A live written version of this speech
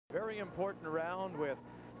very important round with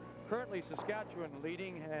currently Saskatchewan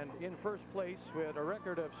leading and in first place with a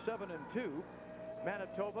record of 7-2.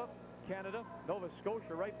 Manitoba, Canada, Nova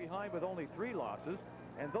Scotia right behind with only 3 losses.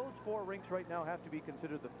 And those 4 rinks right now have to be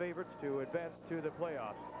considered the favorites to advance to the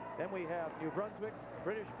playoffs. Then we have New Brunswick,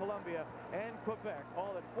 British Columbia, and Quebec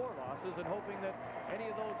all at 4 losses and hoping that any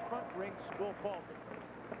of those front rinks will falter.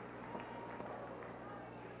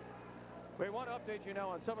 We want to update you now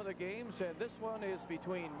on some of the games, and this one is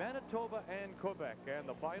between Manitoba and Quebec, and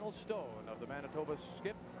the final stone of the Manitoba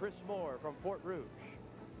skip, Chris Moore from Fort Rouge.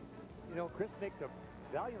 You know, Chris makes a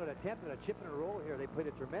valiant attempt at a chip and a roll here. They played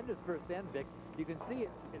a tremendous first end, Vic. You can see it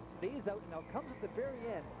stays out, now comes at the very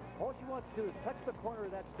end. All she wants to do is touch the corner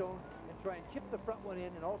of that stone and try and chip the front one in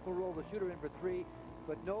and also roll the shooter in for 3.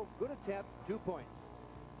 But no, good attempt, 2 points.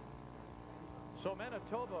 So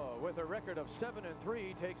Manitoba, with a record of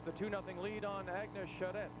 7-3, takes the 2-0 lead on Agnes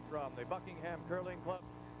Charette from the Buckingham Curling Club,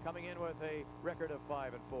 coming in with a record of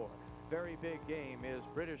 5-4. Very big game is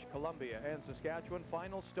British Columbia and Saskatchewan.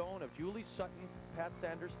 Final stone of Julie Sutton, Pat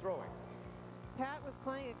Sanders throwing. Pat was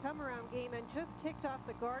playing a come-around game and just ticked off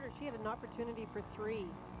the garter. She had an opportunity for 3.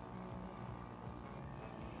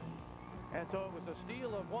 And so it was a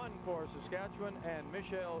steal of 1 for Saskatchewan and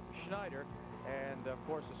Michelle Schneider. And, of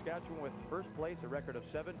course, Saskatchewan with first place, a record of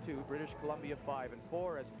 7-2. British Columbia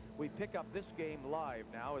 5-4 as we pick up this game live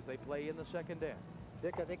now as they play in the second end.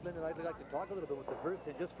 Dick, I think, Linda, I'd like to talk a little bit with the first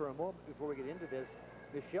end just for a moment before we get into this.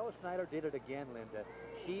 Michelle Schneider did it again, Linda.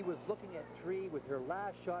 She was looking at 3 with her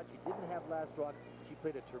last shot. She didn't have last rock. She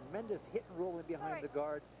played a tremendous hit and roll in behind the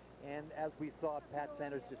guard. And as we saw, Pat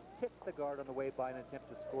Sanders just tipped the guard on the way by an attempt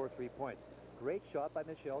to score 3 points. Great shot by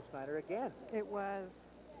Michelle Schneider again. It was.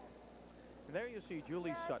 And there you see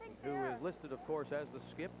Julie Sutton, who is listed, of course, as the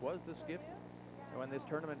skip, was the skip when this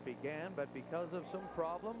tournament began, but because of some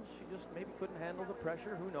problems, she just maybe couldn't handle the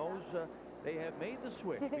pressure. Who knows? They have made the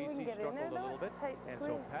switch. BC struggled a little bit. And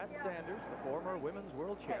so Pat Sanders, the former women's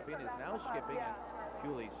world champion, is now skipping, and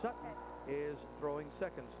Julie Sutton is throwing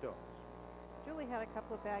second stones. Julie had a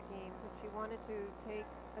couple of bad games, and she wanted to take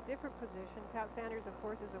a different position. Pat Sanders, of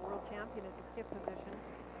course, is a world champion at the skip position.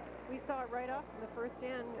 We saw it right off in the first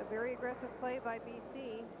end, a very aggressive play by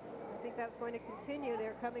BC. I think that's going to continue.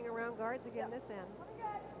 They're coming around guards again this end.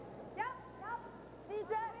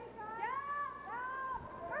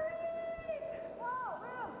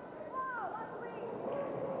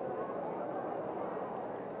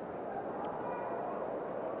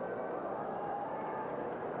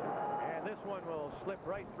 And this one will slip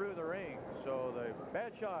right through the ring. So the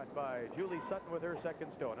bad shot by Julie Sutton with her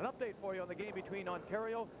second stone. An update for you on the game between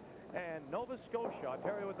Ontario and Nova Scotia.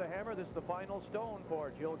 Ontario with the hammer. This is the final stone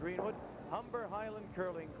for Jill Greenwood. Humber Highland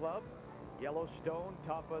Curling Club. Yellow stone,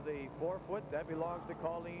 top of the 4-foot. That belongs to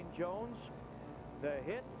Colleen Jones. The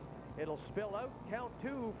hit. It'll spill out. Count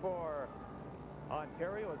 2 for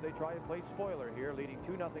Ontario as they try and play spoiler here, leading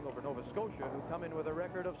 2-0 over Nova Scotia, who come in with a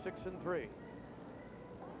record of 6-3.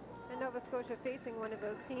 And Nova Scotia facing one of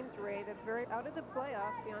those teams, Ray, that's very out of the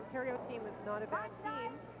playoffs. The Ontario team is not a bad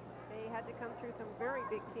team. They had to come through some very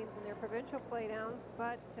big teams in their provincial playdowns,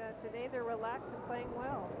 but today they're relaxed and playing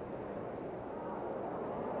well.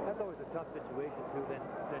 That's always a tough situation, too, then,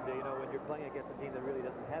 you know, when you're playing against a team that really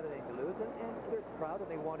doesn't have anything to lose, and they're proud and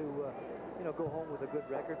they want to, you know, go home with a good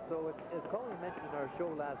record. So, as Colin mentioned in our show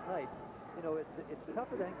last night, you know, it's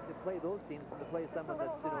tougher to play those teams than to play someone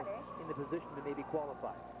that's, you know, in the position to maybe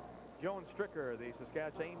qualify. Joan Stricker, the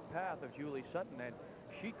Saskatchewan path of Julie Sutton, and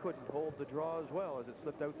she couldn't hold the draw as well as it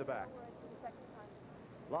slipped out the back.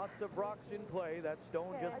 Lots of rocks in play. That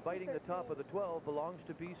stone just biting the top of the 12 belongs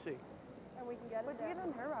to BC. And we can get it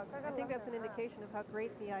there. I think that's an indication of how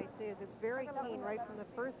great the ice is. It's very keen right from the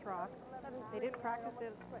first rock. They did practice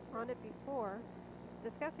on it before.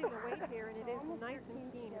 Discussing the weight here, and it is nice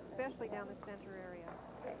and keen, especially down the center area.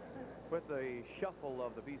 With the shuffle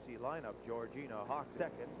of the BC lineup, Georgina Hawk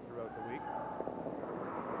second throughout the week.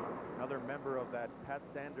 Another member of that Pat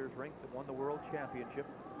Sanders rink that won the World Championship.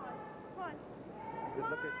 Good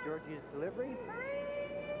look at Georgie's delivery.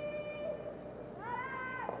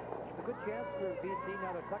 It's a good chance for BC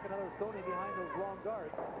now to tuck another stone in behind those long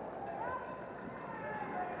guards.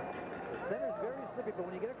 The center's very slippy, but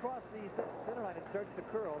when you get across the center line, it starts to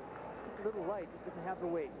curl. It's a little light. It doesn't have the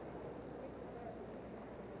weight.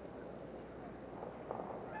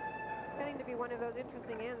 Getting to be one of those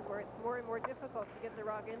interesting ends where it's more and more difficult to get the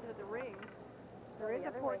rock into the ring. There is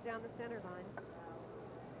a port down the center line.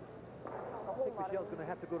 I think Michelle's going to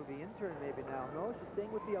have to go to the intern maybe now. No, she's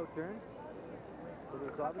staying with the outturn. So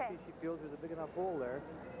there's obviously she feels there's a big enough hole there.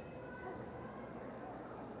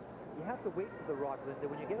 you have to wait for the rock, Linda.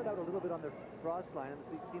 When you get it out a little bit on the frost line, and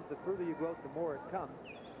it seems the further you go out, the more it comes.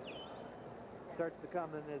 Starts to come,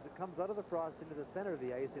 and as it comes out of the frost into the center of the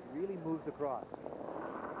ice, it really moves across.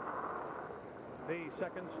 The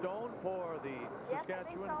second stone for the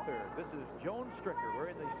Saskatchewan third. This is Joan Stricker. We're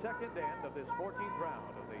in the second end of this 14th round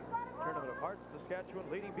of the Tournament of Hearts. Saskatchewan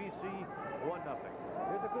leading BC 1-0.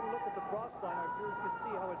 Here's a good look at the frost line. Our viewers can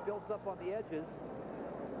see how it builds up on the edges.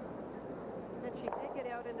 And she did get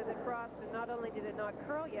out into the frost, and not only did it not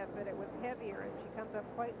curl yet, but it was heavier, and she comes up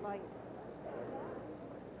quite light.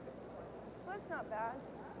 Well, it's not bad.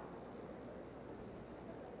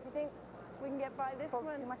 You think we can get by this one?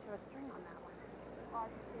 Too much of a string on that one. Oh,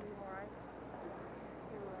 it's too more ice.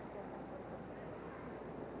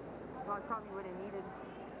 Well, I probably would have needed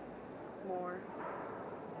more.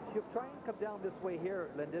 She'll try and come down this way here,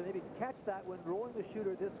 Linda. Maybe catch that one, rolling the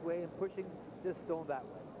shooter this way and pushing this stone that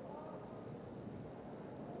way.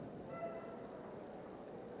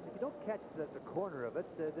 If you don't catch the corner of it,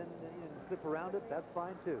 then you can slip around it. That's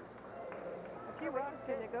fine, too. A few rocks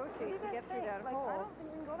to negotiate to get through that I hole. don't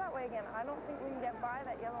think we can go that way again. I don't think we can get by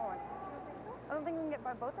that yellow one. I don't think we can get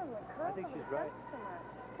by both of them. I think she's right.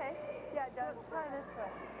 Okay. Yeah, it does. Let's try this way.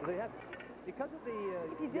 Well, they have, because of the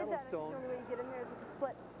If you did that, it's the Yellowstone. only way you get in there is with a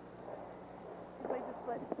split. Place a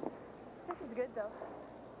split. This is good, though.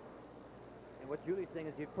 And what Julie's saying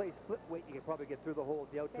is you play split weight, you can probably get through the hole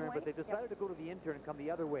at the out turn, but they've decided to go to the in turn and come the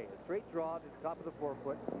other way. A straight draw to the top of the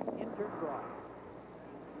forefoot, in turn draw.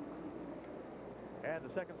 And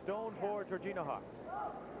the second stone for Georgina Hawks.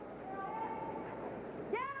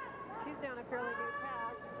 She's down a fairly new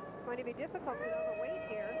path. It's going to be difficult with all the weight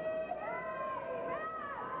here.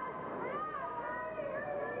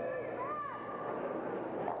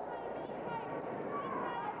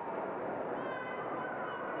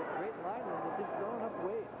 Great line, and they're just throwing up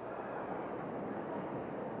weight.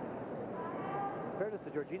 In fairness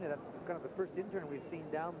to Georgina, that's kind of the first intern we've seen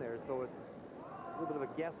down there, so it's a little bit of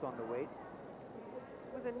a guess on the weight.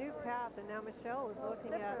 It was a new path, and now Michelle is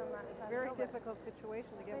looking at a very difficult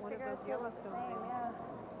situation to get one of those Yellowstones in. Yeah.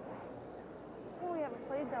 Well, we haven't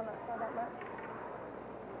played down that far that much.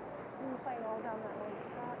 We've been playing all down that one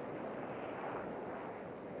spot.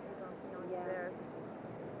 Yeah.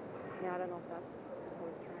 Yeah, I don't know if that's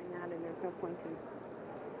worth trying that, and there's no point in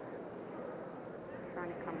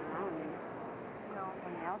trying to come around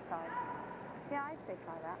on the outside. Yeah, I'd say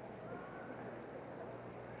try that.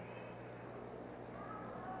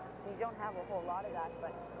 You don't have a whole lot of that,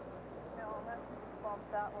 but... No, let's bump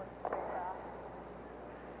that one straight back.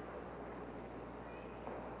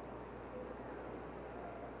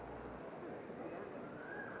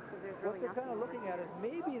 What they're kind of looking at is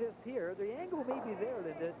maybe this here, the angle may be there,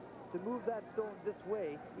 Linda, to move that stone this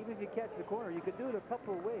way. Even if you catch the corner, you could do it a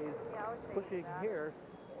couple of ways, Yeah, I would say pushing that. here.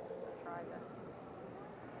 Try that.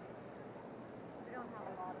 We don't have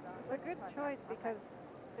a lot of that. It's a good choice because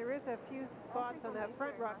there is a few spots on that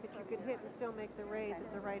front rock that you could hit and still make the raise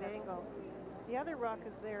at the right angle. The other rock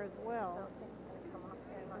is there as well.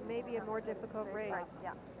 Maybe a more difficult raise.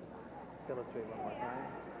 Yeah. Illustrate one more time.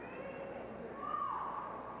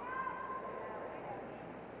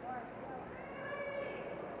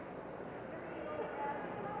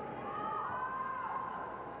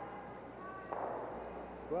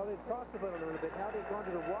 Well, they've talked about it a little bit. Now they've gone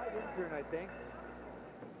to the wide in turn, I think.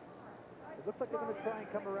 It looks like they're going to try and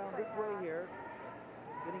come around this way here.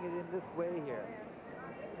 Getting it in this way here.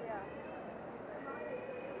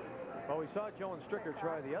 Well, we saw Joan Stricker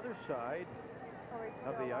try the other side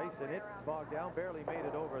of the ice, and it bogged down, barely made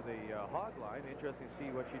it over the hog line. Interesting to see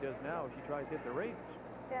what she does now. She tries to hit the rings.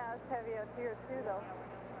 Yeah, it's heavy out here, too, though.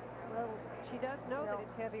 Well, she does know that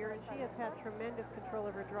it's heavier, and she has had tremendous control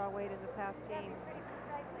of her draw weight in the past games.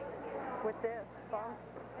 With this bump.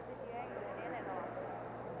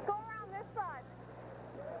 Go around this side.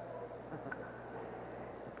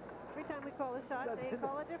 Every time we call a shot, they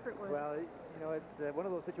call a different one. Well, you know, it's one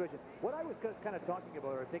of those situations. What I was kind of talking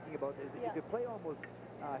about or thinking about is that you could play almost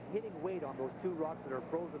hitting weight on those two rocks that are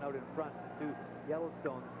frozen out in front, the two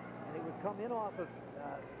Yellowstones, and it would come in off of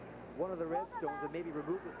one of the red stones and maybe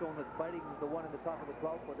remove the stone that's biting the one in the top of the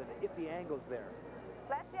 12-foot, and if the angle's there.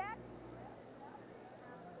 Blackjack?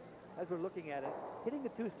 As we're looking at it, hitting the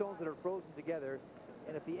two stones that are frozen together,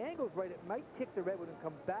 and if the angle's right, it might tick the redwood and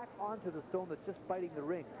come back onto the stone that's just biting the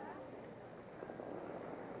rings.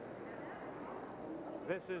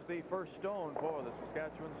 This is the first stone for the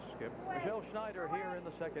Saskatchewan skip. Michelle Schneider here in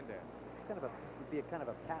the second end. Kind of would be a kind of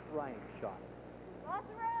a Pat Ryan shot. Lots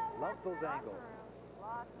of room. Loves those angles.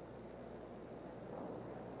 Lots.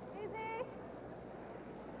 Easy.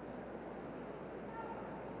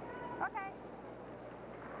 Okay.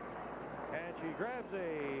 she grabs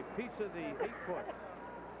a piece of the 8-foot.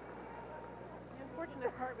 The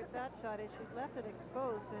unfortunate part with that shot is she's left it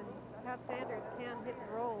exposed, and Pat Sanders can hit and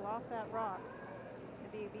roll off that rock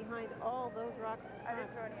and be behind all those rocks in I front.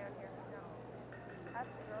 didn't throw any out here. No.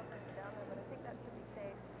 That's the girlfriend down there, but I think that should be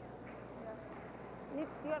safe. Yeah. You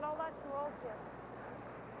got all that to roll to.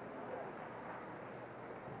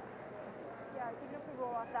 Yeah, I think if we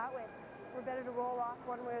roll off that way, we're better to roll off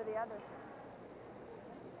one way or the other.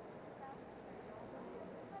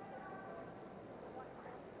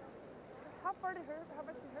 How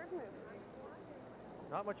much did hers move?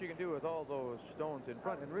 Not much you can do with all those stones in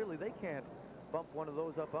front, and really they can't bump one of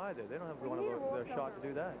those up either. They don't have one of their shot to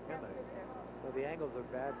do that, can they? Well, the angles are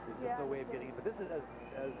bad. There's just no way of getting it. But this is,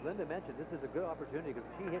 as Linda mentioned, this is a good opportunity because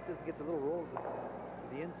if she hits this and gets a little roll to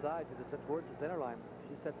the inside towards the center line,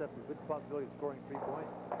 she sets up a good possibility of scoring 3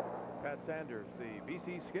 points. Pat Sanders, the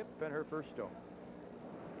BC skip, and her first stone.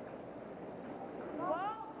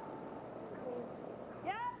 Whoa!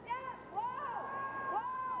 Yeah, whoa!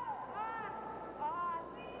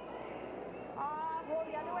 Roll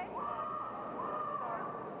the other way.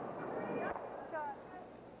 Shot.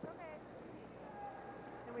 Okay.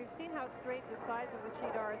 And we've seen how straight the sides of the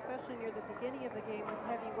sheet are, especially near the beginning of the game with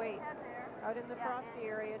heavy weight. Out in the frosty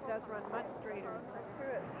area, it does run much straighter. I threw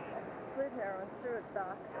it. Slid narrow and threw it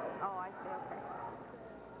back. Oh, I see. Okay.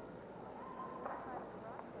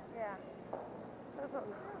 Yeah. That's a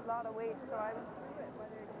lot of weight, so I was.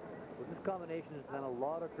 Well, this combination has done a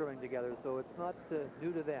lot of throwing together, so it's not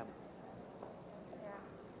new to them. Yeah.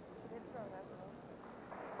 I did throw that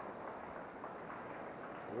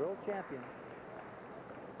though. World champions.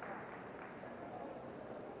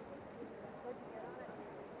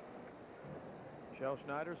 Michelle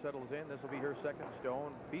Schneider settles in. This will be her second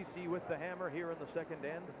stone. BC with the hammer here in the second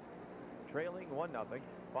end, trailing 1-0.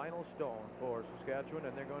 Final stone for Saskatchewan,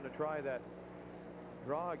 and they're going to try that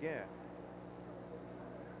draw again.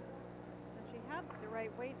 And she had the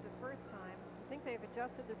right weight the first time. I think they've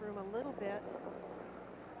adjusted the broom a little bit,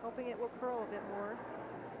 hoping it will curl a bit more.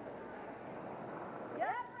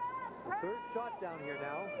 The third shot down here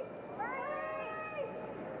now.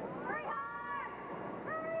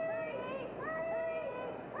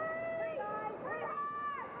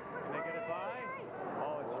 Can they get it by?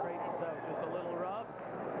 Oh, it straightens out just a little rub.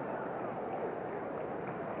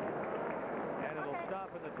 And it'll stop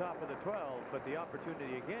in the top of the 12, but the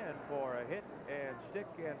opportunity again for a hit and stick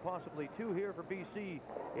and possibly 2 here for BC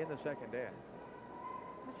in the second end.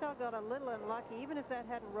 Michelle got a little unlucky, even if that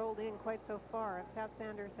hadn't rolled in quite so far. If Pat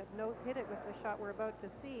Sanders had hit it with the shot we're about to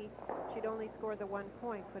see, she'd only scored the 1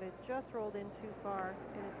 point, but it just rolled in too far,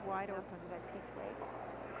 and it's wide open. That peak weight.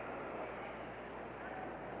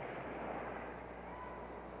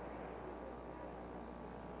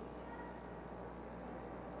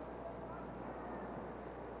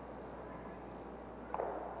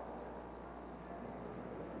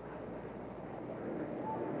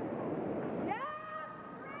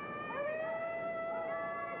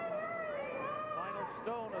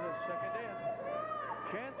 Stone of the second end.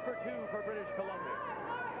 Chance for 2 for British Columbia.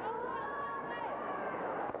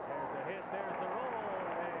 There's a hit, there's the roll,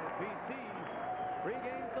 and BC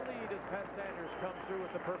regains the lead as Pat Sanders comes through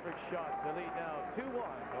with the perfect shot to lead now 2-1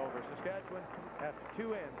 over Saskatchewan after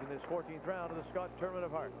 2 ends in this 14th round of the Scott Tournament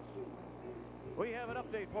of Hearts. We have an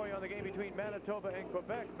update for you on the game between Manitoba and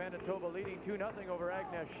Quebec. Manitoba leading 2-0 over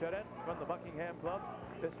Agnes Charette from the Buckingham Club.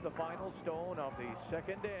 This is the final stone of the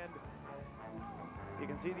second end. You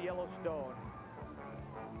can see the yellow stone.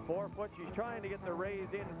 4 foot. She's trying to get the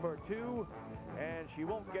raise in for 2, and she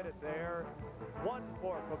won't get it there. 1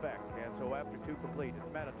 for Quebec. And so after 2 complete,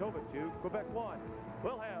 it's Manitoba 2, Quebec 1.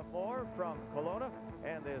 We'll have more from Kelowna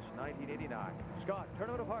and this 1989 Scott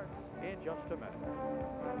Tournament of Hearts in just a minute.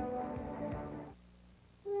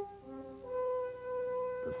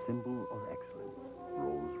 The symbol of excellence,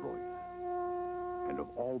 Rolls-Royce. And of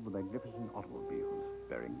all the magnificent automobiles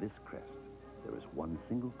bearing this crest, there is one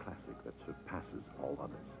single classic that surpasses all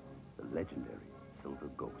others, the legendary Silver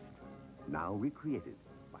Ghost. Now recreated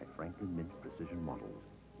by Franklin Mint Precision Models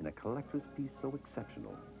in a collector's piece so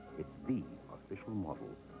exceptional, it's the official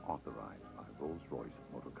model authorized by Rolls-Royce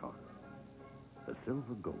Motor Cars. The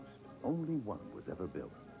Silver Ghost, only one was ever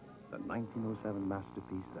built. The 1907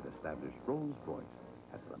 masterpiece that established Rolls-Royce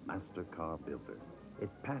as the master car builder. It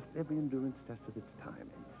passed every endurance test of its time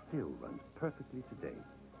and still runs perfectly today.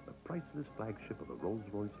 The priceless flagship of the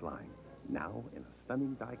Rolls-Royce line, now in a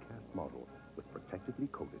stunning die-cast model with protectively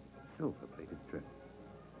coated, silver-plated trim.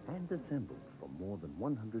 And assembled from more than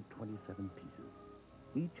 127 pieces.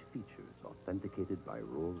 Each feature is authenticated by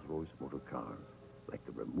Rolls-Royce Motor Cars, like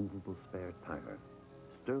the removable spare tire,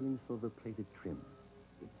 sterling silver-plated trim,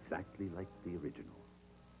 exactly like the original.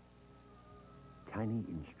 Tiny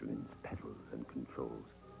instruments, pedals, and controls.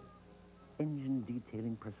 Engine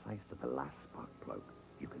detailing precise to the last spark plug.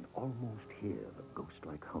 You can almost hear the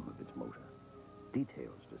ghost-like hum of its motor.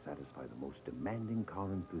 Details to satisfy the most demanding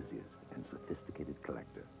car enthusiast and sophisticated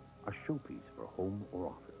collector. A showpiece for home or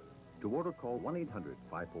office. To order, call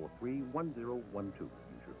 1-800-543-1012.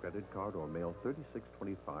 Use your credit card or mail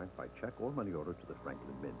 3625 by check or money order to the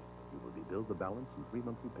Franklin Mint. You will be billed the balance in 3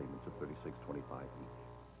 monthly payments of $36.25 each.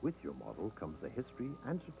 With your model comes a history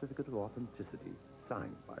and certificate of authenticity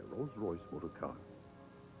signed by Rolls-Royce Motor Cars.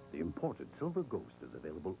 The imported Silver Ghost is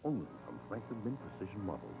available only from Franklin Mint Precision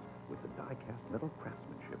Models with the die-cast metal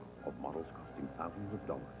craftsmanship of models costing thousands of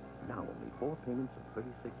dollars. Now only 4 payments of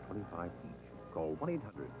 $36.25 each. Call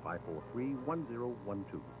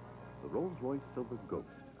 1-800-543-1012. The Rolls-Royce Silver Ghost,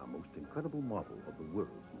 a most incredible model of the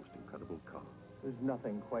world's most incredible car. There's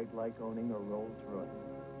nothing quite like owning a Rolls-Royce.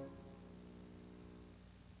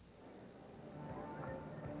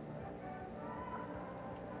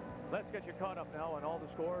 Let's get you caught up now on all the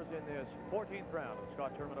scores in this 14th round of the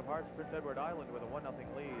Scott Tournament of Hearts. Prince Edward Island with a 1-0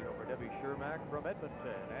 lead over Debbie Shermack from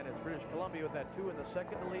Edmonton. And it's British Columbia with that 2 in the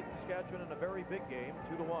second to lead Saskatchewan in a very big game,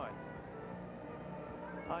 2-1.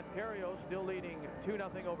 Ontario still leading 2-0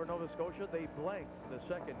 over Nova Scotia. They blanked the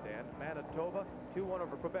second end. Manitoba 2-1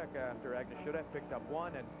 over Quebec after Agnes Charette picked up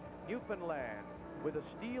 1. And Newfoundland with a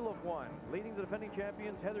steal of 1. Leading the defending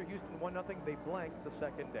champions, Heather Houston 1-0. They blanked the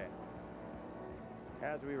second end.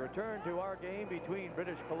 As we return to our game between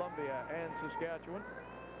British Columbia and Saskatchewan.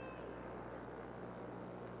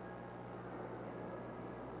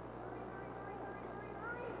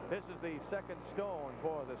 This is the second stone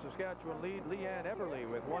for the Saskatchewan lead. Leanne Everly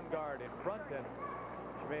with 1 guard in front, and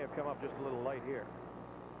she may have come up just a little light here.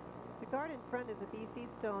 The guard in front is a BC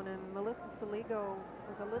stone, and Melissa Saligo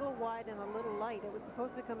was a little wide and a little light. It was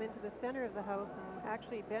supposed to come into the center of the house and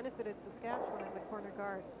actually benefited Saskatchewan as a corner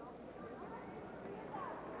guard.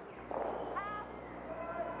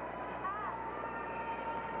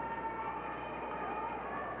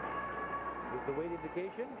 Here's the weight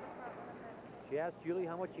indication. She asked Julie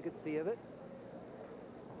how much she could see of it.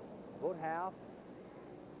 About half.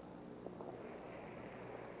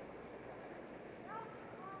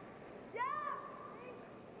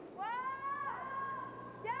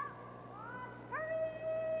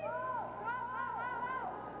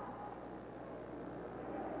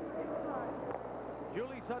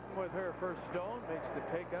 Julie Sutton with her first stone makes the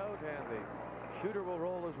takeout, and the shooter will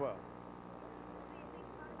roll as well.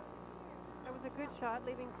 That was a good shot,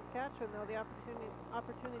 leaving Saskatchewan, though, the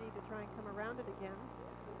opportunity to try and come around it again.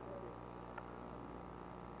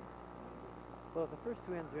 Well, if the first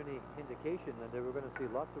 2 ends are any indication, then we're going to see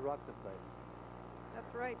lots of rocks in play.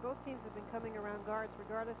 That's right. Both teams have been coming around guards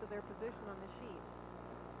regardless of their position on the sheet.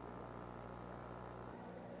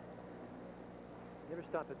 Never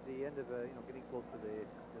stop at the end of getting close to the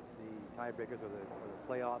tiebreakers or the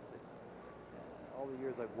playoffs. All the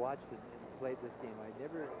years I've watched and played this game, I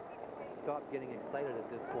never stop getting excited at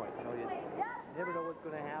this point. You know, you never know what's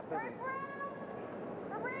going to happen. And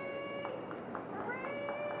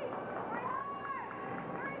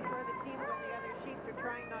where the teams on the other sheets are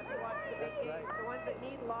trying not to watch the big games. Right. The ones that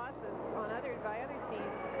need losses by other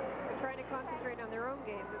teams are trying to concentrate on their own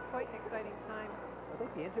games. It's quite an exciting time. I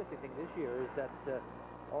think the interesting thing this year is that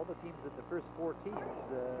all the teams at the first 4 teams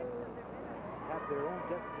have their own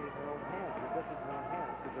destiny in their own hands, because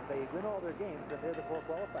if they win all their games, then they're the 4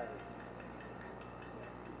 qualifiers.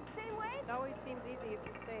 It always seems easy if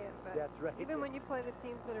you say it, but that's right. Even when you play the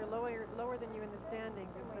teams that are lower than you in the standings,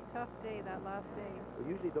 it's a tough day, that last day. Well,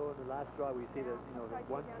 usually, though, in the last draw, we see that the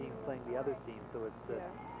one team playing the other team, so it's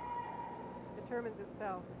determines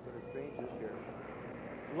itself. Sort of strange this year.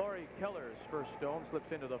 Laurie Keller's first stone slips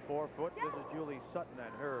into the 4-foot. This is Julie Sutton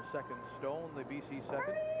and her second stone, the BC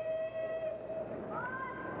second.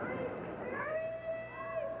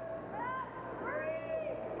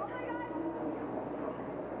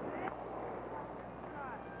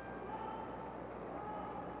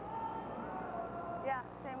 Yeah,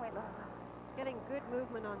 same way. Getting good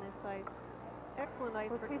movement on this ice. Excellent ice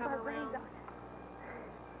for come around.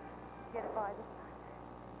 Get it by this time.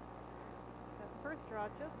 First draw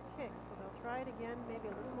just ticked, so they'll try it again, maybe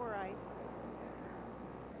a little more ice.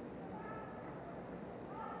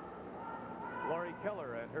 Laurie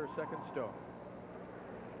Keller and her second stone.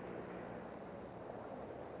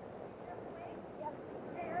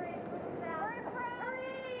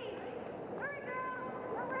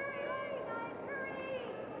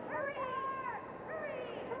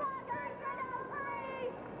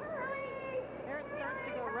 There it starts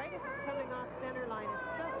to go right as it's coming off center line.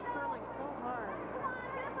 It's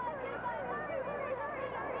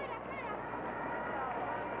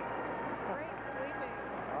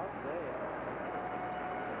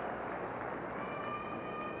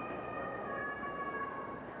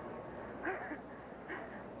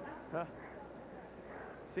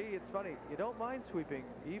See, it's funny. You don't mind sweeping.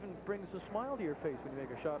 It even brings a smile to your face when you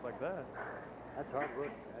make a shot like that. That's hard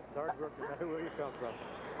work. That's hard work no matter where you come from.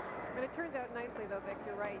 But it turns out nicely, though, Vic.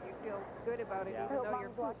 You're right. You feel good about it, Yeah. I even hope though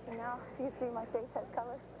you're Mom's watching now. So you see my face has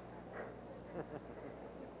color.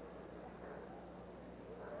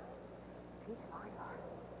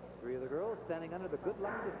 Three of the girls standing under the good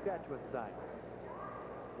luck Saskatchewan sign.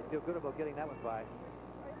 They feel good about getting that one by.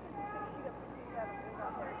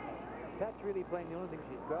 Pat's really playing the only thing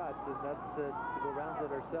she's got, and that's to go round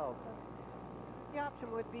it herself. The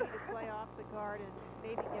option would be to play off the guard and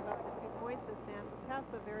maybe give up the 2 points this end.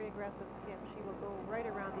 Pat's a very aggressive skip. She will go right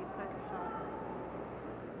around these kinds of shots.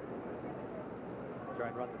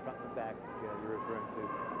 Try and run the front and back you're referring to.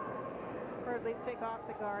 Or at least take off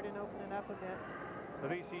the guard and open it up a bit. The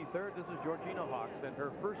BC third, this is Georgina Hawks, and her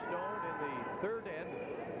first stone in the third end.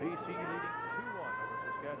 BC leading 2-1 over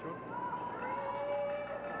Saskatchewan.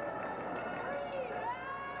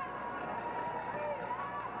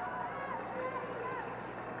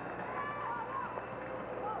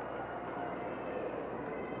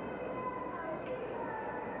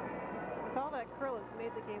 All that curl has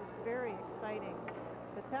made the games very exciting.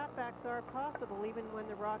 The tapbacks are possible even when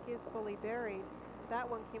the rock is fully buried. That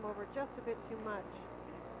one came over just a bit too much.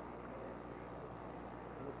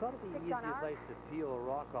 And it's not the easiest ice to peel a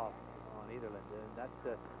rock off on either, Linda. And that's,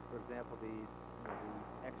 for example, the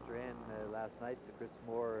extra end last night, the Chris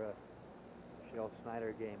Moore,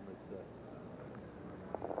 Schneider game was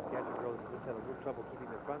Saskatchewan girls just had a little trouble keeping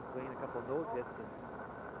their front clean, a couple of nose hits, and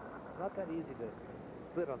it's not that easy to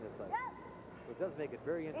split on this ice. So it does make it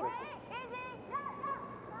very interesting.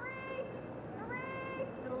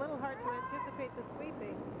 And a little hard to anticipate the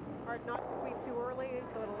sweeping. Hard not to sweep too early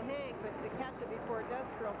so it'll hang, but to catch it before it does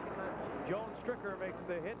curl too much. Joan Stricker makes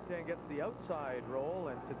the hit and gets the outside roll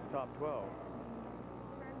and sits top 12.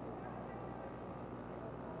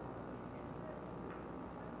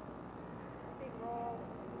 Big roll.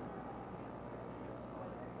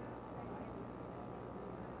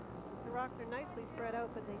 The rocks are nicely spread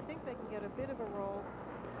out, but they think they can get a bit of a roll.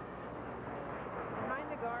 Behind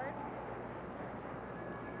the guard.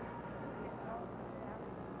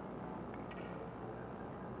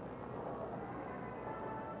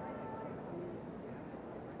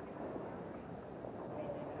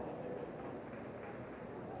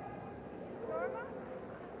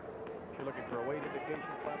 You're looking for a weight indication,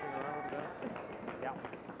 flapping around with that. Yeah.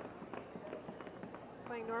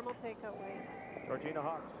 Playing normal takeout weight. Georgina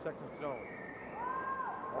Hawks, second stone.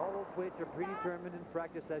 All those weights are predetermined in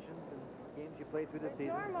practice sessions and games you play through the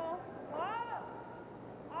season. Normal.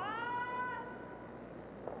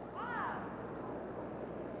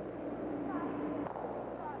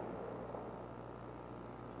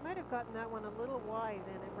 She might have gotten that one a little wide,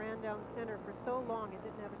 and it ran down center for so long it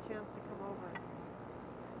didn't have a chance to come over.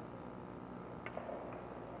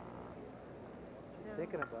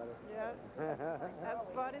 Thinking about it. Yeah. That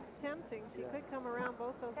spot is tempting. She could come around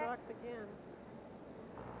both those rocks again.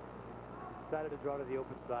 Decided to draw to the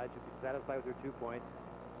open side. She'll be satisfied with her 2 points.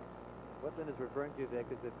 What Linda's referring to, Vic,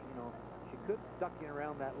 is that, she could duck in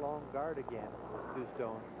around that long guard again with 2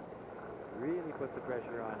 stones. Really put the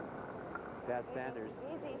pressure on Pat Sanders.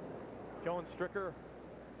 Easy. Joan Stricker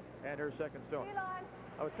and her second stone.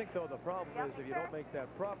 I would think, though, the problem is if you don't make that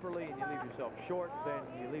properly and you leave yourself short, then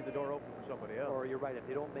you leave the door open for somebody else. Or you're right, if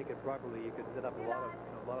you don't make it properly, you could set up a lot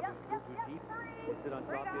of them too deep. They sit on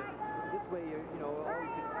top of you. This way, all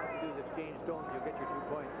you can have to do is exchange stones, you'll get your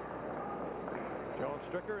 2 points. Joan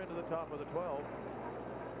Stricker into the top of the 12.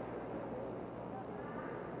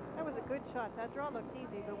 That was a good shot. That draw looked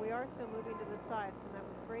easy, but we are still moving to the sides, and that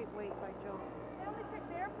was great weight by Joan. They only took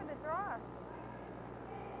there for the draw.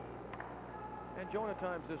 And Joan, at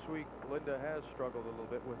times this week, Linda has struggled a little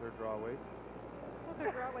bit with her draw weight. Both her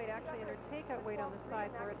draw weight actually and her takeout weight on the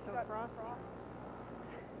sides where it's so frosty.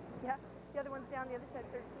 Yeah, the other one's down the other side,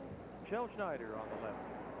 13. Michelle Schneider on the left.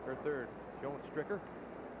 Her third, Joan Stricker.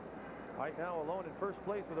 Right now alone in first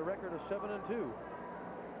place with a record of 7-2.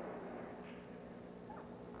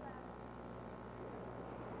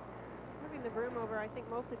 Moving the broom over, I think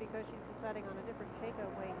mostly because she's deciding on a different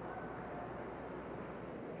takeout weight.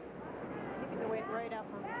 Keeping the weight right up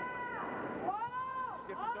on this.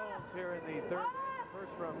 Skip stones here in the third.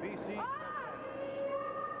 First from BC.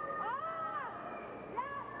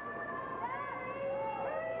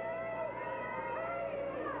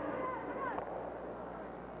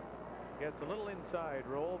 Gets a little inside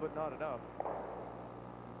roll, but not enough.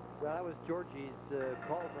 Well, that was Georgie's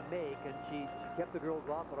call to make, and she kept the girls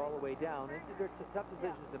off it all the way down. And they're tough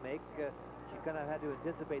decisions to make. She kind of had to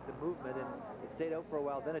anticipate the movement, and it stayed out for a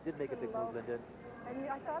while. Then it did make a big movement. And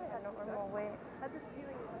I thought I had no normal weight. I had this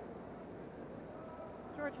feeling.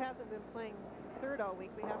 George hasn't been playing third all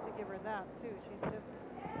week. We have to give her that, too. She's just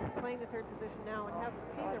playing the third position now and hasn't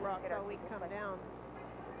seen the rocks all week come down.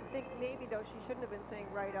 I think maybe, though, she shouldn't have been saying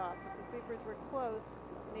right off. If the sweepers were close,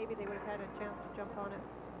 maybe they would have had a chance to jump on it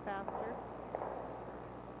faster.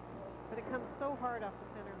 But it comes so hard off the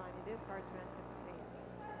center line, it is hard to anticipate.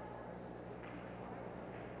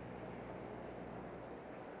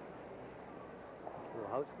 A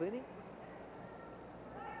little house cleaning.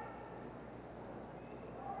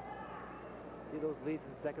 See those leads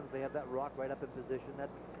in seconds? They have that rock right up in position.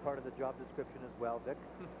 That's part of the job description as well, Vic.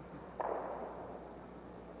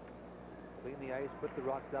 Clean the ice, put the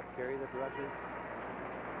rocks up, carry the brushes.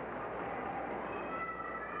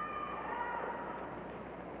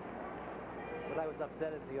 When I was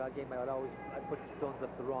upset in the odd game, I'd put the stones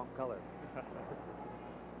up the wrong color.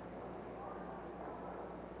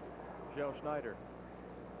 Joe Schneider.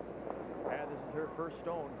 And this is her first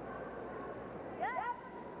stone.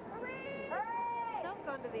 Michelle's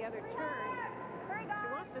gone to the other turn. She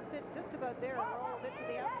wants to sit just about there and roll a bit to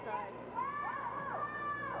the outside.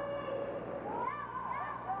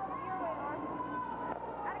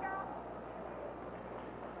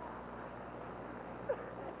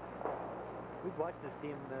 We've watched this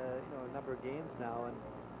team, a number of games now, and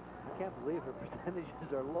I can't believe her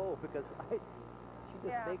percentages are low because she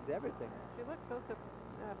just makes everything. She looks so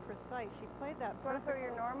precise. She played that Want to throw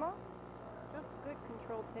your normal? Just good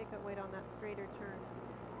controlled takeout weight on that straighter turn.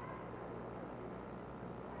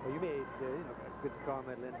 Well, you made a good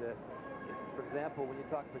comment, Linda. For example, when you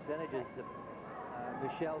talk percentages,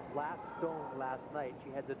 Michelle's last stone last night,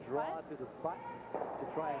 she had to draw to the button to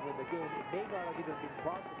try and win the game. It may not have even been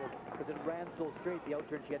possible because it ran so straight. The out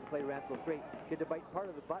turn she had to play ran so straight. She had to bite part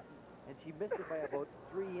of the button, and she missed it by about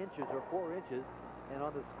 3 inches or 4 inches. And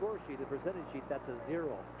on the score sheet, the percentage sheet, that's a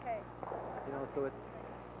 0. Okay. So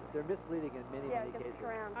they're misleading in many cases.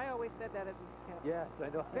 Around. I always said that as a skip. Yes, I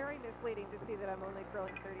know. Very misleading to see that I'm only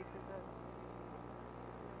throwing 30%.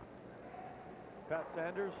 Pat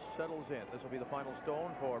Sanders settles in. This will be the final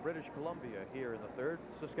stone for British Columbia here in the third.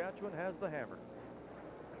 Saskatchewan has the hammer.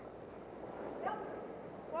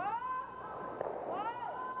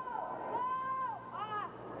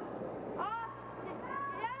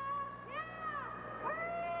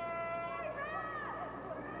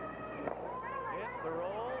 Hit the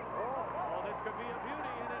roll. Oh, this could be a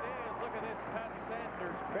beauty, and it is. Look at this. Pat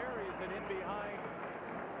Sanders buries it in behind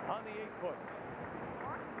on the 8-foot.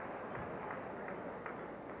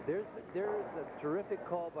 There's a terrific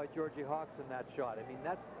call by Georgie Hawks in that shot. I mean,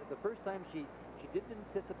 that's the first time she didn't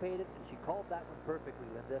anticipate it, and she called that one perfectly,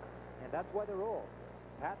 Linda. And that's why they're all.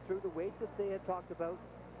 Pat threw the weight that they had talked about,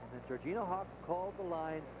 and then Georgina Hawks called the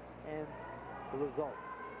line and the results.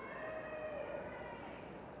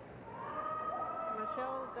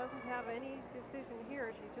 Michelle doesn't have any decision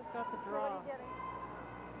here. She's just got to draw.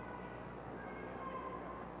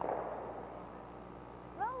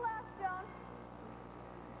 Little left, Joan.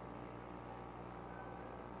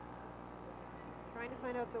 Trying to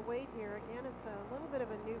find out the weight here. Again, it's a little bit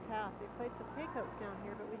of a new path. They played some takeouts down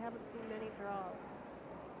here, but we haven't seen many draws.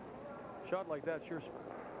 Shot like that sure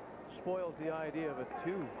spoils the idea of a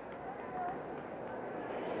 2.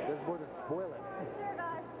 There's more than spoil it. Sure,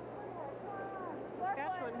 guys.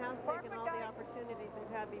 Saskatchewan has taken all the opportunities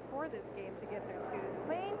they've had before this game to get their 2s.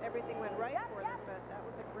 Clean. Everything went right for them, but that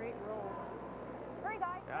was a great roll. Hurry,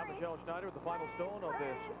 guys. Now Michelle Schneider with the final stone of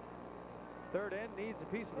this third end needs a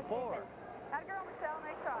piece of the 4. That girl, Michelle,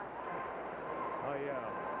 nice shot. Oh,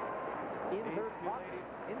 yeah. In her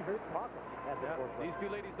pocket. These two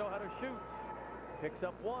ladies know how to shoot. Picks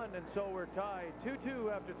up 1, and so we're tied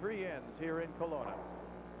 2-2 after 3 ends here in Kelowna.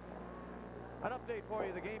 An update for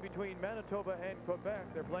you, the game between Manitoba and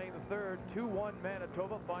Quebec. They're playing the third, 2-1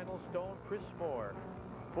 Manitoba. Final stone, Chris Moore.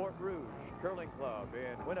 Fort Rouge Curling Club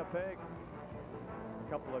in Winnipeg. A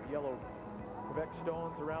couple of yellow Quebec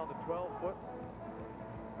stones around the 12-foot.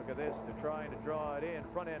 Look at this, they're trying to draw it in.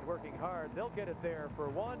 Front end working hard. They'll get it there for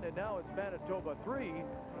 1, and now it's Manitoba 3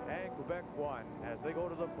 and Quebec 1 as they go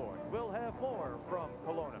to the 4th. We'll have more from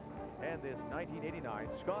Kelowna and this 1989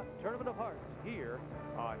 Scott Tournament of Hearts here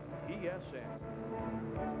on TSN.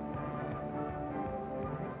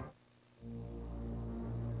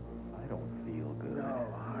 I don't feel good. No,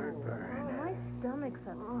 heartburn. Oh, my stomach's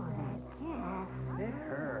upset. Yes. It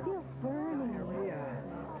hurts. Feels burning.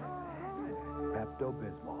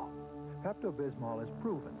 Pepto-Bismol. Pepto-Bismol is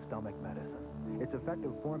proven stomach medicine. Its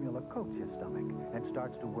effective formula coats your stomach and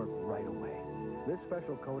starts to work right away. This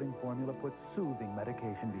special coating formula puts soothing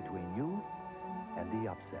medication between you and the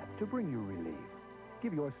upset to bring you relief.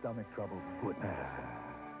 Give your stomach troubles good medicine.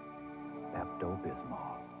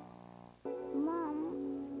 Pepto-Bismol. Mom,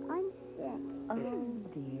 I'm sick. Oh,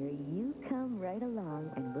 dear, you come right along,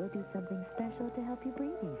 and we'll do something special to help you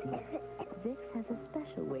breathe easier. Vicks has a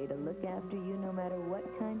special way to look after you no matter what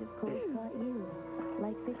kind of cold caught you.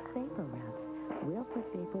 Like Vicks Vapor Rub. We'll put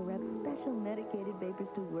Vapor Rub's special medicated vapors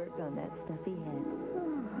to work on that stuffy head.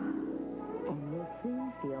 And you'll soon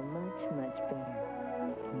feel much, much better.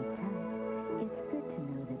 Sleep tight. It's good to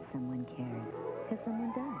know that someone cares, because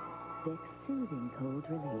someone does. Vicks Soothing Cold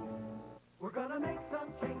Relief. We're gonna make some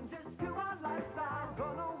changes to our lifestyle.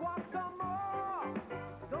 Gonna walk some more.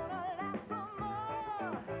 Gonna laugh some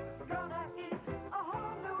more. Gonna eat a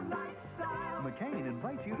whole new lifestyle. McCain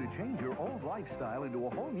invites you to change your old lifestyle into a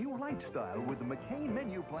whole new lifestyle with the McCain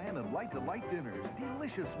menu plan of light-to-light dinners.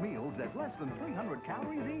 Delicious meals at less than 300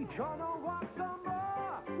 calories each. Gonna walk some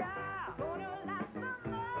more. Yeah. Gonna laugh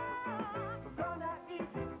some more. Gonna eat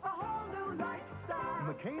a whole new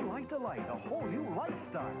lifestyle. McCain Light-to-Light, a whole new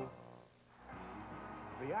lifestyle.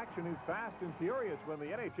 The action is fast and furious when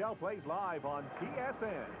the NHL plays live on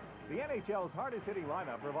TSN. The NHL's hardest-hitting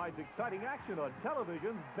lineup provides exciting action on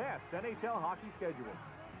television's best NHL hockey schedule.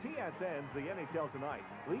 TSN's The NHL Tonight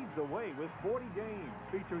leads the way with 40 games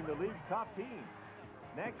featuring the league's top teams.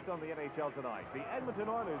 Next on the NHL Tonight, the Edmonton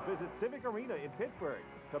Oilers visit Civic Arena in Pittsburgh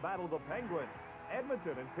to battle the Penguins.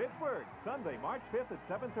 Edmonton and Pittsburgh, Sunday, March 5th at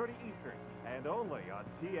 7:30 Eastern, and only on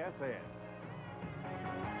TSN.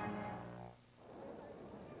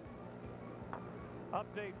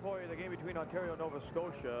 Update for you, the game between Ontario and Nova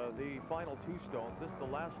Scotia, the final two stones. This is the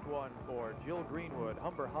last one for Jill Greenwood.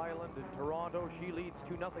 Humber Highland in Toronto. She leads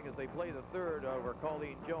 2-0 as they play the third over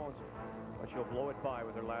Colleen Jones. But she'll blow it by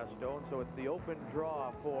with her last stone. So it's the open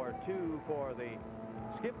draw for two for the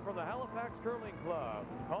skip from the Halifax Curling Club.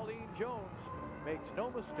 Colleen Jones makes no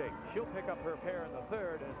mistake. She'll pick up her pair in the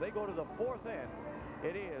third. As they go to the fourth end,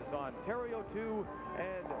 it is Ontario 2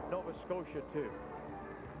 and Nova Scotia 2.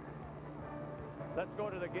 Let's go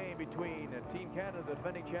to the game between Team Canada, the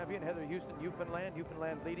defending champion, Heather Houston, Newfoundland.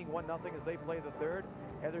 Newfoundland leading 1-0 as they play the third.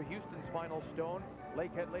 Heather Houston's final stone,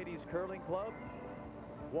 Lakehead Ladies Curling Club.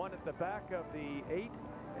 One at the back of the 8,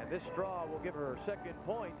 and this draw will give her second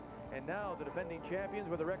point. And now the defending champions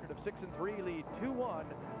with a record of 6-3 lead 2-1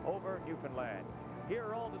 over Newfoundland. Here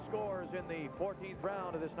are all the scores in the 14th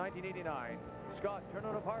round of this 1989 Scott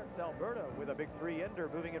Tournament of Hearts. Alberta with a big 3-ender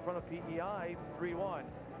moving in front of PEI 3-1.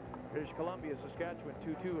 British Columbia, Saskatchewan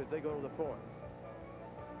 2-2 as they go to the fourth.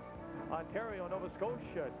 Ontario, Nova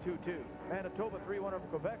Scotia 2-2. Manitoba 3-1 over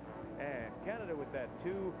Quebec. And Canada with that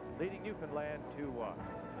 2 leading Newfoundland 2-1.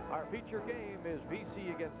 Our feature game is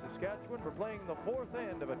BC against Saskatchewan. We're playing the fourth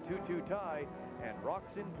end of a 2-2 tie, and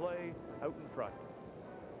Rock's in play out in front.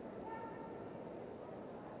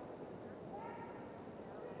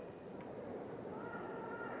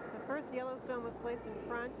 First Yellowstone was placed in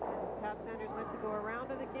front, and Pat Sanders went to go around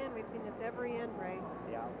it again. We've seen this every end, Ray.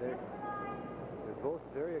 Yeah, they're both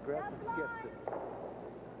very aggressive skips.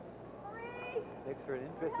 Makes for an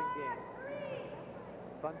interesting game.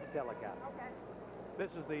 Fun to telecast.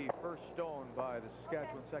 This is the first stone by the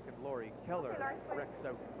Saskatchewan second, Lori Keller. Rex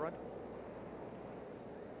out front.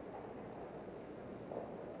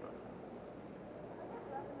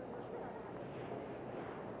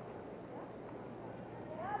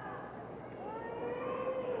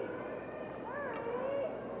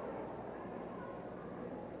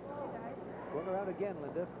 Going around again,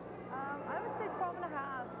 Linda. I would say 12 and a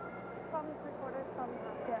half. 12 and 3/4, 12 and a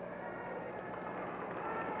half. Yeah.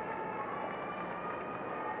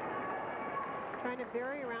 Trying to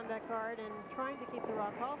vary around that guard and trying to keep the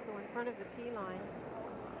rock also in front of the tee line.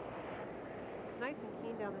 Nice and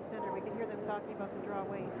keen down the center. We can hear them talking about the draw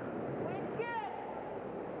weight.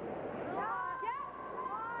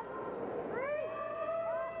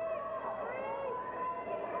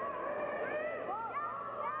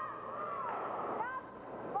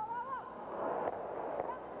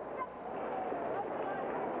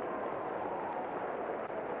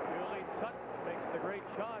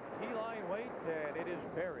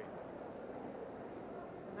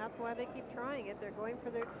 That's why they keep trying it. They're going for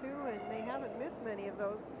their 2, and they haven't missed many of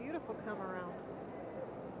those. Beautiful come around.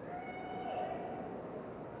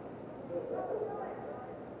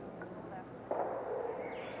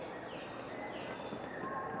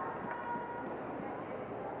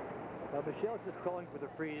 Now, Michelle's just calling for the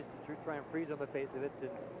freeze to try and freeze on the face of it. And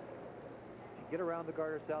she can get around the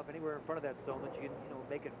guard herself anywhere in front of that stone, that she can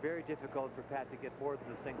make it very difficult for Pat to get more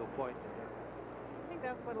than a single point. I think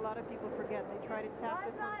that's what a lot of people forget. They try to tap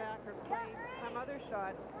this one back or play some other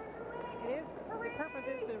shot. The purpose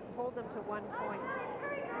is to hold them to 1 point.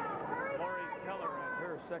 Lori Keller and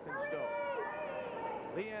her second stone.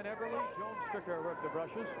 Leanne Everly, Joan Stricker work the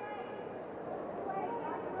brushes.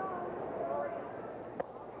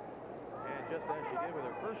 And just as she did with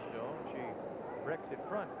her first stone, she wrecks it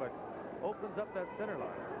front, but opens up that center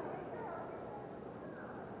line.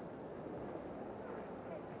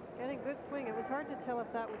 Getting good swing. It was hard to tell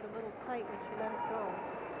if that was a little tight when she let it go.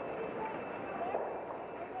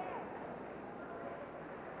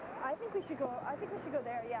 I think we should go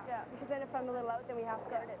there, yeah. Because then if I'm a little out, then we have to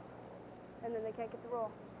guard it. And then they can't get the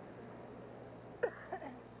roll. The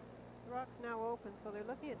rock's now open, so they're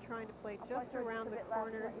looking at trying to play just around the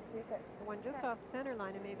corner. The one just off center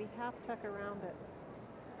line and maybe half tuck around it.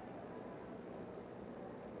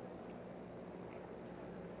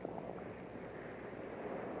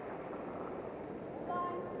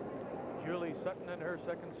 Julie Sutton and her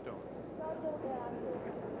second stone.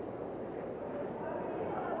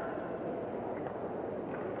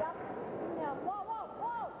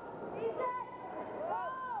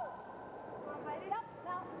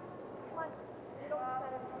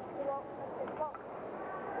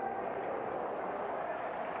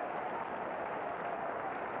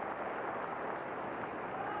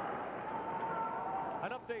 An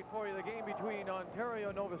update for you, the game between Ontario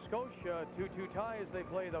and Nova Scotia, 2-2 tie as they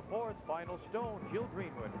play the fourth final stone. Jill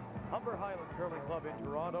Greenwood, Humber Highland Curling Club in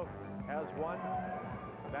Toronto, has won.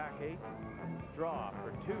 Back 8, draw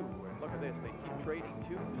for 2. And look at this, they keep trading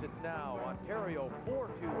twos. It's now Ontario 4-2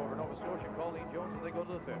 over Nova Scotia. Colleen Jones as they go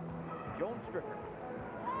to the fifth. Joan Stricker.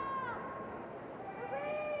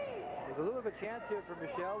 There's a little bit of a chance here for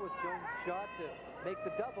Michelle with Joan's shot to make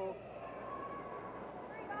the double.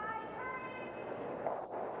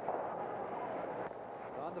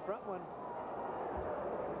 On the front one.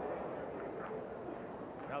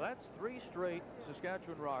 Now that's 3 straight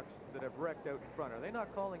Saskatchewan rocks that have wrecked out in front. Are they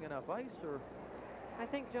not calling enough ice, or? I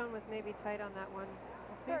think Joan was maybe tight on that one.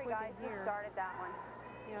 We'll see Sorry, if we guys, can hear. who started that one?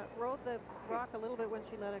 Yeah, rolled the rock a little bit when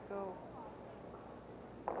she let it go.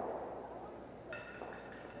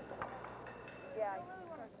 Yeah,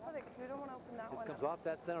 we don't want to open that This one comes up. off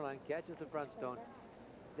that center line, catches the front stone.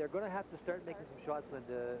 They're going to have to start making some shots,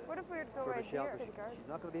 Linda. What if we were to go for right Michelle, here? because she's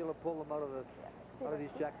not going to be able to pull them out of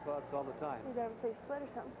these jackpots all the time. You gotta play split or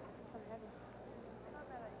something. I'm heavy. Not a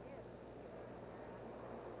bad idea.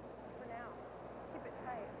 For now. Keep it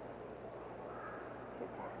tight.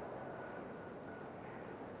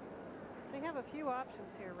 They have a few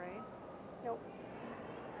options here, Ray. Nope.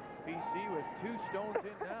 BC with 2 stones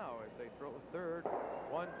in now as they throw a third.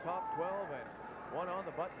 One top 12 and one on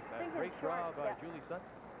the button. That great draw by Julie Sutton.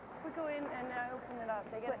 We go in and open it up.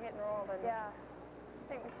 They get hit and roll. And yeah.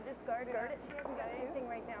 I think we should just guard it. She hasn't got anything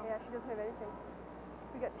right now. Yeah, she doesn't have anything.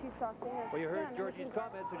 We got 2 soft fingers. Well, you heard Georgie's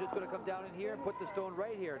comments. We're just going to come down in here and put the stone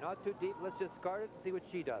right here. Not too deep. Let's just guard it and see what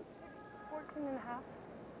she does. 14 and a half.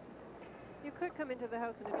 You could come into the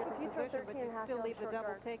house in a different position, but you'd still leave the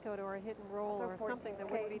double takeout or a hit and roll or something that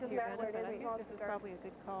wouldn't be to your benefit. I think this is probably a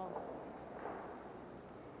good call.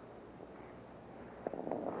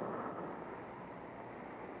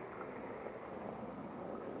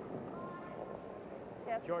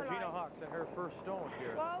 Georgina Hawks and her first stone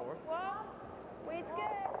here in the fourth. Whoa, weight's good.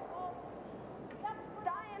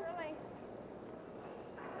 Dying. Really.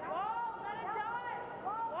 Whoa, let it do it.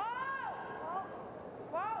 Whoa.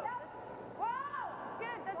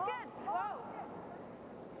 Good, that's good. Whoa.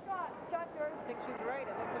 Shot, George. I think she's right.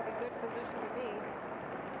 It looks like a good position to be.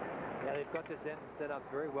 Yeah, they've got this end set up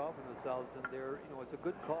very well for themselves, and they're, it's a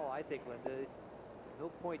good call, I think, Linda. No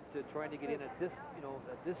point trying to get in at this,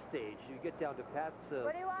 at this stage. You get down to Pat's,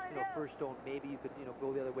 first stone. Maybe you could,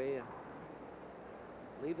 go the other way and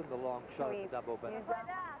leave them the long shot at the double. But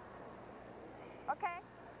okay.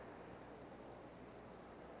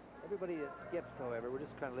 Everybody that skips, however, we're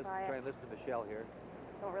just trying to listen to Michelle here.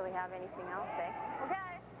 Don't really have anything else, eh?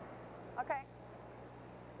 Okay. Okay.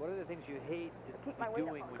 One of the things you hate to be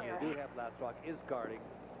doing when you do have last rock is guarding,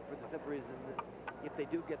 for the simple reason that if they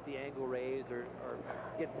do get the angle raised or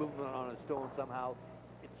get movement on a stone somehow,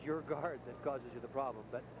 it's your guard that causes you the problem.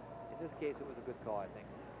 But in this case, it was a good call, I think.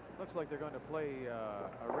 Looks like they're going to play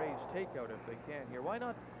a raised takeout if they can here. Why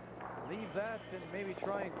not leave that and maybe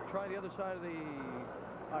try the other side of the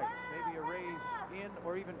ice? Maybe a raise in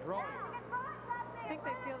or even drawing. I think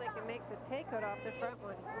they feel they can make the takeout off the front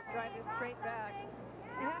one. Drive this straight back.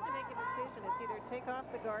 You have to make a decision. It's either take off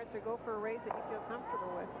the guards or go for a raise that you feel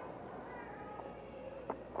comfortable with.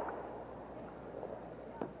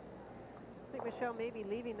 I think Michelle may be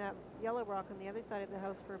leaving that yellow rock on the other side of the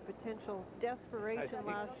house for a potential desperation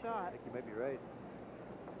last shot. I think you might be right.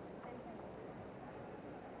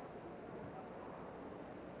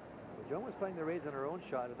 Joan was playing the raise on her own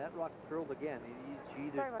shot, and that rock curled again.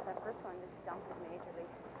 Sorry about that first one. Just dumped it majorly.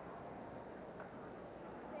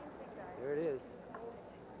 There it is.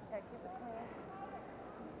 Yeah, keep it clean.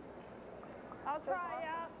 I'll try,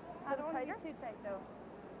 yeah. I don't want to be too tight, though.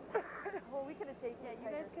 Well, we could have taken it.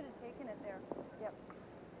 Yeah, you guys could have taken it there. Yep.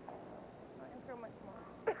 I can throw much more.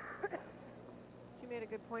 She made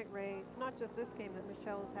a good point, Ray. It's not just this game that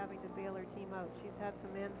Michelle is having to bail her team out. She's had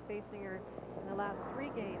some men facing her in the last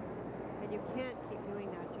 3 games, and you can't keep doing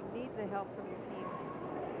that. You need the help from your team.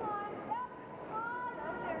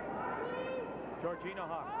 Georgina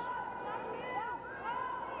Hawks.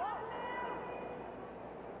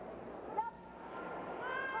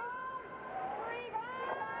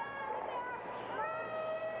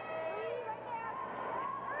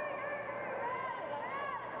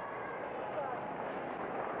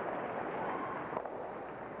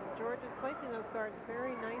 George is placing those guards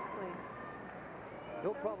very nicely.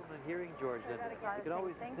 No problem in hearing George. Then you can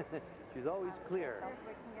always, she's always clear. We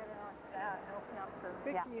can get it on that and open up the...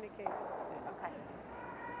 Good communication. Okay.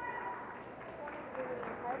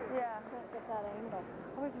 Yeah. Get that angle.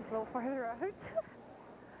 I was just a little farther out.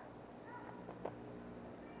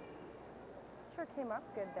 Sure came up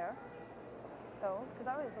good there. So, because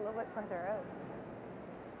I was a little bit further out.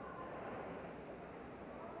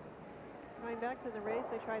 Going back to the raise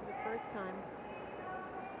they tried the first time.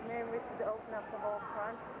 Maybe we should open up the whole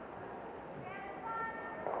front.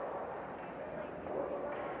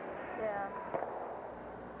 Yeah.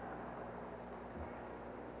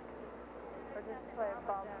 Or just play a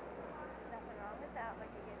bump. Nothing wrong with that, like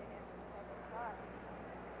you get it in the spot.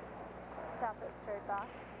 Tap it straight back.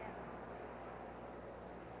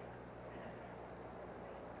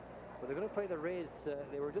 Well, they're going to play the raise.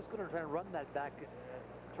 They were just going to try and run that back,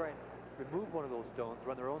 try and remove one of those stones,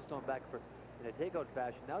 run their own stone back in a takeout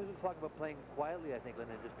fashion. Now he's just talking about playing quietly, I think,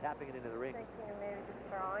 Linda, and just tapping it into the ring. Thinking of maybe just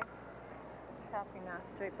throwing. Tapping that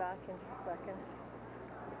straight back into second.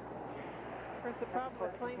 Of course, the problem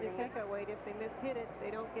with playing the takeout weight, if they miss-hit it,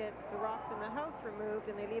 they don't get the rocks in the house removed,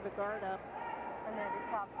 and they leave a guard up. And maybe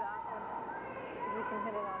top that one. You can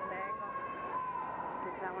hit it on an angle.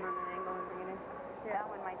 Get that one on an angle and bring it in. Yeah.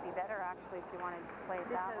 That one might be better, actually, if you wanted to play it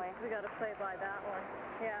that way. We got to play by that one.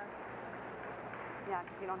 Yeah. Yeah,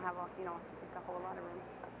 because you don't have a, a whole lot of room.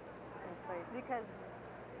 Because we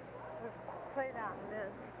played that and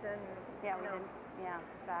this, then yeah, we didn't. Yeah,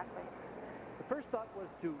 exactly. The first thought was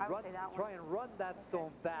to try and run that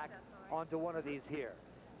stone back onto one of these here.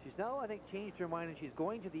 She's now, I think, changed her mind, and she's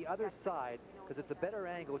going to the other side because it's a better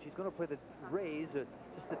angle. She's going to play the raise, just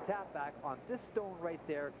the tap back on this stone right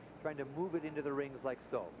there, trying to move it into the rings like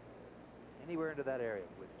so. Anywhere into that area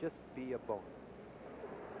would just be a bonus.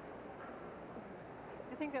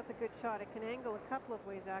 I think that's a good shot. It can angle a couple of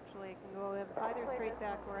ways, actually. It can go either straight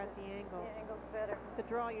back or at the angle. The angle's better. The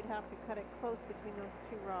draw, you'd have to cut it close between those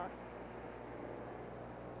 2 rocks.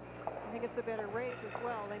 I think it's a better raise as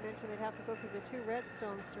well. They mentioned they'd have to go through the 2 red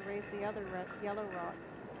stones to raise the other yellow rock.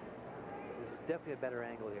 There's definitely a better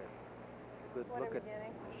angle here. Good look at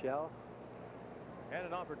Michelle. And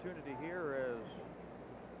an opportunity here, as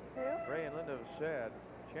Ray and Linda have said,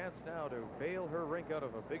 chance now to bail her rink out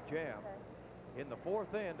of a big jam. In the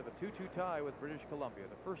 4th end of a 2-2 tie with British Columbia.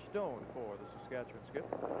 The first stone for the Saskatchewan skip.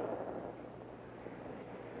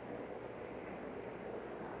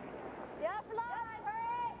 Yeah, for line!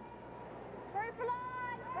 Hurry! Hurry for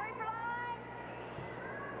line! Hurry for line!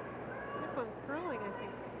 This one's curling, I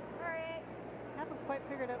think. Hurry! Haven't quite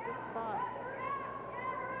figured out this spot.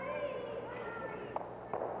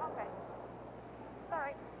 Okay. All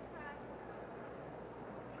right.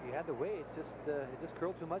 She had the weight, it just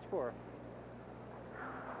curled too much for her.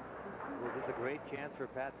 Well, this is a great chance for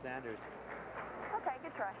Pat Sanders. Okay,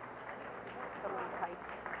 good try. It's a little tight.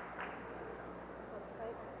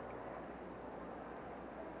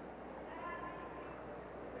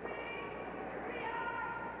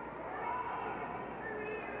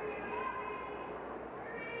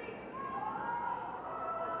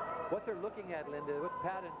 What they're looking at, Linda, what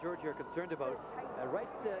Pat and Georgie are concerned about, right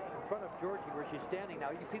in front of Georgie where she's standing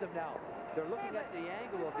now, you can see them now. They're looking at the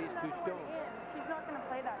angle of these 2 stones. She's not going to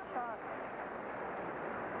play that shot.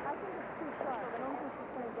 I think it's too short. I don't think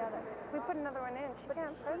she's going to get it. If we put another one in, she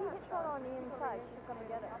can't play that shot on the inside. She's going to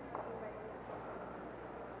get it.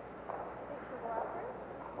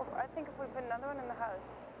 Well, I think if we put another one in the house,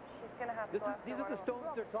 she's going to have to go after These are the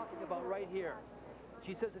stones they're talking about right here.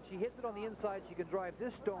 She says if she hits it on the inside, she can drive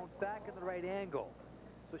this stone back in the right angle.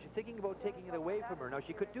 So she's thinking about taking it away from her. Now,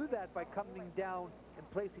 she could do that by coming down and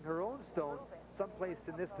placing her own stone someplace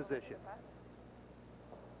in this position.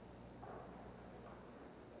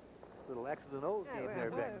 Little X's and O's game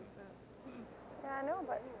there, Ben. Yeah, I know,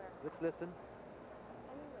 but... Let's listen.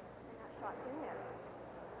 Anywhere. And that shot's in there.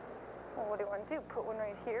 Well, what do you want to do? Put one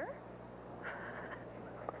right here?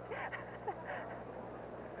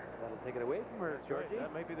 That'll take it away from her, Georgie.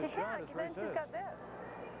 That may be the shot, as Ray then says. she's got this.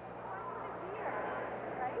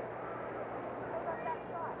 Right? Hold up that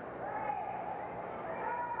shot.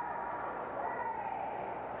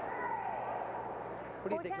 What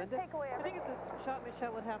do you think, Linda? Take away I think it's a shot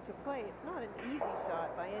Michelle would have to play. It's not an easy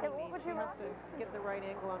shot by any means. She has to get the right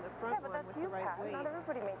angle on the front one with the right weight. Not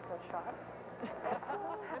everybody makes those shots.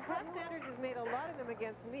 And Pat Sanders has made a lot of them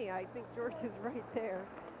against me. I think George is right there.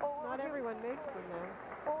 Not everyone makes them, though.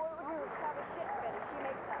 Well, what would you have a shit bet if she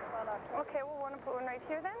makes that well off? Okay, well, want to put one right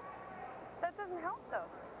here then? That doesn't help, though.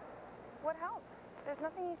 What helps? There's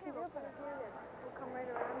nothing you can do about it. We'll come right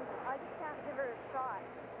around. I just can't give her a shot.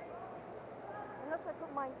 Unless I put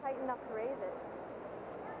mine tight enough to raise it.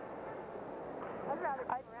 I'd rather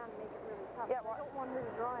come around and make it really tough. Yeah, well, I don't want her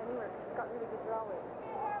to draw anywhere because she's got really good draw weight.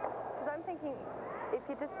 Because I'm thinking, if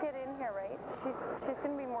you just get in here, right, she's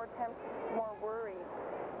going to be more worried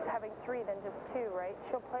having 3 than just 2, right?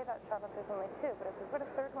 She'll play that shot if there's only 2, but if we put a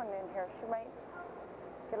 3rd one in here, she might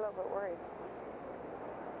get a little bit worried.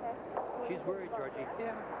 Okay? She's worried, Georgie.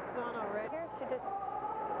 Yeah, it's on already. Here, she just...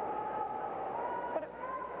 Put it...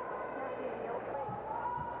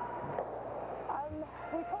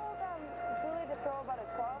 We told Julie to throw about a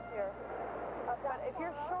 12 here. But if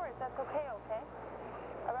you're short, that's okay, okay?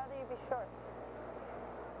 I'd rather you be short.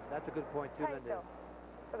 That's a good point, too, Tight, Linda. though,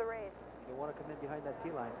 for the raise. You want to come in behind that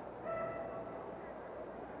tee line.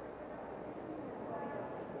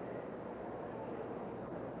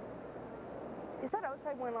 Is that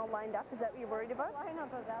outside one all lined up? Is that what you're worried about? Line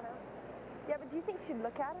up of that out. Yeah, but do you think she'd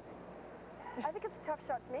look at it? I think it's a tough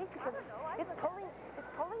shot to make because it's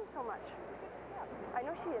pulling so much. I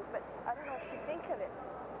know she is, but I don't know if she'd think of it.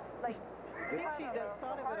 Like, I think she does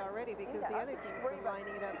thought of it already because the other team's been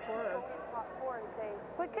lining it up for her.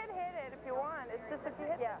 We could hit it if you want. It's just if you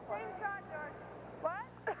hit this one. Same shot, George. What?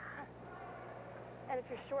 And if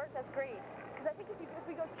you're short, that's great. Because I think if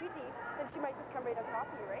we go too deep, then she might just come right on top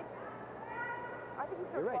of you, right? I think you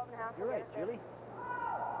throw 12 and a half. You're right, Julie.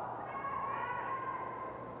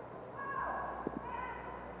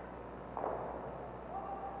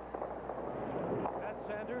 Pat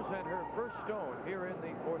Sanders and her first stone here in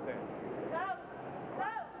the 4th inning.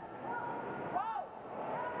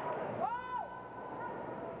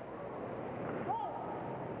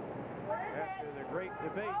 After the great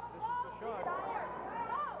debate, this is the shot.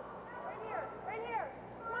 Right here.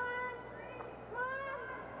 Come on.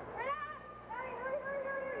 Right up. Hurry.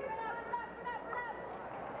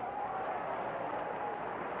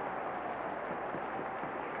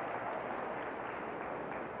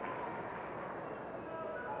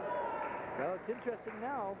 Well, it's interesting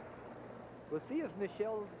now. We'll see if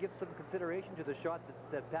Michelle gives some consideration to the shot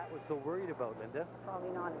that Pat was so worried about, Linda.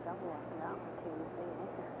 Probably not a double after that one, too.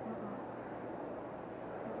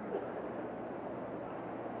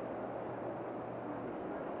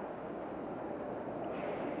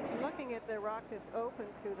 Looking at the rock that's open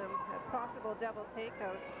to them, as possible double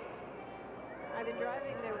takeouts. I've been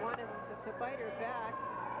driving their one and to bite her back.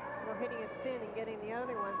 We're hitting it thin and getting the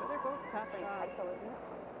other one, but they're both tough shots.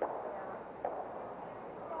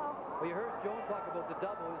 Well, you heard Joan talk about the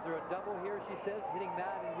double. Is there a double here, she says, hitting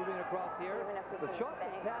that and moving across here? The shot that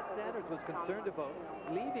Pat Sanders was concerned about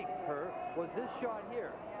leaving her was this shot here.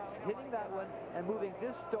 Hitting that one and moving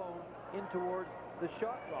this stone in towards the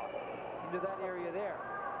shot rock, into that area there.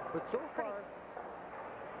 But so far...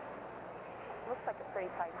 Looks like a pretty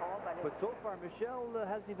tight hole, but so far, Michelle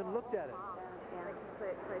hasn't even looked at it. Yeah, I can put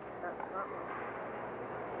it close to that spot one.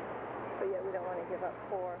 But yeah, we don't want to give up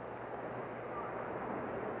 4.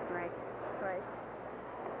 Right.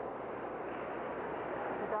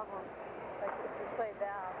 The double. Like if we play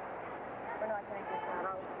that, we're not going to get that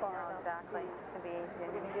out far enough. Exactly. To be easy.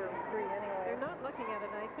 We're going to give them 3 anyway. They're not looking at it,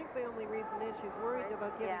 and I think the only reason is she's worried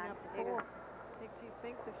about giving up 4. I think she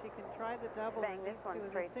thinks if she can try the double and this one do a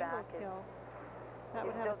straight single back kill, that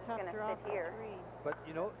would have a tough draw for 3. But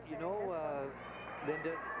you know,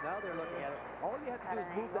 Linda, now they're looking at it. All you have to do is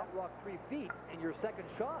move that rock 3 feet in your second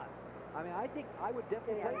shot. I mean, I think I would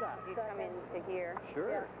definitely play that. You come into here.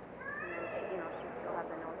 Sure. Yeah. And then, you know, she still has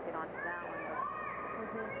the nose hit onto that one.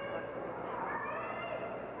 But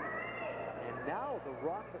And now the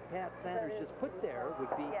rock that Pat Sanders just put there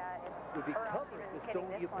would be covering the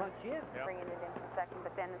stone you punch in. Bringing it into second,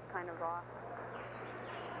 but then it's kind of raw.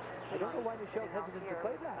 I don't know why Michelle's hesitant to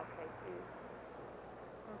play that.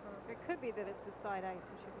 It could be that it's the side ice,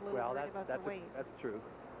 and she's a little worried about the weight. That's true.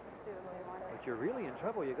 But you're really in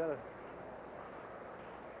trouble. You got to...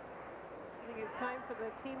 think it's time for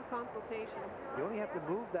the team consultation. You only have to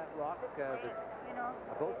move that rock about 3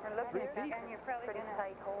 feet. And you're probably pretty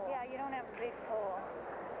tight hole. Yeah, you don't have a big hole.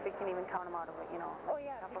 We can even count them out of it, you know. Oh,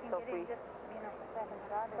 yeah, if you can get in just, the second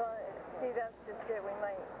shot. Well, see, that's just it. We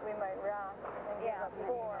might round and give up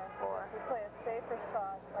 4. We play a safer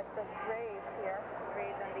shot, like the raise here.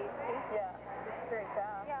 Raise on these two? Yeah, just straight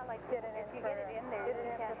down. Yeah, like get it in if you for, get it in there, get it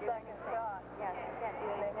you in can't for do second anything. shot. Yeah, you can't do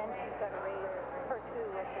anything. Then she's got to raise her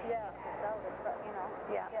 2 if she misses out, you know.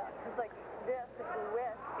 Yeah, because like this, if we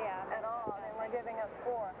whiff at all, then we're giving up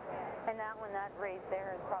 4. And that one, that raise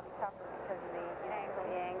there is probably tougher because of the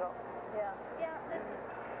angle. Yeah. Yeah, this is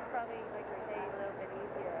probably, like we say, a little bit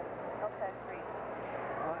easier. Okay.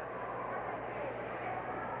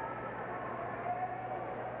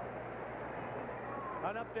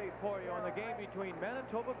 An update for you on the game between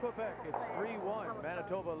Manitoba, Quebec. It's 3-1.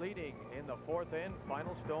 Manitoba leading in the 4th end.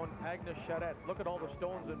 Final stone, Agnes Charette. Look at all the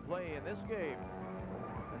stones in play in this game.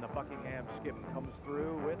 And the Buckingham skip comes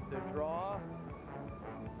through with the draw.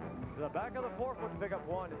 To the back of the 4th to pick up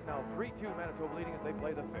 1. It's now 3-2 Manitoba leading as they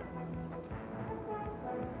play the 5th.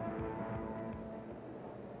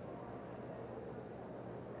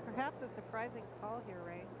 Perhaps a surprising call here,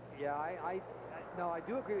 Ray. Yeah, no, I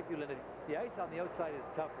do agree with you, Linda. The ice on the outside is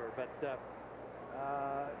tougher, but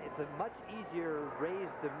it's a much easier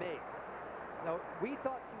raise to make. Now, we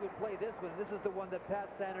thought she would play this one. This is the one that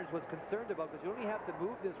Pat Sanders was concerned about, because you only have to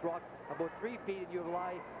move this rock about 3 feet and you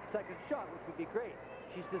rely second shot, which would be great.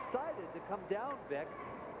 She's decided to come down, Vic,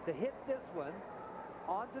 to hit this one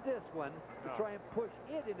onto this one to try and push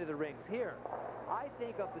it into the rings here. I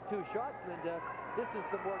think of the 2 shots, Linda, this is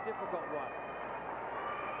the more difficult one.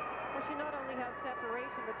 Well, she not only has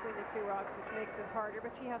separation between the 2 rocks, which makes it harder,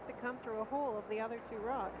 but she has to come through a hole of the other 2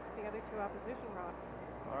 rocks, the other 2 opposition rocks.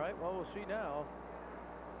 All right, well, we'll see now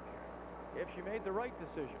if she made the right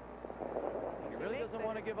decision. She really doesn't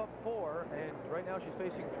want to give up 4, and right now she's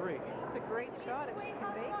facing 3. It's a great shot if she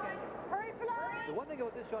can make it. Hurry, fly! The one thing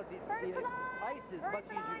about this shot, the ice is much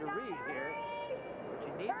easier to read here. But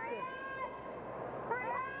she needs to... Hurry,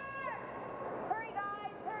 hurry,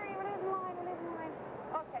 guys! Hurry, we're losing line, we're losing line.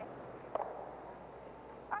 Okay.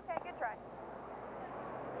 Okay, good try.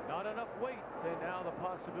 Not enough weight, and now the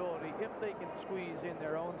possibility, if they can squeeze in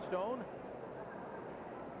their own stone.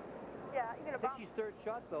 Yeah, you're gonna I think bump. she's third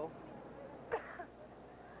shot, though.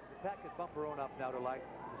 Pat could bump her own up now to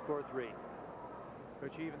score 3.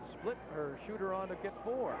 Could she even split her shooter on to get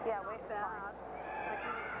 4? Yeah, wait for that.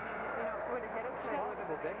 Would it hit it?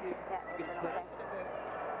 You can split.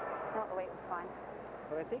 No, the weight was fine.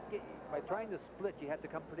 But I think by trying to split, you had to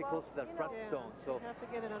come pretty close to that front stone. So You have to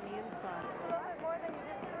get it on the inside. More than you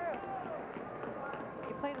did through.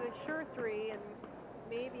 You play the sure 3, and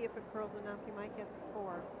maybe if it curls enough, you might get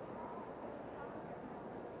 4.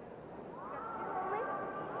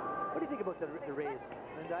 what do you think about the raise?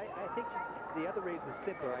 And I think the other raise was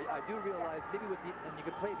simpler. I do realize maybe and you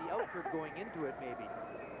could play the outward going into it maybe.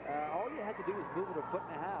 All you had to do was move it a 1.5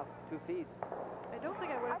 feet, 2 feet. I don't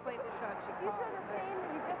think I would have played the shot she You called. said the same,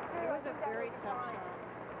 you just threw. It was a very tough shot.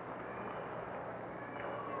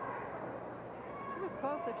 She was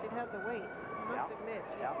close if she'd had the weight. I must admit,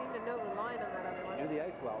 she seemed to know the line on that other one. Knew the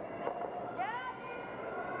ice well.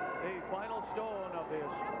 The final stone of this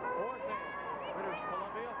 4th end, British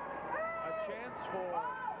Columbia. A chance for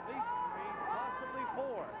at least 3, possibly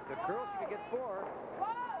 4. The girl, she could get 4.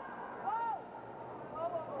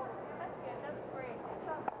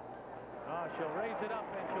 She'll raise it up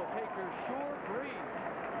and she'll take her sure 3.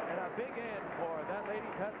 And a big end for that lady,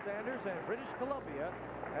 Pat Sanders, and British Columbia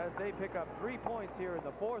as they pick up 3 points here in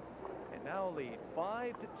the 4th and now lead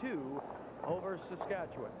 5-2 over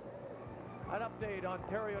Saskatchewan. An update,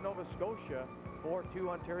 Ontario, Nova Scotia, 4-2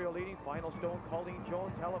 Ontario leading. Final stone, Colleen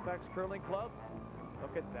Jones, Halifax Curling Club.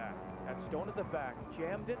 Look at that. That stone at the back,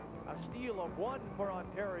 jammed it. A steal of 1 for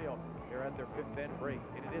Ontario. They're at their 5th end break.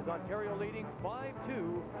 And it is Ontario leading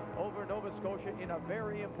 5-2 over Nova Scotia in a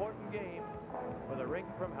very important game for the rink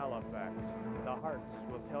from Halifax. The Hearts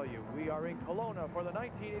will tell you we are in Kelowna for the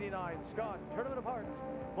 1989 Scott Tournament of Hearts.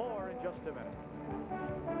 More in just a minute.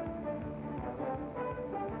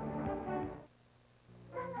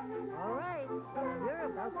 All right, you're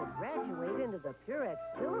about to graduate into the Purex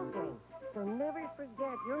children. So never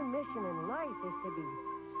forget your mission in life is to be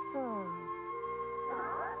soft.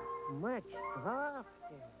 Much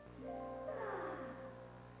softer.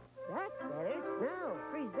 That's better. Now,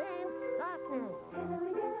 present softness.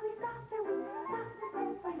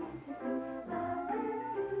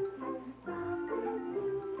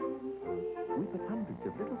 We put hundreds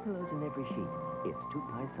of little pillows in every sheet. It's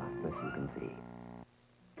 2-ply softness, you can see.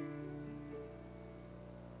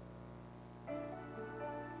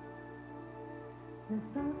 The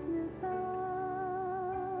softness of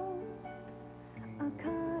a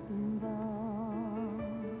cotton ball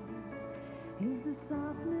is the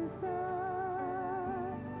softness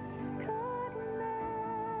of cottonelle.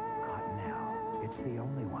 Cottonelle. It's the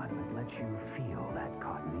only one that lets you feel that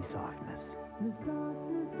cottony softness. The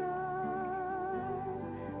softness of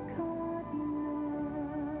cottonelle.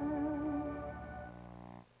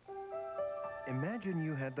 Imagine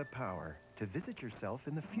you had the power to visit yourself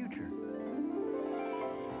in the future.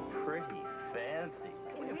 Pretty fancy.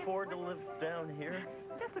 Can we afford to live down here?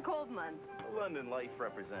 Just the cold months. A London Life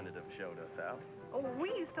representative showed us how. Oh, we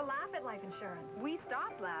used to laugh at life insurance. We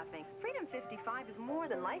stopped laughing. Freedom 55 is more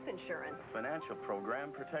than life insurance. Financial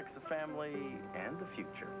program protects the family and the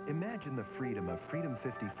future. Imagine the freedom of Freedom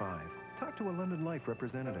 55. Talk to a London Life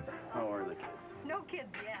representative. How are the kids? No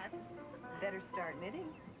kids yet. Better start knitting.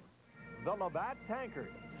 The Labatt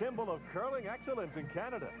Tankard, symbol of curling excellence in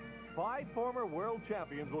Canada. 5 former world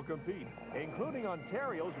champions will compete, including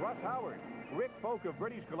Ontario's Russ Howard, Rick Folk of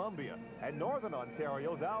British Columbia, and Northern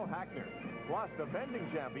Ontario's Al Hackner. Plus, defending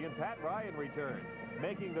champion Pat Ryan returns,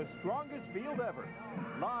 making the strongest field ever.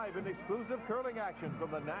 Live in exclusive curling action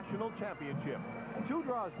from the National Championship. 2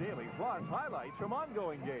 draws daily, plus highlights from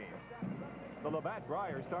ongoing games. The Labatt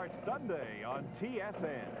Brier starts Sunday on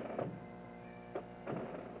TSN.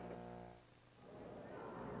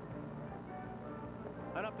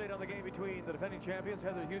 An update on the game between the defending champions,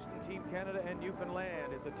 Heather Houston, Team Canada, and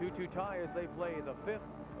Newfoundland. It's a 2-2 tie as they play the 5th.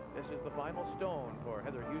 This is the final stone for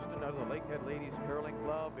Heather Houston out of the Lakehead Ladies Curling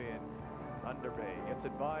Club in Thunder Bay. Gets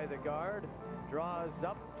it by the guard, draws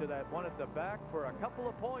up to that one at the back for a couple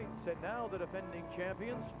of points, and now the defending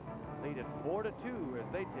champions lead it 4-2 as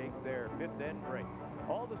they take their 5th end break.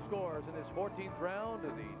 All the scores in this 14th round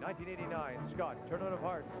of the 1989 Scott Tournament of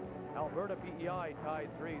Hearts. Alberta PEI tied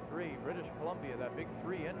 3-3. British Columbia, that big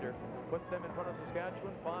 3-ender, puts them in front of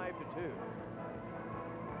Saskatchewan 5-2.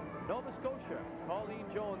 Nova Scotia, Colleen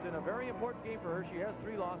Jones in a very important game for her. She has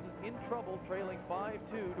 3 losses, in trouble, trailing 5-2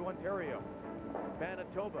 to Ontario.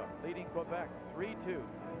 Manitoba leading Quebec 3-2.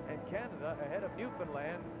 And Canada ahead of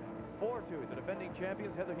Newfoundland 4-2. The defending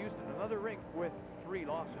champions, Heather Houston, another rink with 3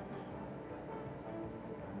 losses.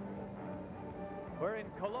 We're in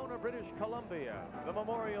Kelowna, British Columbia, the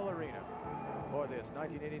Memorial Arena, for this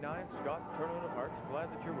 1989 Scott Tournament of Hearts. Glad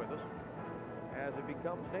that you're with us as it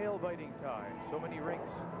becomes nail-biting time. So many rinks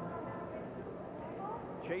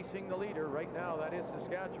chasing the leader right now. That is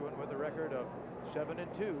Saskatchewan with a record of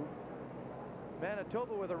 7-2.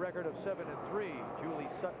 Manitoba with a record of 7-3. Julie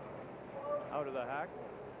Sutton out of the hack.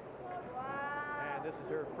 And this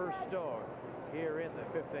is her first stone here in the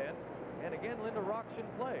 5th end. And again, Linda Rocks in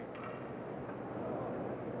play.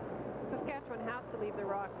 Saskatchewan has to leave the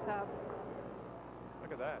rocks up.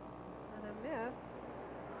 Look at that. And a miss.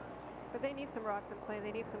 But they need some rocks in play.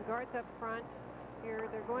 They need some guards up front. Here,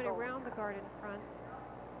 they're going around the guard in front.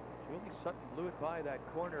 Julie Sutton blew it by that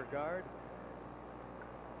corner guard.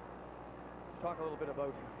 Let's talk a little bit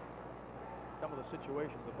about some of the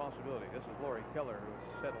situations, the possibility. This is Laurie Keller, who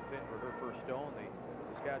has settled in for her first stone, the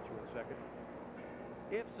Saskatchewan second.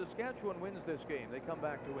 If Saskatchewan wins this game, they come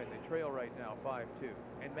back to win. They trail right now 5-2,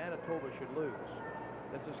 and Manitoba should lose.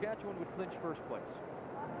 Then Saskatchewan would clinch first place.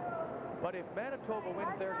 But if Manitoba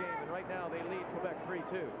wins their game, and right now they lead Quebec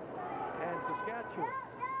 3-2, and Saskatchewan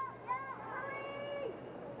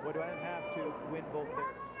would then have to win both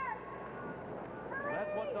theirs. So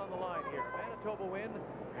that's what's on the line here. Manitoba win,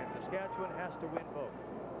 and Saskatchewan has to win both.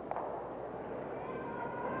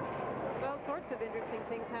 All sorts of interesting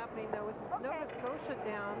things happening, though, with Nova Scotia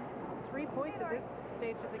down 3 points at this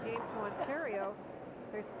stage of the game to Ontario.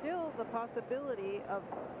 There's still the possibility of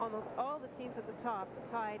almost all the teams at the top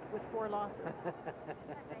tied with 4 losses.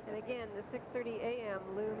 And again, the 6:30 a.m.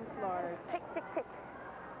 looms large.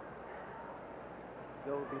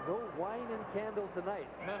 There will be no wine and candle tonight.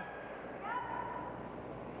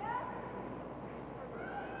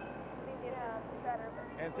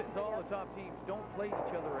 And since all the top teams don't play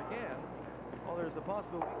each other again, well, there's the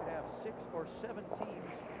possibility we could have 6 or 7 teams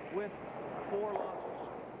with 4 losses.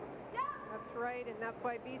 That's right, and that's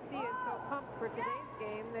why BC is so pumped for today's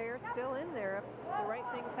game. They're still in there if the right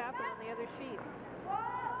things happen on the other sheets.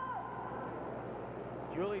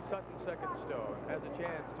 Julie Sutton, second stone, has a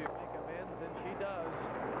chance to make amends, and she does.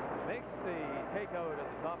 Makes the takeout at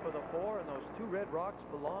the top of the 4, and those 2 red rocks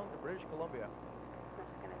belong to British Columbia.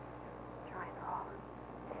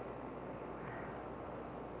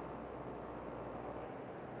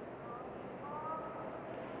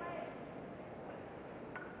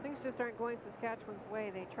 Things just aren't going Saskatchewan's way.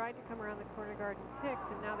 They tried to come around the corner guard and ticked,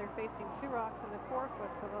 and now they're facing 2 rocks in the 4-foot,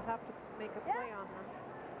 so they'll have to make a play on them.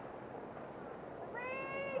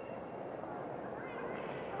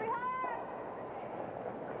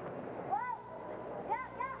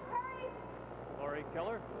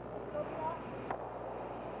 Keller.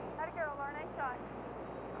 Atta girl, Laura, nice shot.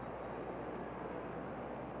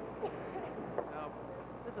 Now,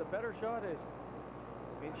 this is a better shot.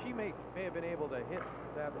 I mean, she may have been able to hit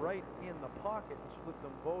that right in the pocket and split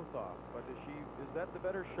them both off. But is that the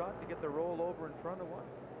better shot to get the roll over in front of one?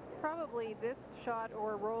 Probably this shot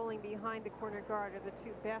or rolling behind the corner guard are the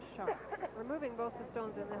two best shots. Removing both the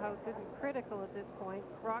stones in the house isn't critical at this point.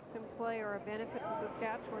 Rocks in play are a benefit to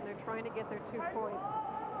Saskatchewan. They're trying to get their 2 points.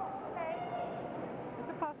 There's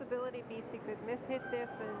a possibility BC could miss-hit this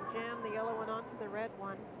and jam the yellow one onto the red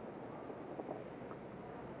one.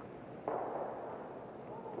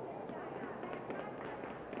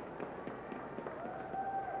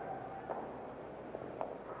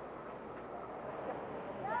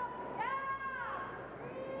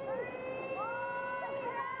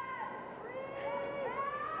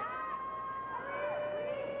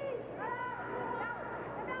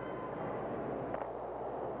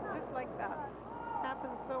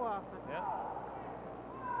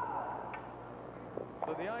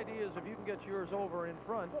 So the idea is if you can get yours over in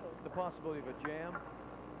front, the possibility of a jam.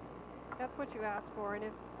 That's what you ask for. And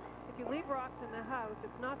if you leave rocks in the house,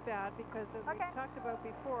 it's not bad because, as we talked about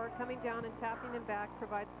before, coming down and tapping them back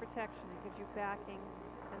provides protection. It gives you backing.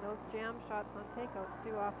 And those jam shots on takeouts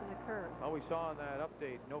do often occur. Well, we saw in that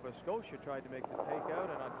update, Nova Scotia tried to make the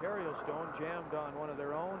takeout, and Ontario Stone jammed on one of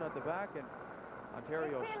their own at the back, and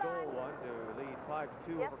Ontario stole one to lead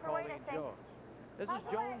 5-2 over Colleen Jones. This is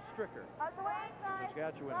Joan Stricker,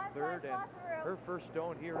 Saskatchewan third, and her first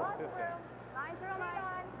stone here in the fifth inning.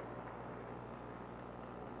 909.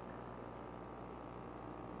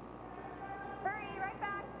 Hurry, right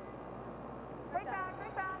back. Right back,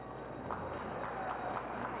 right back.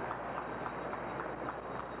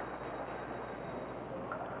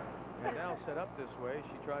 And now set up this way,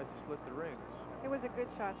 she tries to split the rings. It was a good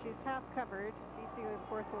shot. She's half covered. BC, of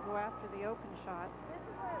course, will go after the open shot.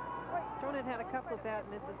 Joan had a couple of bad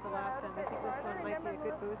misses the last time. I think this one might be a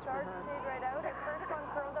good boost for her. Right out. Her first one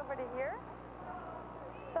curled over to here.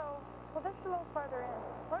 So, well, this is a little farther in.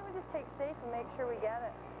 Why don't we just take safe and make sure we get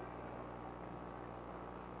it?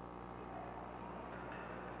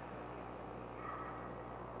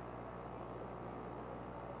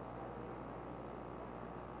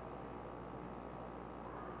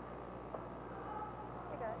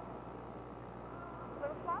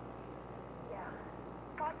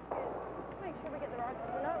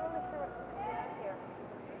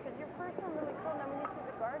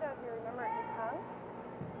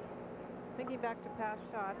 Thinking back to past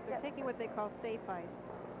shots, they're taking what they call safe ice.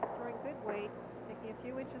 Throwing good weight, taking a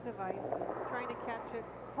few inches of ice, trying to catch it,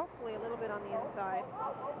 hopefully a little bit on the inside.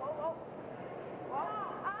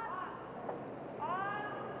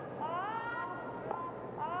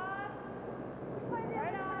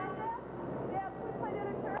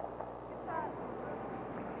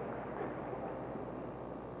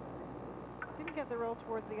 Didn't get the roll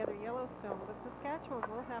towards the other Yellowstone, but Saskatchewan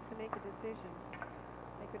will have to make a decision.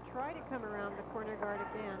 They could try to come around the corner guard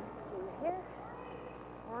again. Here.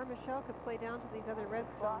 Or Michelle could play down to these other red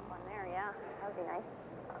stones. One there, yeah. That would be nice.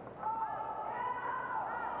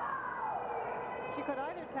 She could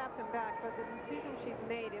either tap them back, but the decision she's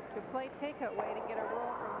made is to play takeout weight and get a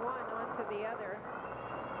roll from one onto the other.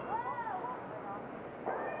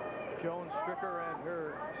 Joan Stricker and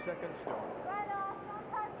her second stone.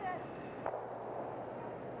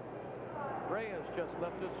 Ray has just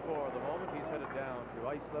left us for the moment. He's headed down to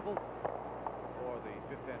ice level for the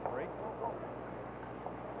fifth end break.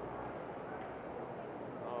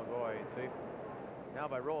 Oh boy, see, now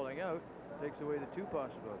by rolling out, takes away the 2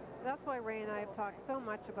 possibilities. That's why Ray and I have talked so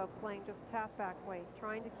much about playing just tap back weight,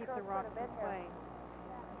 trying to keep the rocks in play.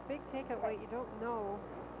 Big takeout weight, you don't know.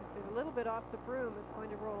 If there's a little bit off the broom, it's going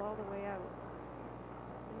to roll all the way out.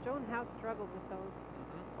 And Joan has struggled with those.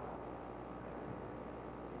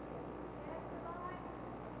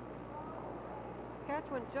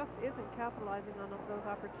 Saskatchewan just isn't capitalizing on those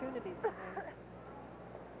opportunities today.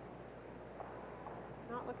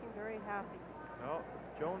 Not looking very happy. No,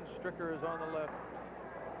 Joan Stricker is on the left.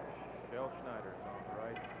 Schneider is on the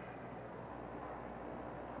right.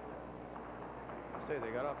 I say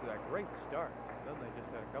they got off to that great start. Then they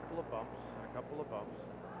just had a couple of bumps and a couple of bumps.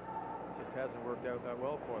 It just hasn't worked out that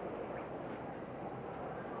well for them.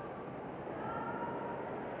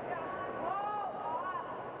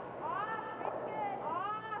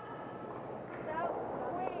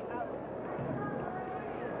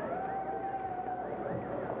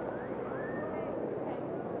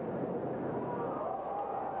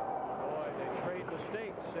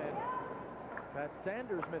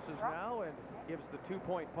 Sanders misses now and gives the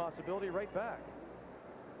 2-point possibility right back.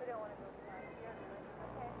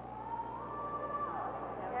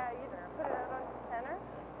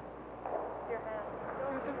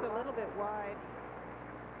 bit wide.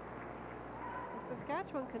 And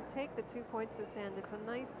Saskatchewan can take the 2 points this end. It's a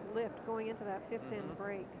nice lift going into that fifth end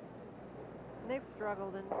break. And they've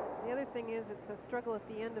struggled, and the other thing is it's a struggle at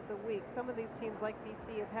the end of the week. Some of these teams, like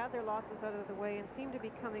BC, have had their losses out of the way and seem to be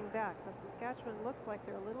coming back, but Saskatchewan looks like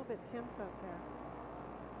they're a little bit tense out there.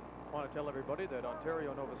 I want to tell everybody that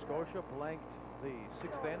Ontario, Nova Scotia blanked the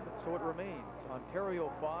sixth end, so it remains Ontario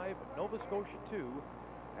 5, Nova Scotia 2,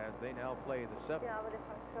 as they now play the seventh. Yeah, but if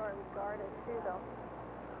I'm sure we guard it too, though.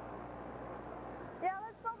 Yeah,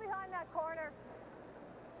 let's go behind that corner.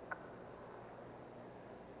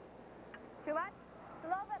 Too much? A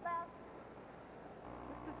little bit less.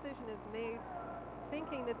 This decision is made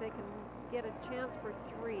thinking that they can get a chance for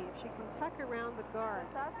 3. If she can tuck around the guard,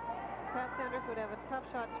 Pat Sanders would have a tough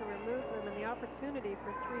shot to remove them, and the opportunity for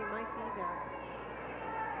 3 might be there.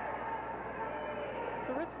 It's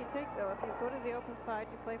a risky take, though. If you go to the open side,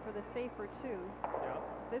 you play for the safer 2. Yeah.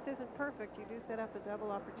 This isn't perfect. You do set up a double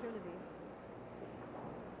opportunity.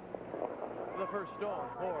 The first stone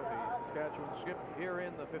for the Saskatchewan skip here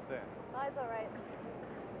in the fifth end. That's all right.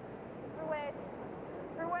 Through weight.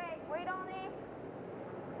 Through weight. Weight on me.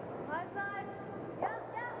 Left side. Yep,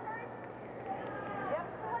 hurry. Yep,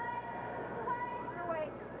 through weight. Through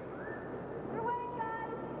weight. Through weight,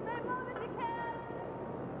 guys. Stay move if you can.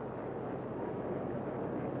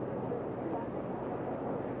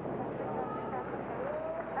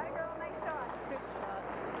 That girl, nice shot. Good shot.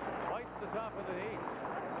 Bites the top of the eight.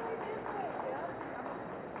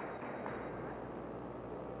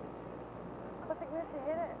 To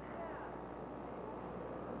hit it.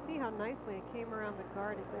 See how nicely it came around the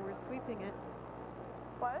guard as they were sweeping it.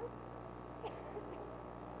 What?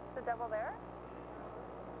 The double there?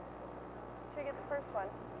 Should get the first one.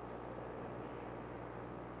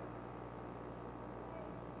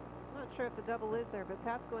 Not sure if the double is there, but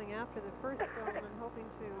Pat's going after the first stone and hoping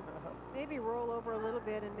to maybe roll over a little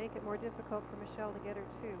bit and make it more difficult for Michelle to get her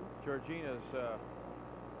 2. Georgina's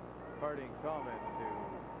parting comment to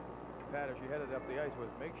Pat as she headed up the ice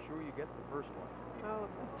was, make sure you get the first one.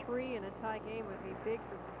 Oh, a 3 in a tie game would be big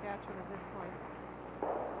for Saskatchewan at this point.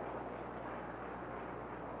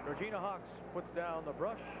 Georgina Hawks puts down the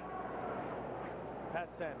brush. Pat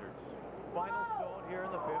Sanders, final stone here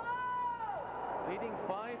in the fifth. Leading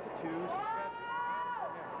 5-2, Saskatchewan.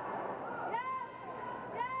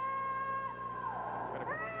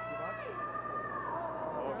 Gonna come in too much.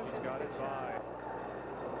 Oh, she's got it by.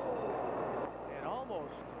 And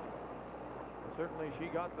almost. Certainly she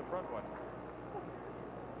got the front one.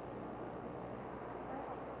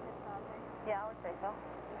 Yeah, I would say so.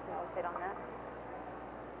 I would sit on that.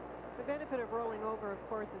 The benefit of rolling over, of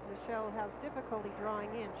course, is Michelle has difficulty drawing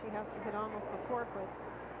in. She has to hit almost the 4-foot.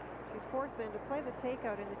 She's forced then to play the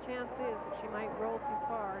takeout, and the chance is that she might roll too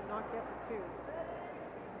far and not get the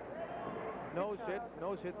 2.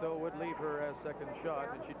 Nose hit, though, would leave her as second shot,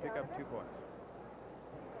 and she'd pick up 2 points.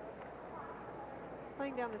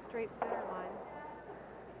 Playing down the straight center line.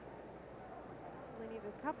 We need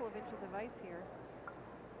a couple of inches of ice here.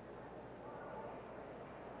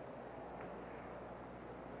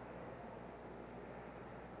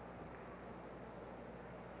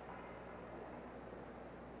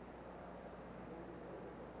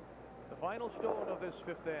 The final stone of this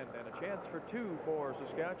fifth end, and a chance for 2 for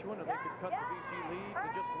Saskatchewan, and they could cut the BC lead to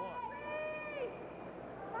just 1.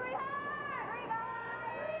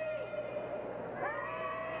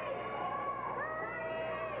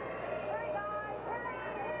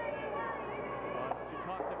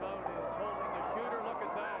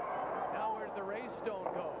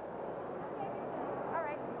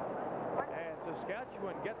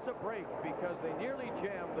 Saskatchewan gets a break because they nearly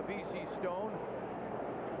jammed the BC stone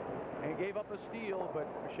and gave up a steal, but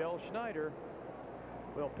Michelle Schneider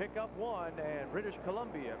will pick up 1, and British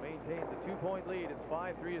Columbia maintains a 2-point lead. It's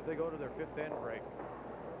 5-3 as they go to their fifth end break.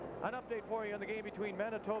 An update for you on the game between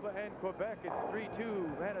Manitoba and Quebec. It's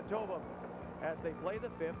 3-2 Manitoba as they play the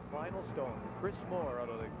fifth final stone. Chris Moore out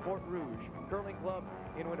of the Fort Rouge Curling Club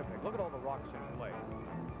in Winnipeg. Look at all the rocks in play.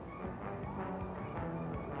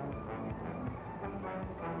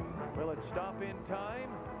 Will it stop in time?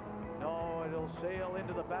 No, it'll sail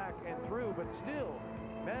into the back and through, but still,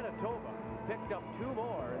 Manitoba picked up 2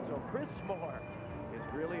 more, and so Chris Moore is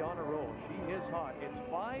really on a roll. She is hot. It's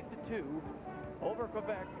 5-2 over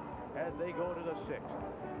Quebec as they go to the sixth.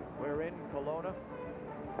 We're in Kelowna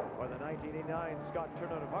for the 1989 Scott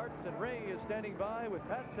Tournament of Hearts, and Ray is standing by with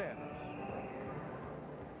Pat Sanders.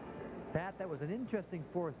 Pat, that was an interesting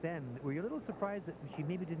fourth end. Were you a little surprised that she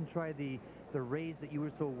maybe didn't try the raise that you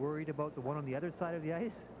were so worried about, the one on the other side of the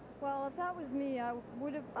ice? Well, if that was me,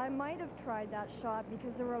 I might have tried that shot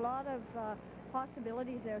because there were a lot of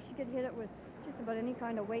possibilities there. She could hit it with just about any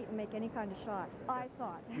kind of weight and make any kind of shot, I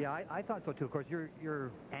thought. Yeah, I thought so too. Of course,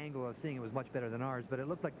 your angle of seeing it was much better than ours, but it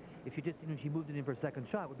looked like if she just, she moved it in for a second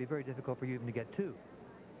shot, it would be very difficult for you even to get two.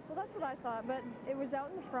 Well, that's what I thought, but it was out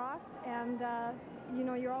in the frost, and,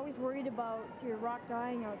 you're always worried about your rock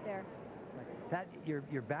dying out there. Pat,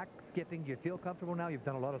 you're back skipping. Do you feel comfortable now? You've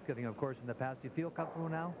done a lot of skipping, of course, in the past. Do you feel comfortable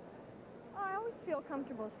now? I always feel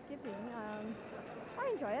comfortable skipping.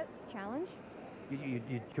 I enjoy it. It's a challenge.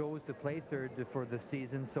 You chose to play third for the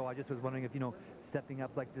season, so I just was wondering if, stepping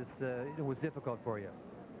up like this was difficult for you.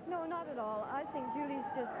 No, not at all. I think Julie's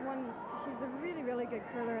she's a really, really good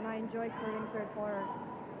curler, and I enjoy curling third for her.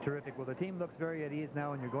 Terrific. Well, the team looks very at ease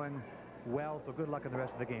now, and you're going well, so good luck in the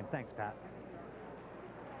rest of the game. Thanks, Pat.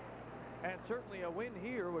 And certainly a win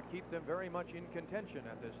here would keep them very much in contention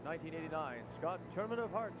at this 1989 Scott Tournament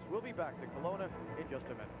of Hearts. We'll be back to Kelowna in just a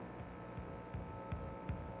minute.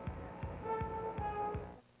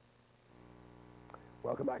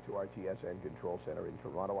 Welcome back to our TSN Control Center in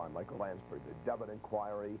Toronto. I'm Michael Lansford. The Devon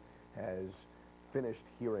Inquiry has finished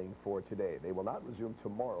hearing for today. They will not resume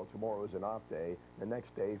tomorrow. Tomorrow is an off day. The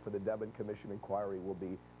next day for the Devon Commission Inquiry will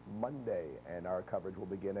be Monday, and our coverage will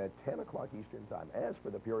begin at 10 o'clock Eastern Time. As for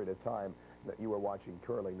the period of time that you were watching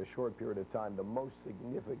curling, the short period of time, the most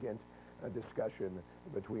significant discussion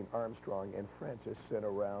between Armstrong and Francis said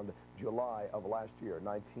around July of last year,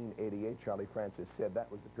 1988. Charlie Francis said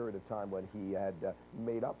that was the period of time when he had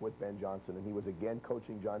made up with Ben Johnson, and he was again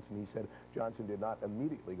coaching Johnson. He said Johnson did not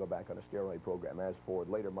immediately go back on a steroid program. As for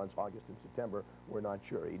later months, August and September, we're not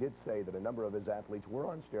sure. He did say that a number of his athletes were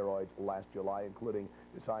on steroids last July, including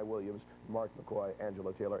Desai Williams, Mark McCoy,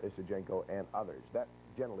 Angela Taylor, Isajenko, and others. That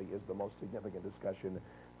generally is the most significant discussion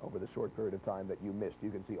over the short period of time that you missed. You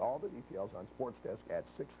can see all the details on Sports Desk at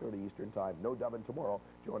 6:30 Eastern Time. No Devon tomorrow.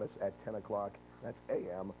 Join us at 10 o'clock. That's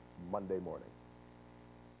a.m. Monday morning.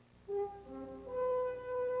 The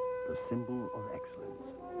symbol of excellence,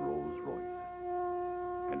 Rolls-Royce.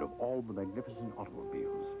 And of all the magnificent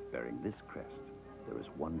automobiles bearing this crest, there is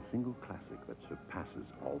one single classic that surpasses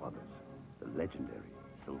all others, the legendary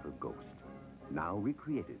Silver Ghost. Now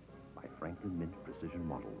recreated by Franklin Mint Precision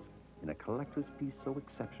Models in a collector's piece so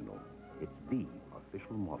exceptional, it's the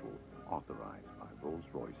official model authorized by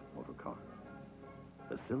Rolls-Royce Motor Cars.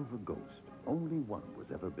 The Silver Ghost, only one was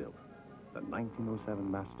ever built. The 1907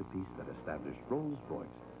 masterpiece that established Rolls-Royce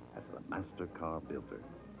as the master car builder.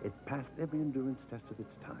 It passed every endurance test of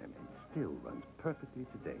its time and still runs perfectly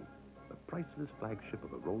today. The priceless flagship of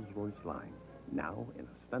the Rolls-Royce line, now in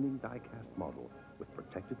a stunning die-cast model with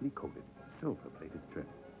protectively coated, silver-plated trim.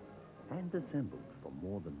 And assembled from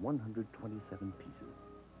more than 127 pieces.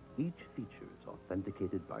 Each feature is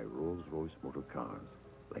authenticated by Rolls-Royce Motor Cars,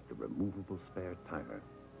 like the removable spare tire,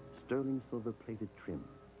 sterling silver-plated trim,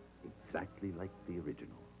 exactly like the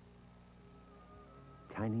original.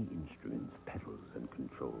 Tiny instruments, pedals, and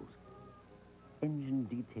controls. Engine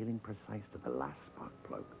detailing precise to the last spark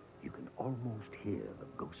plug. You can almost hear the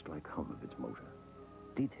ghost-like hum of its motor.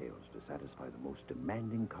 Details to satisfy the most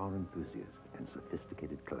demanding car enthusiast and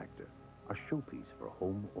sophisticated collector. A showpiece for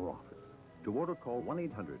home or office. To order, call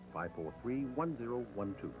 1-800-543-1012.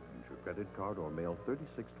 Use your credit card or mail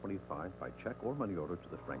 $36.25 by check or money order to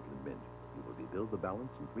the Franklin Mint. You will be billed the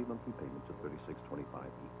balance in 3 monthly payments of $36.25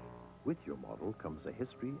 each. With your model comes a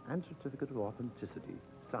history and certificate of authenticity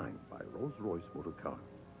signed by Rolls-Royce Motor Cars.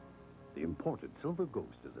 The imported Silver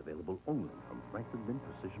Ghost is available only from Franklin Mint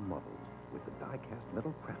Precision Models with the die-cast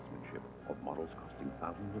metal craftsmanship of models costing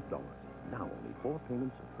thousands of dollars. Now only 4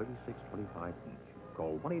 payments of $36.25 each.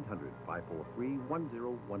 Call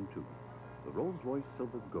 1-800-543-1012. The Rolls-Royce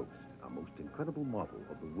Silver Ghost, a most incredible model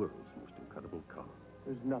of the world's most incredible car.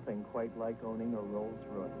 There's nothing quite like owning a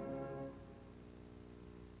Rolls-Royce.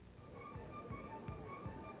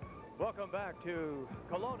 Welcome back to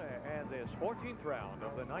Kelowna and this 14th round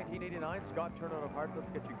of the 1989 Scott Tournament of Hearts.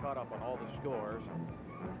 Let's get you caught up on all the scores.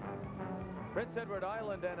 Prince Edward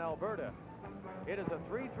Island and Alberta. It is a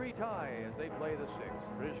 3-3 tie as they play the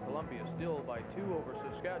 6th. British Columbia still by 2 over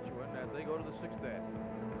Saskatchewan as they go to the 6th end.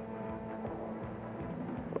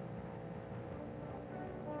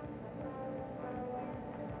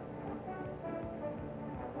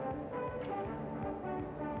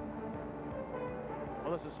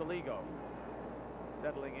 Melissa Saligo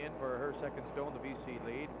settling in for her second stone, the BC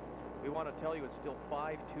lead. We want to tell you it's still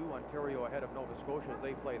 5-2, Ontario ahead of Nova Scotia as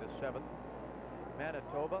they play the 7th.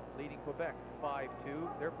 Manitoba leading Quebec 5-2.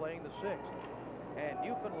 They're playing the 6th. And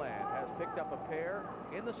Newfoundland has picked up a pair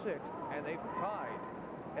in the 6th, and they've tied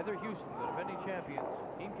Heather Houston, the defending champions,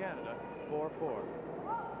 Team Canada, 4-4.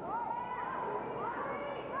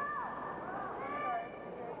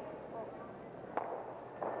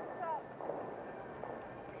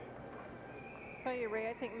 tell you, Ray,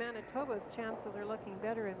 I think Manitoba's chances are looking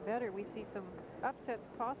better and better. We see some upsets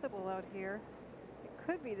possible out here. It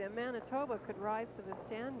could be that Manitoba could rise to the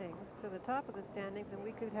standings, to the top of the standings, and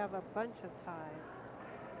we could have a bunch of ties.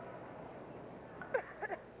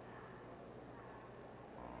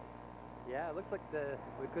 Yeah, it looks like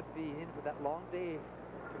we could be in for that long day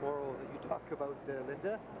tomorrow that you talk about,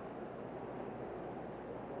 Linda.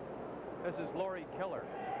 This is Lori Keller.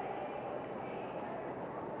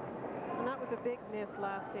 And that was a big miss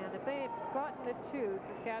last stand. If they had gotten the 2,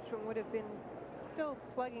 Saskatchewan would have been still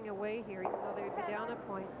plugging away here, even though they'd be down a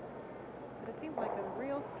point. But it seems like a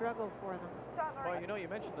real struggle for them. Well, you know, you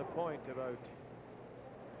mentioned the point about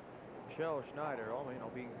Michelle Schneider,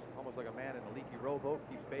 being almost like a man in a leaky rowboat,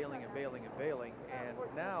 keeps bailing and bailing and bailing, and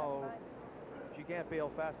now she can't bail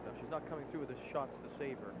fast enough. She's not coming through with the shots to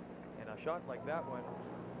save her. And a shot like that one,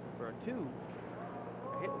 for a 2,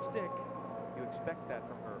 a hit and stick, you expect that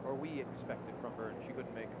from her, or we expect it from her, and she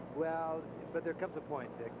couldn't make it. Well, but there comes a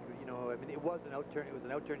point that, you know, I mean, it was an outturn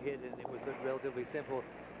hit, and it was a relatively simple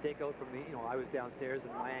takeout from the, you know, I was downstairs,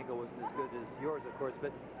 and my angle wasn't as good as yours, of course,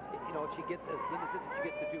 but, you know, she gets, as Linda said,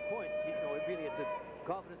 she gets the 2 points, you know, it really, it's a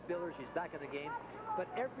confidence builder, she's back in the game,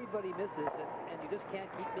 but everybody misses, and you just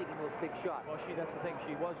can't keep making those big shots. Well, that's the thing,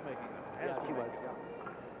 she was making them. Yeah, she was,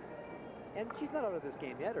 yeah. And she's not out of this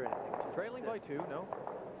game yet or anything. She's trailing by 2, no.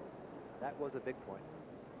 That was a big point.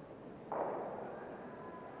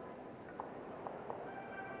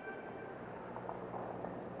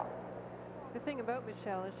 The thing about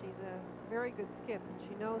Michelle is she's a very good skip, and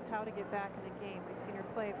she knows how to get back in the game. We've seen her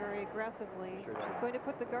play very aggressively. Sure she's going to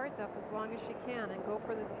put the guards up as long as she can and go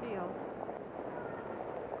for the steal.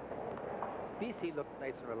 BC looked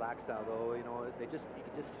nice and relaxed now, though. You know, you can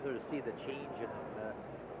just sort of see the change in them.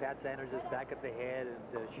 Pat Sanders is back at the head,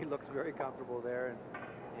 and she looks very comfortable there.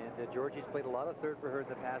 And Georgie's played a lot of third for her in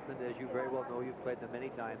the past, and as you very well know, you've played them many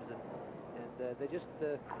times. And they just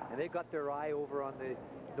and they've got their eye over on the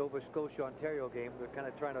Nova Scotia Ontario game. They're kind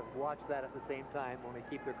of trying to watch that at the same time, only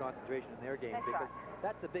keep their concentration in their game, because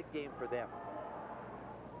that's a big game for them.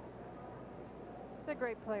 They're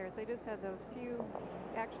great players. They just had those few,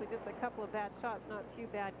 actually just a couple of bad shots, not few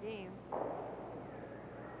bad games.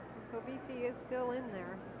 So BC is still in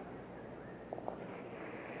there.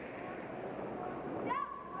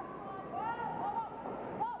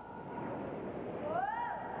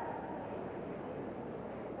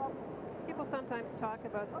 People sometimes talk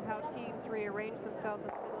about how teams rearrange themselves in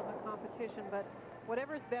the middle of a competition, but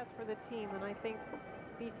whatever's best for the team, and I think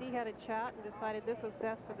BC had a chat and decided this was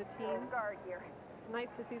best for the team. It's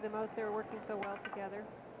nice to see them out there working so well together.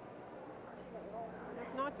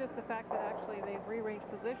 It's not just the fact that actually they've rearranged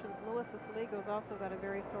positions. Melissa Saligo's also got a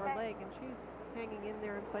very sore leg, and she's hanging in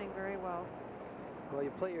there and playing very well. Well,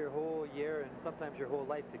 you play your whole year and sometimes your whole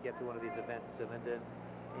life to get to one of these events, Linda.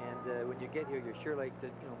 And when you get here, you're sure like to,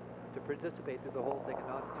 you know, to participate through the whole thing and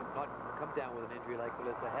not come down with an injury like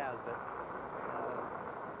Melissa has. But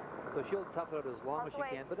so she'll tough it out as long as she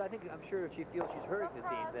can. But I'm sure if she feels she's hurting the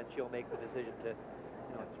team, then she'll make the decision to,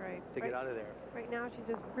 you know, that's right, to get out of there. Right now, she's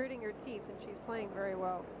just gritting her teeth, and she's playing very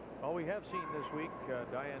well. Well, we have seen this week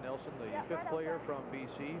Diane Nelson, the 5th player from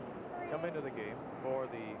BC, come into the game for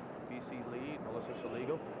the BC lead, Melissa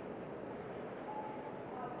Saligo.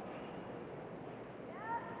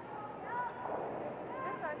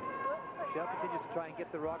 Michelle continues to try and get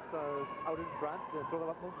the rocks out in front, throw them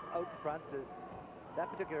up out in front. That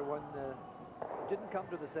particular one didn't come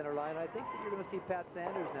to the center line. I think that you're going to see Pat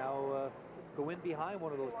Sanders now go in behind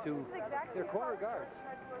one of those two. They're corner guards.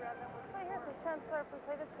 Here's a chance for us to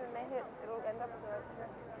play this and maybe it'll end up with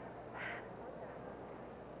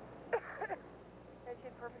and she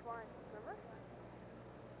had perfect line, remember?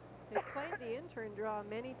 They've played the intern draw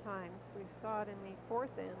many times. We saw it in the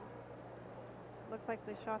 4th end. Looks like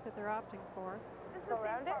the shot that they're opting for. This is the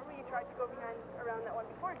same spot where you tried to go around that one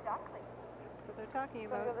before, exactly. That's what they're talking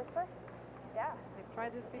about. Go this way? Yeah. They've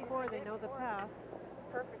tried this before. They know the path.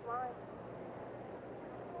 Perfect line.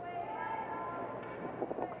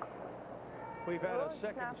 We've had a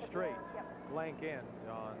second straight blank end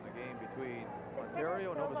on the game between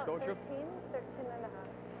Ontario and Nova Scotia. 13.5.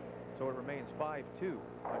 So it remains 5-2.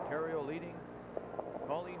 Ontario leading.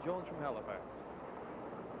 Colleen Jones from Halifax.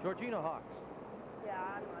 Georgina Hawks. Yeah,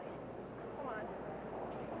 I'm ready. Come on.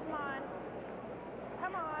 Come on.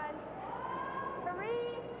 Come on. Hurry!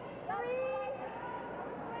 Hurry!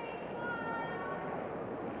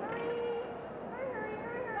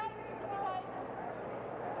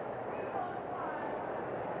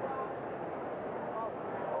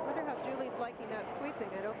 I wonder how Julie's liking that sweeping.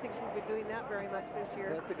 I don't think she's been doing that very much this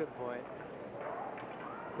year. That's a good point.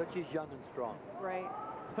 But she's young and strong. Right.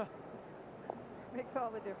 Makes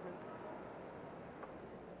all the difference.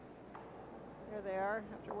 There they are,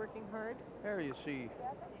 after working hard. There you see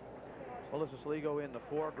Melissa Saligo in the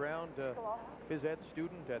foreground, phys ed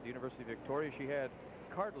student at the University of Victoria. She had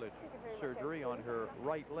cartilage surgery on her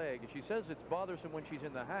right leg. She says it's bothersome when she's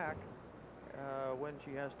in the hack, when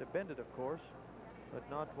she has to bend it, of course, but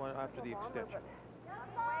not after the extension.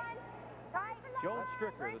 Joan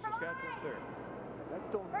Stricker, the Saskatchewan third. That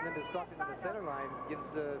stone then to stop into the center line gives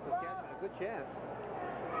Saskatchewan a good chance.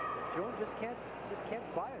 Joan just can't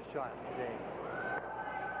buy a shot today.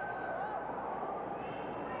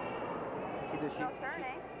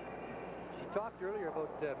 She talked earlier about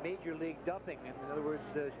major league dumping, in other words,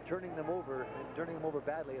 turning them over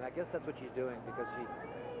badly, and I guess that's what she's doing because she.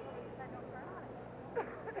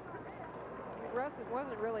 Russ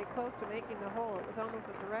wasn't really close to making the hole. It was almost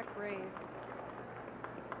a direct raise.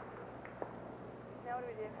 Now what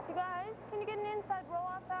do we do? You guys, can you get an inside roll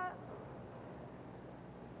off that?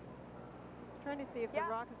 Trying to see if the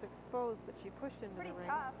rock is exposed that she pushed into the ring. Pretty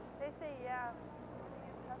tough. They say, yeah.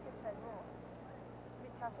 Tough inside roll.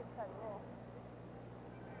 Pretty tough inside roll.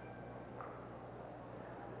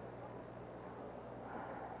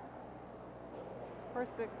 Of course,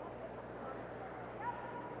 the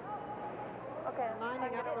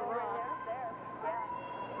lining up the rock. There. Yeah.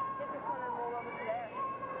 Get this one and roll over to there.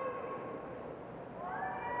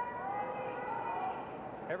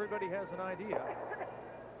 Everybody has an idea.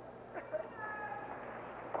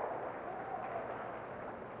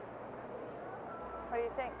 What do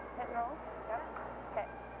you think? Hit and roll? Yeah. Okay.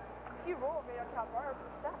 If you roll right on top of our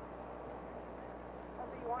stuff. That's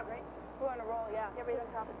what you want, right? We want to roll, yeah. Yeah, right on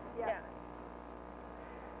top of it. Yeah.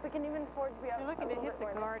 We can even afford to be out. They're looking to hit the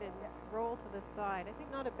guard and roll to the side. I think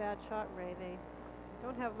not a bad shot, Ray. They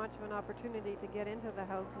don't have much of an opportunity to get into the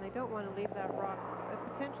house, and they don't want to leave that rock, a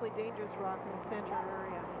potentially dangerous rock in the center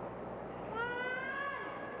area.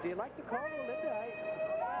 Do you like the call, Linda?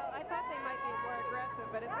 Well, I thought they might be more aggressive,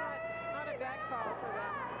 but it's not a bad call for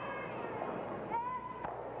them.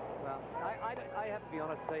 Well, I have to be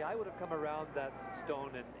honest and say I would have come around that stone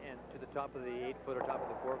and to the top of the 8-foot or top of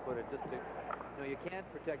the 4-footer just to, you can't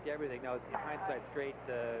protect everything. Now, in hindsight straight,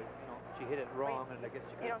 she hit it wrong, and I guess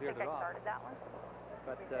she could have cleared it off. You don't think I started that one?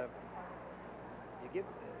 But you give,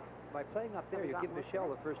 by playing up there, you give Michelle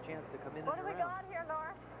the first chance to come in What and do we got here, Laura?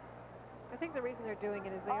 I think the reason they're doing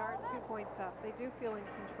it is they are 2 points up. They do feel in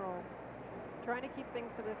control. Trying to keep things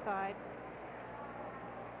to the side.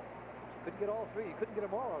 Couldn't get all three. You couldn't get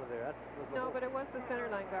them all out of there. No, but it was the center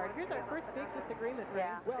line guard. Here's our first big disagreement, Ray.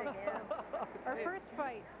 Yeah. Well, our first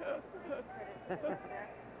fight.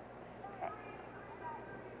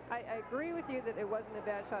 I agree with you that it wasn't a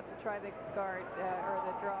bad shot to try the guard or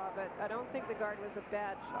the draw, but I don't think the guard was a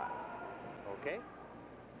bad shot. Okay.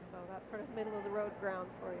 So that's sort of middle of the road ground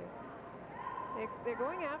for you. They're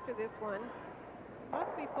going after this one.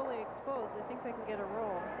 Must be fully exposed. I think they can get a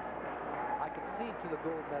roll. I can see to the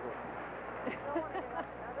gold medal.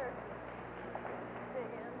 Another big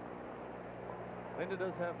end. Linda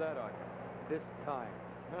does have that on this time.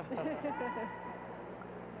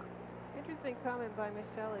 Interesting comment by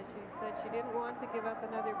Michelle. She said she didn't want to give up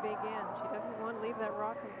another big end. She doesn't want to leave that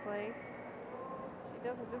rock in play. She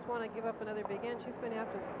doesn't just want to give up another big end. She's going to have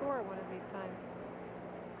to score one of these times.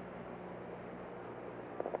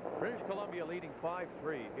 British Columbia leading 5-3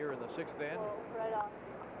 here in the 6th end. Right off.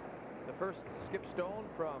 The first skip stone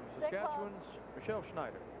from Saskatchewan's Michelle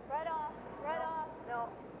Schneider. Right off. Right off. No.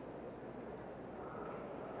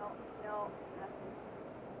 No. No.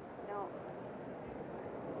 No.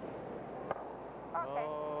 Okay.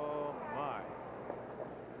 Oh, my.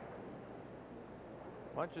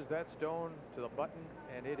 Punches that stone to the button,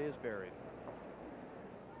 and it is buried.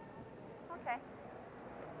 Okay. A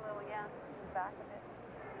little, yeah, back of it.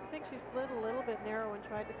 I think she slid a little bit narrow and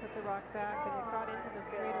tried to put the rock back, and it got into the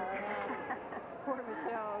straighter path. Poor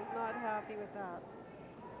Michelle is not happy with that.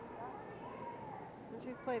 And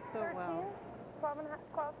she's played so 13, well.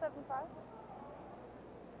 12.75.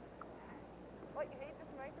 What, you hate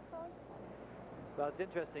this microphone? Well, it's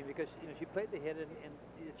interesting because she played the hit and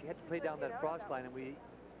she had to play down that frost line, and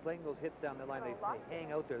playing those hits down the line, they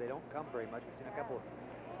hang out there. They don't come very much. We've seen a couple of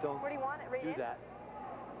stones Where do you want it? Right do in? that.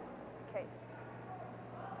 Okay.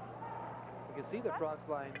 You can see the frost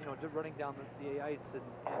line, just running down the ice, and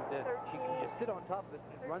she can just sit on top of it,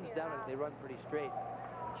 and it runs down, and they run pretty straight.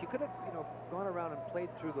 She could have, gone around and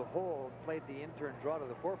played through the hole, and played the in-turn draw to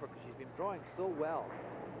the 4-foot, because she's been drawing so well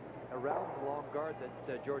around the long guard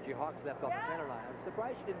that Georgie Hawks left off the center line. I'm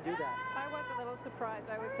surprised she didn't do that. I was a little surprised.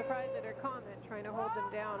 I was surprised at her comment, trying to hold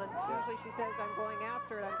them down. And usually she says, I'm going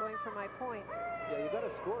after it. I'm going for my point. Yeah, you got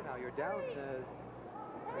to score now. You're down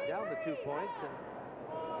We're down the 2 points, and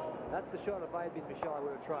that's the shot. If I had been Michelle, I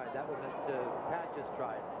would have tried. That one that Pat just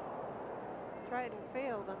tried. Tried and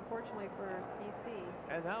failed, unfortunately, for BC.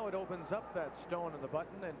 And now it opens up that stone in the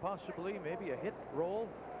button and possibly maybe a hit roll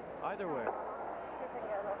either way.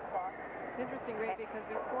 It's interesting, Ray, because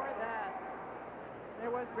before that,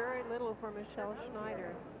 there was very little for Michelle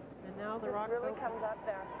Schneider. And now the rock's really open. comes up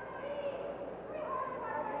there.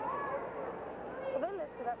 Well, they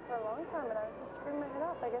lifted up for a long time, and I was just screwing my head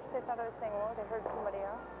up. I guess they thought I was saying, well, they heard somebody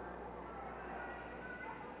else.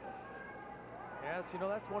 Yes, you know,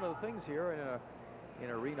 that's one of the things here in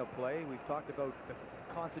arena play. We've talked about the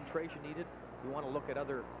concentration needed. We want to look at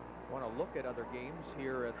other games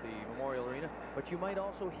here at the Memorial Arena, but you might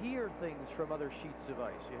also hear things from other sheets of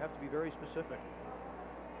ice. You have to be very specific.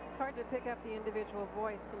 It's hard to pick up the individual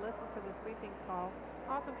voice to listen for the sweeping call.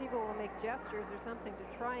 Often people will make gestures or something to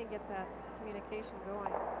try and get that communication going.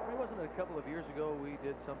 It wasn't a couple of years ago we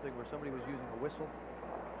did something where somebody was using a whistle.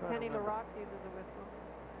 Penny LaRock uses a whistle.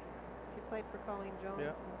 She played for Colleen Jones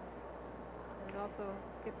and also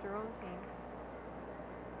skipped her own team.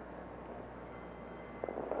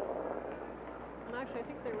 And actually, I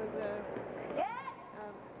think there was a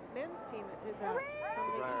men's team that did that from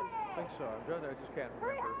the East. I think so. I just can't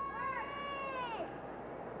remember.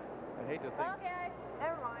 I hate to think. Okay,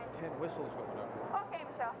 never mind. 10 whistles going up. Okay,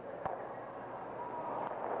 Michelle.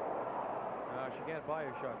 She can't buy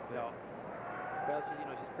a shot today. No. Well,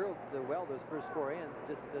 she's drilled well those first 4 ends.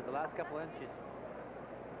 Just the last couple ends, she's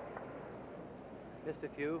missed a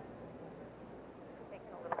few. Taking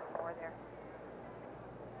a little bit more there.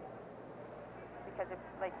 Because if,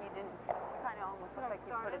 like, you didn't, kind of almost look like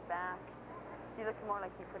you put it back. You look more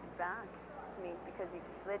like you put it back to me because you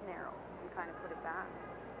slid narrow. You kind of put it back.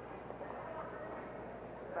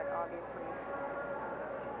 But obviously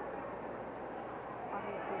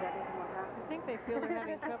that isn't what happened. I think they feel they're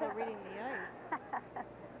having trouble reading the ice. I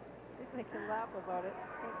think they can laugh about it.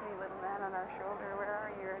 Hey, little man on our shoulder, where are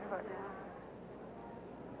you right about now?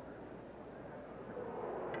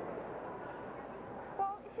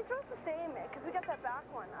 Well, she throws the same, because we got that back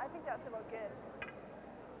one. I think that's about good.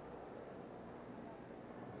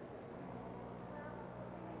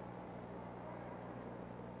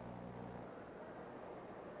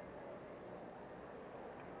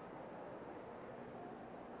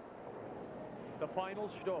 The final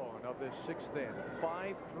stone of this 6th end.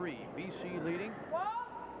 5-3. BC leading.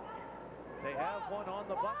 They have one on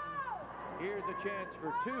the button. Here's a chance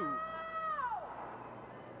for 2.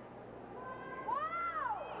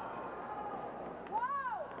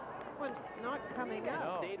 This one's not coming up.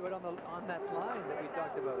 No. Stayed right on that line that we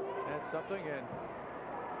talked about. That's something, and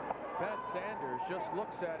Pat Sanders just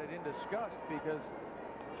looks at it in disgust because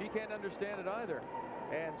she can't understand it either.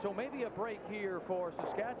 And so maybe a break here for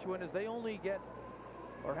Saskatchewan as they only get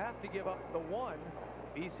or have to give up the 1.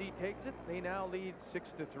 BC takes it. They now lead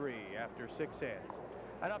 6-3 after 6 ends.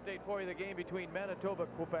 An update for you, the game between Manitoba,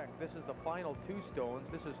 Quebec. This is the final 2 stones.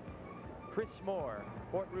 This is Chris Moore,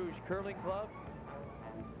 Port Rouge Curling Club.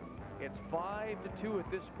 It's 5-2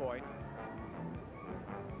 at this point.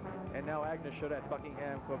 And now Agnes Charette,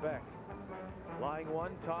 Buckingham, Quebec. Lying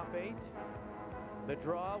 1, top 8. The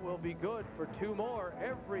draw will be good for 2 more.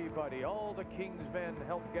 Everybody, all the Kings men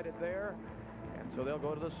help get it there. And so they'll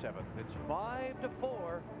go to the 7th. It's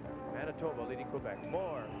 5-4. Manitoba leading Quebec.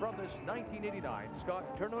 More from this 1989 Scott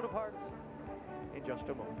Tournament of Hearts in just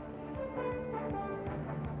a moment.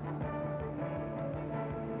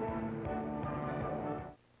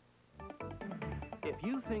 If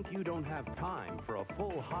you think you don't have time for a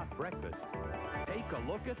full hot breakfast, take a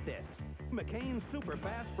look at this. McCain's Super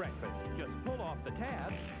Fast Breakfast. Just pull off the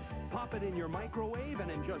tab, pop it in your microwave, and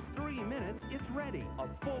in just 3 minutes, it's ready. A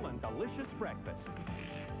full and delicious breakfast.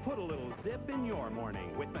 Put a little zip in your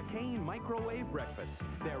morning with McCain Microwave Breakfast.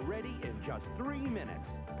 They're ready in just 3 minutes.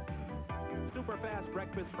 Super Fast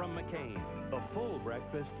Breakfast from McCain. The full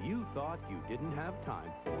breakfast you thought you didn't have time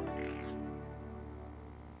for.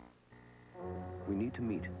 We need to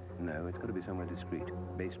meet. No, it's got to be somewhere discreet.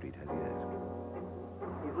 Bay Street has the ask.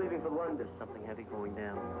 He's leaving for London. Something heavy going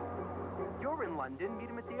down. You're in London. Meet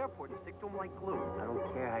him at the airport and stick to him like glue. I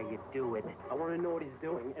don't care how you do it. I want to know what he's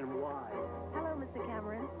doing and why. Hello, Mr.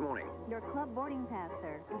 Cameron. Good morning. Your club boarding pass,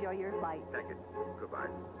 sir. Enjoy your flight. Thank you. Goodbye.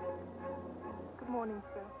 Good morning,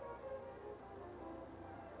 sir.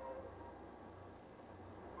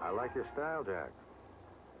 I like your style, Jack.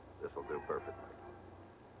 This'll do perfectly.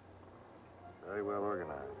 Very well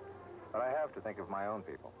organized. But I have to think of my own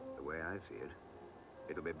people. The way I see it,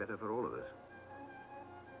 it'll be better for all of us.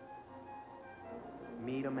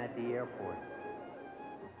 Meet him at the airport.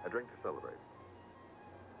 A drink to celebrate.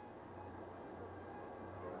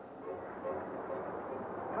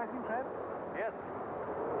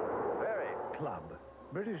 Club.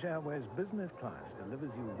 British Airways business class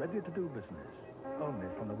delivers you ready to do business. Only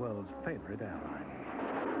from the world's favorite airline.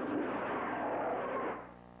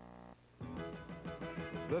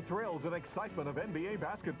 The thrills and excitement of NBA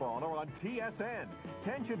basketball are on TSN.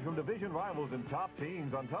 Tension from division rivals and top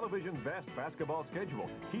teams on television's best basketball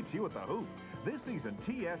schedule keeps you at the hoop. This season,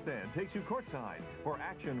 TSN takes you courtside for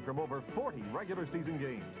action from over 40 regular season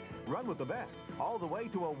games. Run with the best, all the way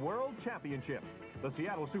to a world championship. The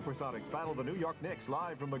Seattle Supersonics battle the New York Knicks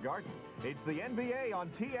live from the Garden. It's the NBA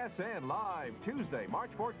on TSN live Tuesday,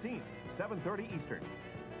 March 14th, 7:30 Eastern.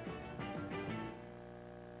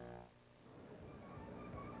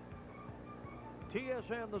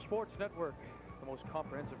 TSN, the sports network, the most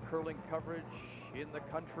comprehensive curling coverage in the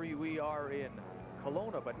country. We are in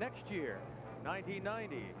Kelowna, but next year,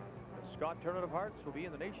 1990, the Scott Tournament of Hearts will be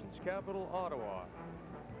in the nation's capital, Ottawa.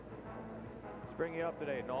 Let's bring you up to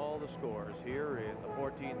date on all the scores here in the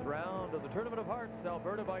 14th round of the Tournament of Hearts.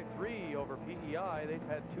 Alberta by 3 over PEI. They've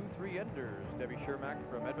had 2 3-enders. Debbie Shermack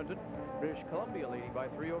from Edmonton. British Columbia leading by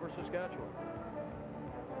 3 over Saskatchewan.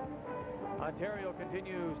 Ontario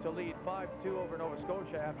continues to lead 5-2 over Nova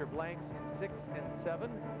Scotia after blanks in 6 and 7.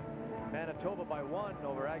 Manitoba by 1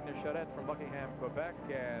 over Agnes Charette from Buckingham, Quebec.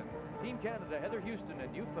 And Team Canada, Heather Houston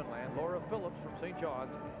and Newfoundland, Laura Phillips from St. John's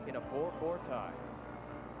in a 4-4 tie.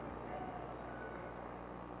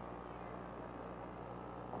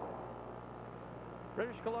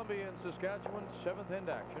 British Columbia and Saskatchewan, 7th end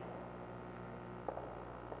action.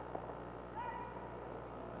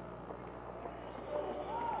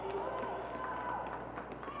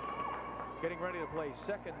 Getting ready to play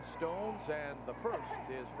second stones, and the first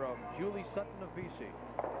is from Julie Sutton of BC.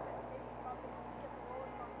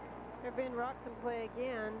 There have been rocks in play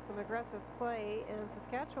again, some aggressive play, and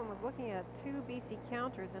Saskatchewan was looking at 2 BC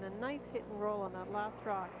counters and a nice hit and roll on that last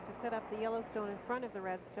rock to set up the yellow stone in front of the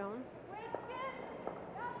red stone.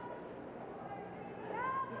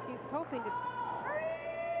 BC's hoping to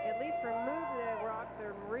at least remove the rocks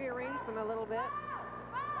or rearrange them a little bit.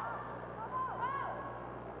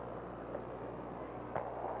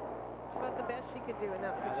 About the best she could do in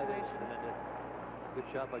that situation. Good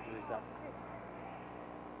shot by Julie Sutton.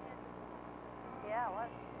 Yeah, what?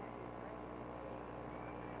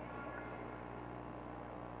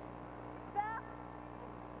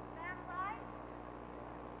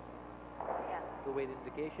 Yeah. Good weight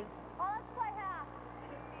indication. Oh, let's play half.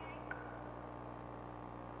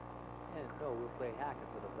 And no, we'll play hack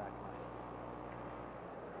instead of back line.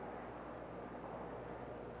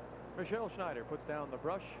 Michelle Schneider puts down the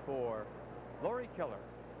brush for Lori Keller.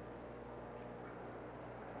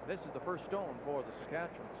 This is the first stone for the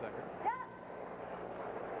Saskatchewan second.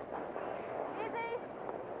 Easy.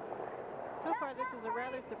 So far, this is a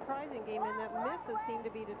rather surprising game in that misses seem to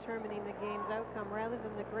be determining the game's outcome rather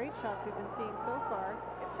than the great shots we've been seeing so far.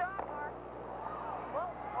 Good shot, Mark. Whoa,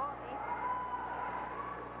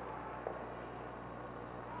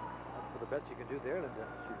 That's for the best you can do there, Linda.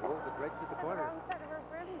 She rolls it right to the corner. Wrong side of her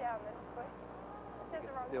rim down this quick.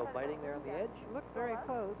 Still biting there on the edge. Looks very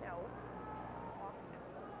close. No.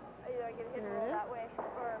 Either I get hit and roll that way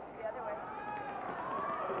or the other way.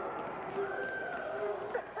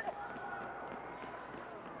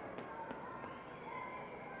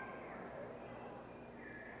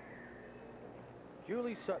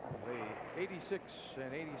 Julie Sutton, the 86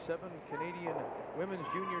 and 87 Canadian Women's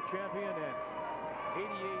Junior Champion and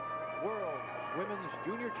 88 World Women's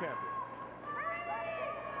Junior Champion.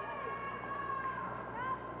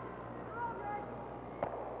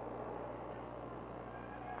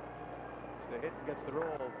 The hit gets the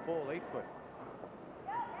roll full 8-foot.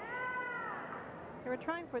 They were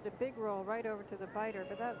trying for the big roll right over to the biter,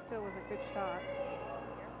 but that still was a good shot.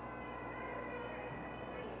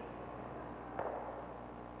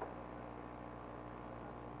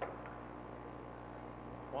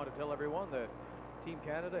 Want to tell everyone that Team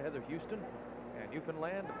Canada, Heather Houston, and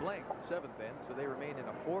Newfoundland blanked the 7th end, so they remain in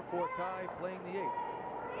a 4-4 tie playing the 8th.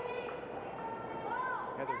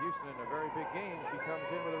 Heather Houston in a very big game. She comes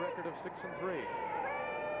in with a record of 6 and 3.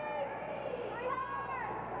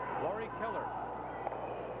 Lori Keller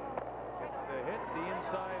gets the hit, the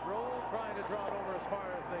inside roll, trying to draw it over as far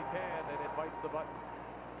as they can, and it bites the button.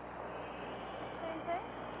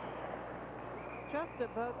 Just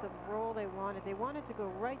about the roll they wanted. They wanted to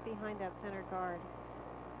go right behind that center guard.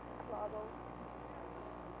 Yeah,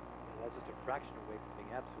 that's just a fraction away from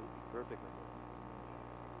being absolutely perfect.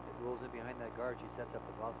 It rolls in behind that guard. She sets up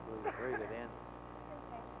the possibility of a very good end.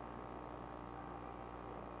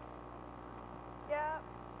 Yeah.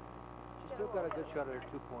 She's still got a good shot at her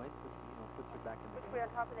 2 points, but puts her back in the Which game. way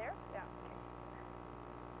on top of there? Yeah.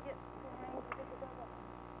 Yep.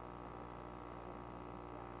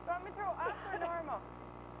 after normal.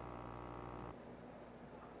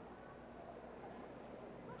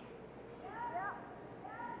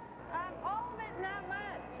 All of it, not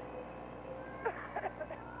much.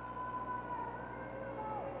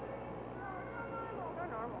 Go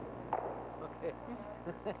normal. Okay.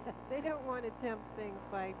 They don't want to tempt things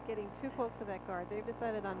by getting too close to that guard. They've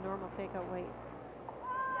decided on normal takeout weight.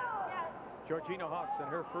 Georgina Hawks in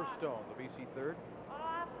her first stone, the BC third.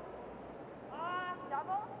 Off,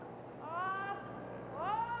 double, off,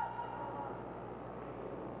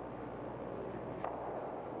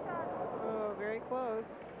 Oh, very close.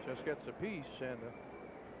 Just gets a piece, and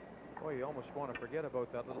boy, you almost want to forget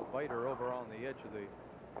about that little biter over on the edge of the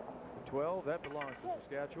 12. That belongs to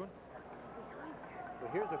Saskatchewan. So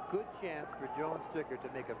here's a good chance for Joan Stricker to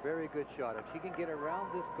make a very good shot. If she can get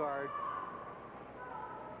around this guard,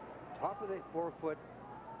 top of the forefoot,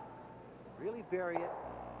 really bury it,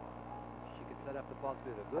 she could set up the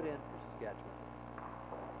possibility of a good end for Saskatchewan.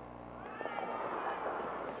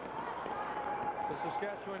 The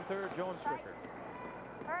Saskatchewan third, Joan Stricker.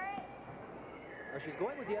 Now she's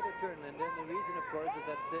going with the other turn, Linda, and the reason, of course, is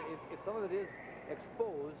that if some of it is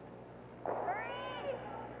exposed,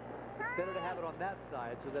 it's better to have it on that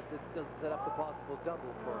side so that it doesn't set up the possible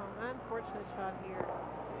double for her. Oh, unfortunate shot here.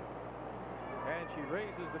 And she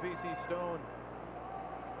raises the BC stone.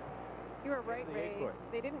 You were right, the Ray. 8-foot.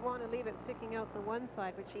 They didn't want to leave it sticking out the one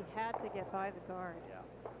side, but she had to get by the guard. Yeah.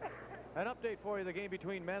 An update for you, the game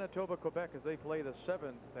between Manitoba, Quebec, as they play the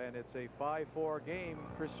 7th, and it's a 5-4 game.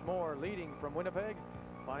 Chris Moore leading from Winnipeg.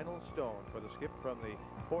 Final stone for the skip from the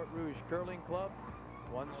Port Rouge Curling Club.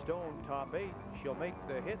 1 stone, top 8. She'll make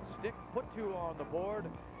the hit stick, put 2 on the board,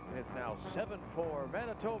 and it's now 7-4.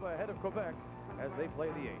 Manitoba ahead of Quebec as they play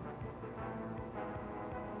the 8th.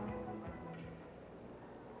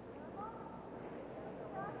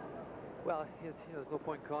 Well, there's no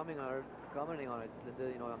point commenting on it.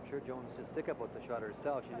 I'm sure Joan's just sick about the shot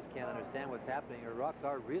herself. She just can't understand what's happening. Her rocks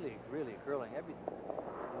are really, really curling.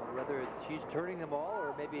 Whether she's turning them all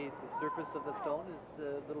or maybe the surface of the stone is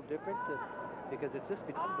a little different, because it's just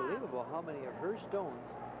been unbelievable how many of her stones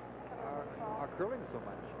are curling so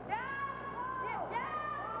much.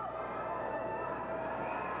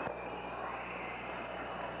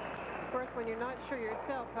 Of course, when you're not sure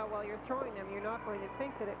yourself how well you're throwing them, you're not going to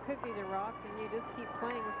think that it could be the rocks, and you just keep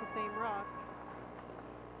playing with the same rocks.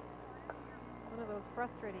 One of those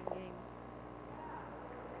frustrating games.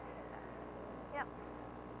 Yep.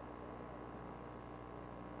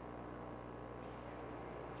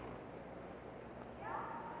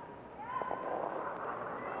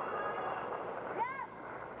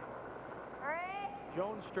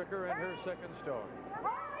 Joan Stricker and her second stone.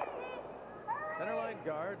 Centerline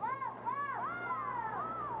guard.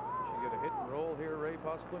 She get a hit and roll here, Ray,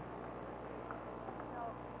 possibly?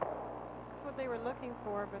 That's what they were looking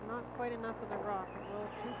for, but not quite enough of the rock. It rolls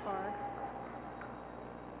too far.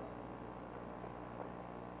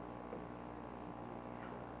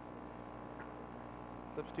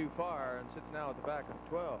 Slips too far and sits now at the back of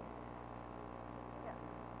 12.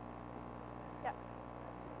 Yep.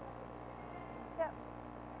 Yep.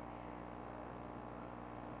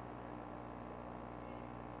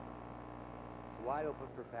 It's wide open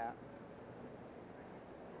for Pat.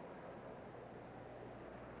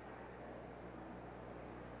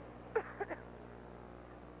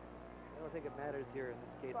 I don't think it matters here in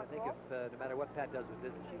this case. I think if no matter what Pat does with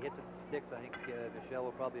this, if she hits it with sticks, I think Michelle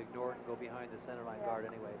will probably ignore it and go behind the centerline guard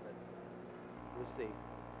anyway, but we'll see. She's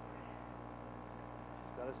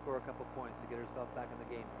got to score a couple points to get herself back in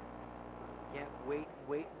the game. Can't wait.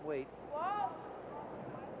 Whoa!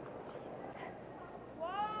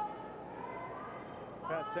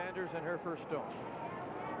 Pat Sanders and her first stone.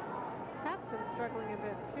 Pat's been struggling a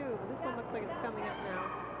bit too, but this one looks like it's coming up now.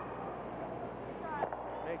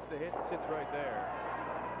 Makes the hit and sits right there.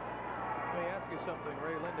 Let me ask you something,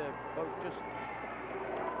 Ray, Linda, about just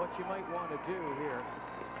what you might want to do here.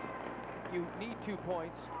 You need 2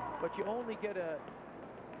 points, but you only get a...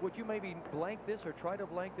 Would you maybe blank this or try to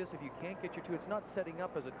blank this if you can't get your 2? It's not setting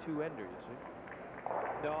up as a 2-ender, you see.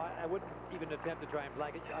 No, I wouldn't even attempt to try and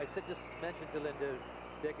blank it. I just mentioned to Linda,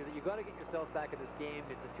 Dick, that you got to get yourself back in this game.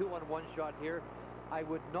 It's a 2-on-1 shot here. I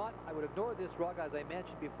would ignore this rock, as I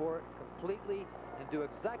mentioned before, completely, and do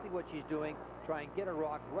exactly what she's doing. Try and get a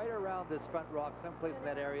rock right around this front rock, someplace in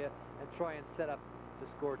that area, and try and set up to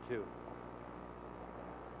score 2.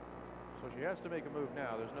 So she has to make a move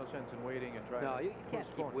now. There's no sense in waiting and trying to... No, you can't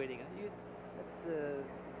keep waiting. The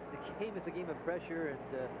game is a game of pressure, and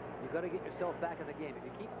you've got to get yourself back in the game. If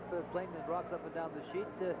you keep playing the rocks up and down the sheet,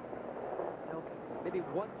 maybe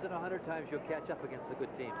once in 100 times you'll catch up against the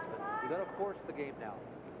good teams. But you've got to force the game now.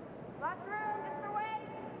 Lots of room, just for weight.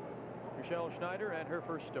 Michelle Schneider and her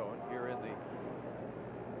first stone here in the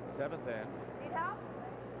 7th end. Need help?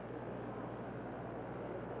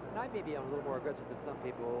 And I may be a little more aggressive than some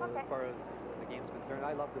people as far as the game's concerned.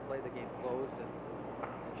 I love to play the game closed, and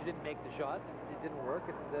she didn't make the shot. It didn't work,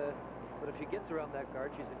 but if she gets around that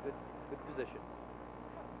guard, she's in good position.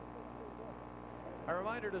 A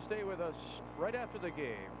reminder to stay with us right after the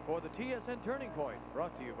game for the TSN Turning Point,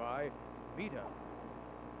 brought to you by Mita.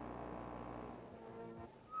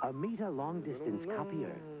 A Mita long-distance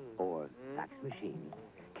copier or fax machine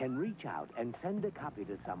can reach out and send a copy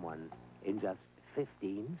to someone in just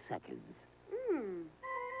 15 seconds.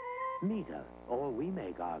 Mita, or we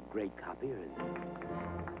make our great copiers.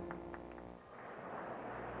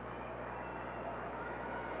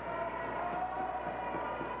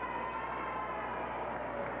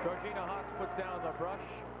 Georgina Hawks puts down the brush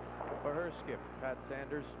for her skip, Pat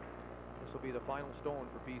Sanders. This will be the final stone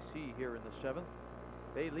for BC here in the 7th.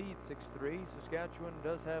 They lead 6-3. Saskatchewan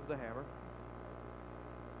does have the hammer.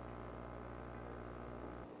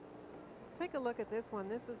 Take a look at this one.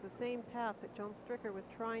 This is the same path that Joan Stricker was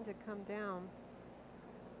trying to come down,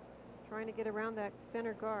 trying to get around that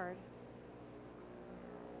center guard.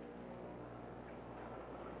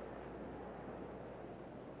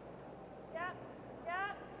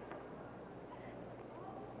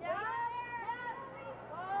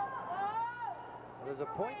 There's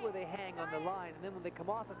a point where they hang on the line, and then when they come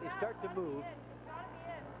off it, they start to move.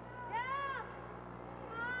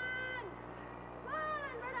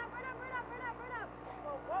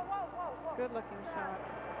 Good looking shot.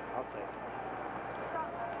 I'll say.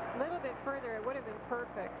 A little bit further, it would have been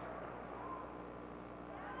perfect.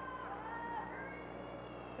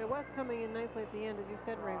 It was coming in nicely at the end, as you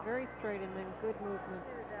said, Ray. Very straight and then good movement.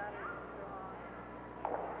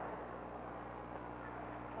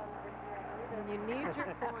 And you need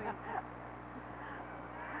your point.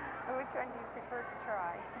 Which one do you prefer to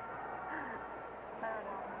try? I don't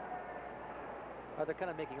know. They're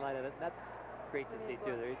kind of making light of it. That's great to see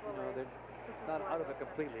too. They're, you know, they're not out of it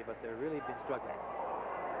completely, but they're really been struggling.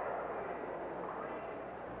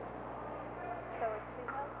 So is she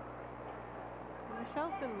help?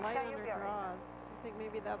 Michelle's been light on her draws. I think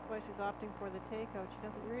maybe that's why she's opting for the takeout. She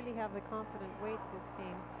doesn't really have the confident weight this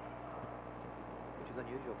game. Which is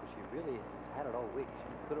unusual because she really has had it all week.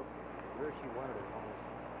 She put it where she wanted it almost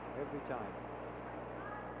every time.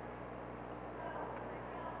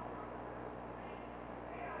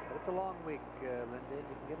 But it's a long week, Linda, and you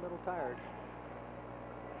can get a little tired.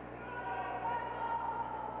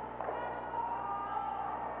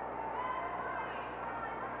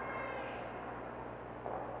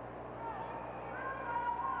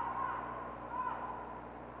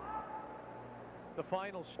 The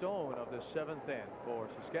final stone of the 7th end for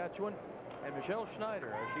Saskatchewan, and Michelle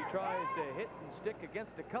Schneider as she tries to hit and stick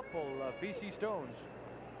against a couple of BC stones.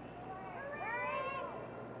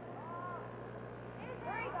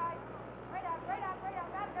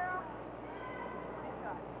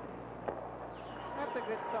 That's a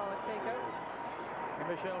good solid takeout. And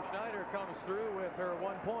Michelle Schneider comes through with her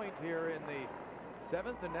 1 point here in the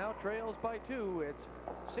 7th and now trails by 2. It's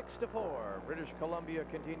 6-4. British Columbia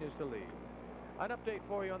continues to lead. An update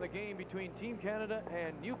for you on the game between Team Canada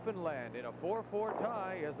and Newfoundland in a 4-4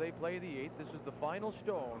 tie as they play the 8th. This is the final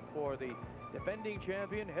stone for the defending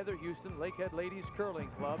champion Heather Houston Lakehead Ladies Curling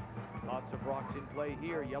Club. Lots of rocks in play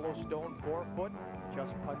here. Yellowstone 4 foot.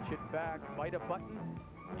 Just punch it back. Fight a button.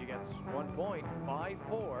 You get 1 point.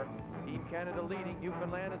 5-4. Team Canada leading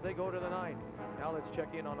Newfoundland as they go to the 9th. Now let's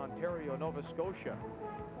check in on Ontario, Nova Scotia.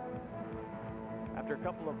 After a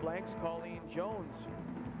couple of blanks, Colleen Jones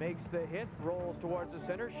makes the hit, rolls towards the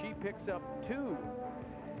center. She picks up 2.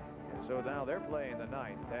 And so now they're playing the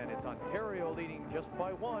 9th, and it's Ontario leading just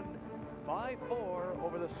by 1. 5-4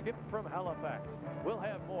 over the skip from Halifax. We'll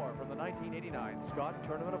have more from the 1989 Scott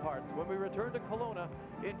Tournament of Hearts when we return to Kelowna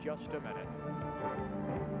in just a minute.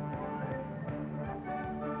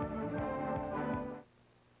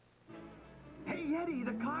 Hey, Eddie,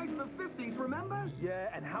 the cars in the 50s, remember? Yeah,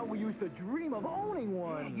 and how we used to dream of owning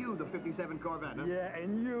one. Yeah, you, the 57 Corvette, huh? Yeah,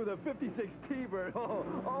 and you, the 56 T-Bird.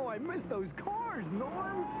 Oh, I miss those cars,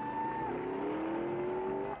 Norm.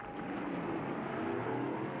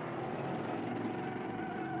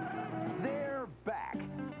 They're back.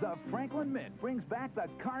 The Franklin Mint brings back the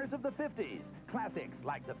cars of the 50s. Classics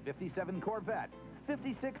like the 57 Corvette,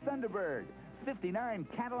 56 Thunderbird, 59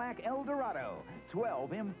 Cadillac Eldorado,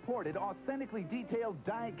 12 imported, authentically detailed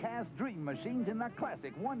die-cast dream machines in the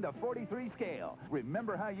classic 1:43 scale.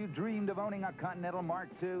 Remember how you dreamed of owning a Continental Mark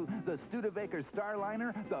II, the Studebaker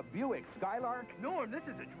Starliner, the Buick Skylark? Norm, this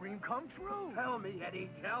is a dream come true. Tell me,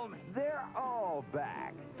 Eddie, tell me. They're all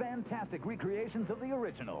back. Fantastic recreations of the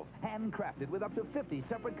originals, handcrafted with up to 50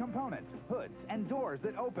 separate components, hoods and doors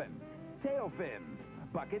that open, tail fins,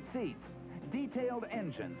 bucket seats, detailed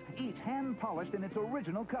engines, each hand-polished in its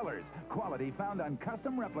original colors. Quality found on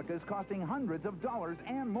custom replicas costing hundreds of dollars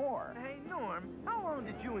and more. Hey, Norm, how long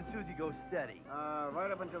did you and Susie go steady?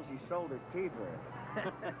 Right up until she sold her teeper.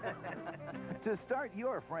 To start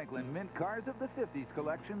your Franklin Mint Cars of the 50s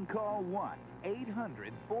collection, call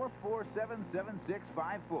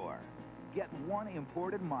 1-800-447-7654. Get one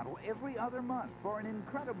imported model every other month for an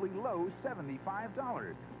incredibly low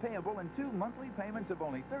 $75, payable in 2 monthly payments of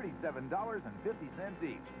only $37.50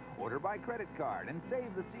 each. Order by credit card and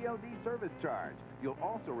save the COD service charge. You'll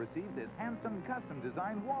also receive this handsome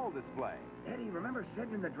custom-designed wall display. Eddie, remember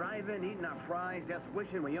sitting in the drive-in eating our fries just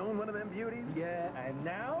wishing we owned one of them beauties? Yeah, and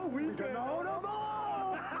now we can own them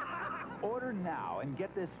all! Order now and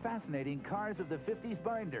get this fascinating Cars of the 50s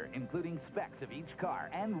binder, including specs of each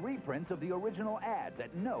car and reprints of the original ads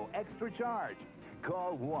at no extra charge.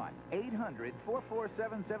 Call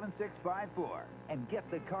 1-800-447-7654 and get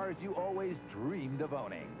the cars you always dreamed of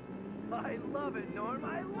owning. I love it, Norm.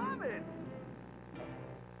 I love it.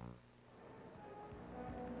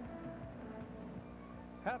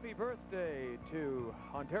 Happy birthday to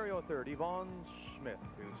Ontario 3rd, Yvonne Smith,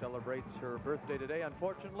 who celebrates her birthday today.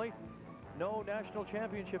 Unfortunately, no national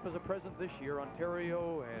championship is a present this year.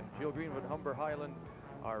 Ontario and Jill Greenwood Humber Highland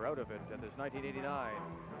are out of it at this 1989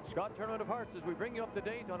 Scott Tournament of Hearts as we bring you up to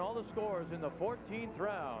date on all the scores in the 14th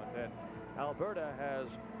round. And Alberta has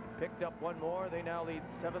picked up one more. They now lead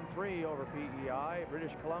 7-3 over PEI.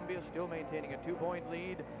 British Columbia still maintaining a 2-point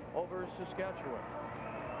lead over Saskatchewan.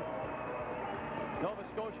 Nova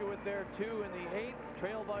Scotia with their 2 in the 8th,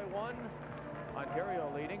 trailed by 1.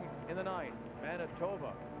 Ontario leading in the 9th.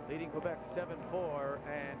 Manitoba leading Quebec 7-4,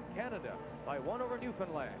 and Canada by 1 over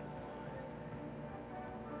Newfoundland.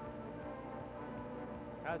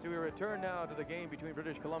 As we return now to the game between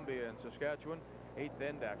British Columbia and Saskatchewan, 8th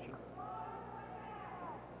end action.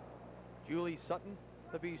 Julie Sutton,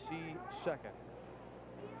 the BC second.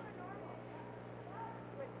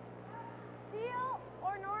 Steel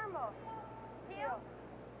or normal? Steel.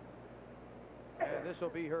 And this will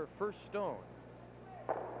be her first stone.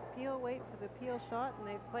 Peel waits for the peel shot, and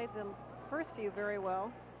they've played the first few very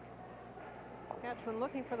well. Saskatchewan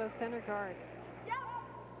looking for those center guards.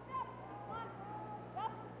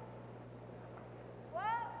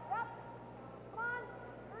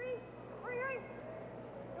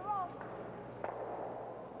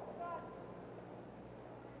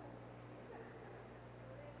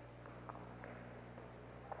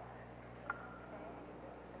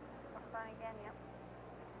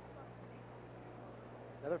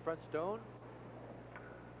 Another front stone.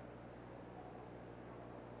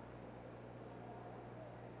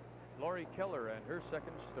 Lori Keller and her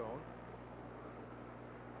second stone.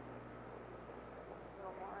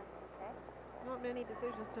 Not many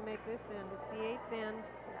decisions to make this end. It's the 8th end.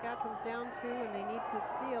 Saskatchewan's down 2, and they need to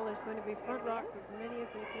steal. There's going to be front rocks, as many as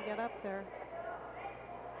they can get up there.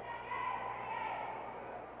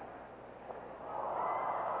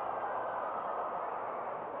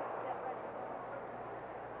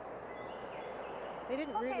 They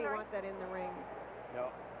didn't really want that in the rings.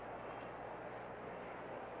 No.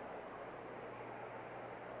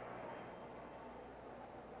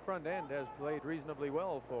 Front end has played reasonably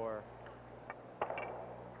well for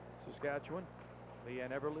Saskatchewan.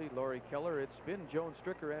 Leanne Everly, Lori Keller. It's been Joan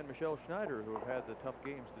Stricker and Michelle Schneider who have had the tough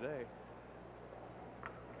games today.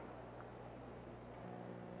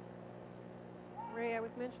 Ray, I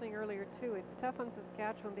was mentioning earlier, too, it's tough on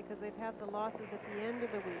Saskatchewan because they've had the losses at the end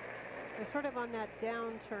of the week. They're sort of on that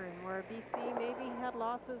downturn where BC maybe had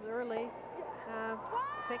losses early.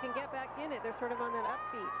 If they can get back in it, they're sort of on that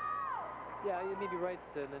upbeat. Yeah, you may be right,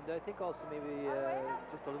 Linda. I think also maybe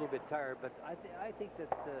just a little bit tired, but I think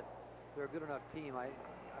that they're a good enough team. I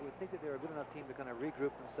would think that they're a good enough team to kind of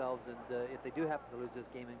regroup themselves, and if they do happen to lose this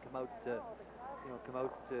game and come out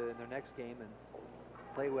in their next game and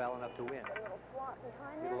play well enough to win,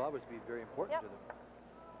 it'll obviously be very important to them.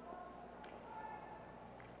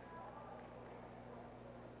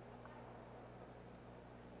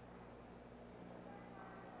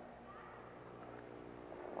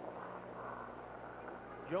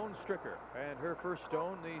 Joan Stricker and her first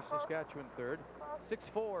stone, the Saskatchewan third.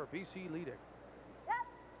 6-4, BC leading.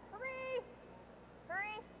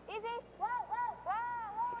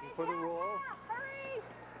 for the roll. Hurry!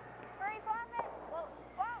 Hurry, flop it! Whoa,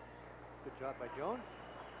 whoa! Good shot by Joan.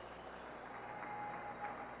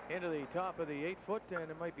 Into the top of the 8-foot, and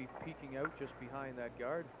it might be peeking out just behind that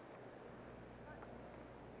guard.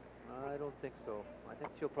 I don't think so. I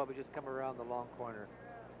think she'll probably just come around the long corner.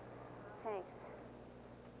 Thanks.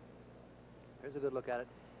 Here's a good look at it.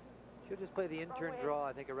 She'll just play the in-turn draw,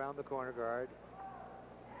 I think, around the corner guard.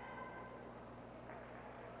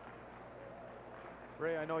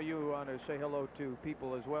 Ray, I know you want to say hello to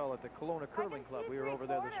people as well at the Kelowna Curling Club. We were over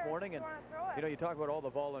there this morning, and you know, you talk about all the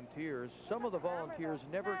volunteers. Some of the volunteers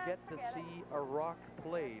never get to see a rock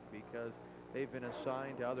played because they've been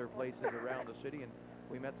assigned to other places around the city, and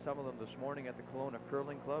we met some of them this morning at the Kelowna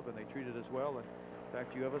Curling Club, and they treated us well. And in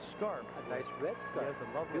fact, you have a scarf. A nice red scarf. Yes,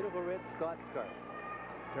 a lovely, beautiful red Scott scarf.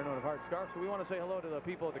 Turnout of Heart scarf. So we want to say hello to the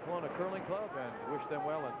people at the Kelowna Curling Club and wish them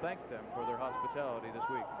well and thank them for their hospitality this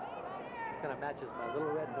week. Kind of matches my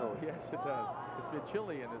little red nose. Yes, it does. It's been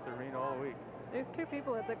chilly in this arena all week. There's two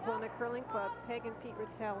people at the Kelowna Curling Club, Peg and Pete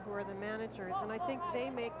Rattel, who are the managers, and I think they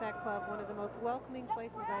make that club one of the most welcoming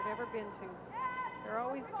places I've ever been to. They're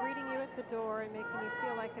always greeting you at the door and making you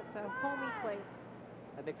feel like it's a homey place.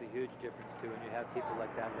 That makes a huge difference, too, when you have people like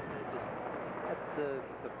that. That's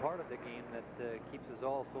the part of the game that keeps us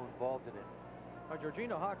all so involved in it.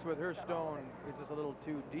 Georgina Hawks with her stone is just a little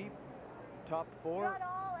too deep. Top 4.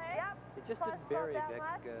 It just didn't bury Vic,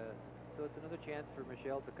 so it's another chance for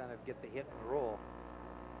Michelle to kind of get the hit and roll.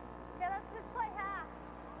 Okay, let's just play half.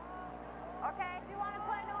 Okay, do you want to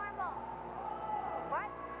play normal?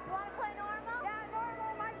 What? You want to play normal? Yeah,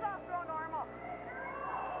 normal. Might as well throw normal.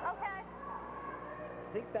 Okay.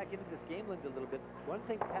 Think back into this game, Linda, a little bit. One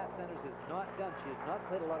thing Pat Sanders has not done, she has not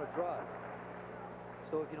played a lot of draws.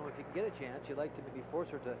 So if you can get a chance, you'd like to maybe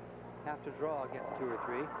force her to have to draw against 2 or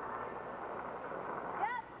 3.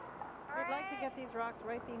 I'd like to get these rocks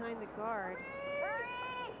right behind the guard.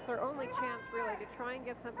 It's our only chance, really, to try and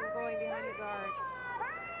get something going behind the guard.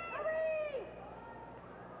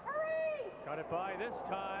 Got it by this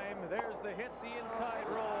time. There's the hit, the inside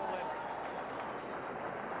roll. And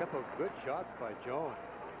a couple of good shots by Joan.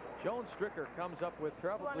 Joan Stricker comes up with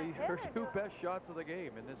probably her 2 best shots of the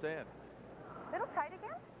game in this end. Little tight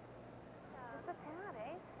again? Just a tad,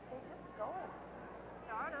 eh? They just go.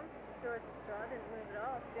 Darn them. George Straw didn't move at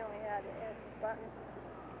all. She only had it as a button.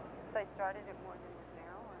 So I started it more than the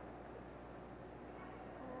narrow? Or?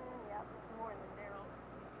 Yep, more than narrow.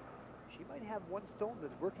 She might have one stone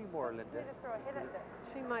that's working more, Linda. You just throw a hit at it.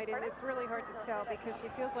 She might, and it's really hard to tell because she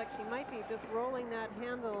feels like she might be just rolling that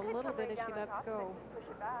handle a little bit as she lets go. Push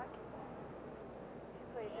it back.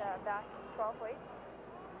 She played back 12 weight.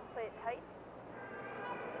 Play it tight.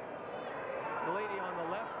 The lady on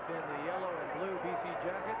the left in the yellow and blue BC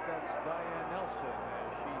jacket, that's Diane Nelson,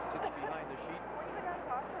 as she sits behind the sheet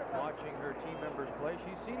watching her team members play.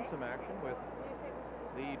 She's seen some action with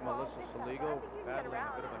lead Melissa Saligo battling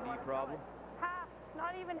a bit of a knee problem. Half,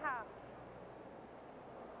 not even half.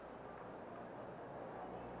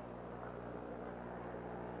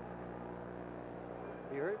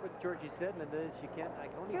 You heard what Georgie said, Linda. I can't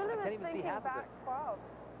even see half of it. 12.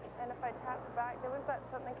 And if I tap the back, there was that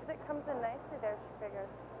something, because it comes in nicely there, she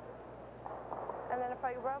figures. And then if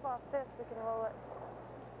I rub off this, we can roll it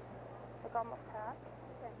like almost half.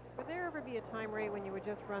 Okay. Would there ever be a time, Ray, when you would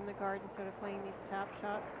just run the guard instead of playing these tap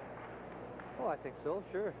shots? Oh, I think so,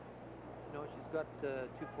 sure. You know, she's got a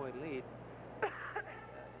 2-point lead.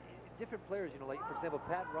 Different players, like, for example,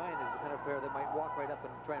 Pat Ryan is the kind of player that might walk right up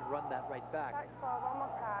and try and run that right back. Back 12,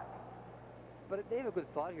 almost half. But they have a good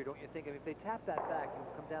thought here, don't you think? I mean, if they tap that back,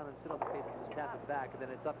 you'll come down and sit on the face and just tap it back, and then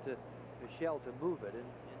it's up to Michelle to move it. And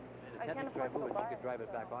attempting to try and move it, she could drive it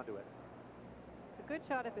back onto it. It's a good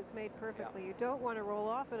shot if it's made perfectly. You don't want to roll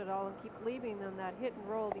off it at all and keep leaving them that hit and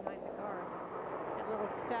roll behind the guard. That little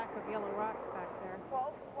stack of yellow rocks back there.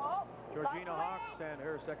 Whoa, whoa. Georgina Hawks and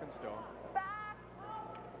her second stone. Back.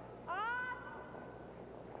 Off.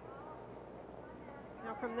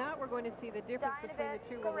 Now from that, we're going to see the difference between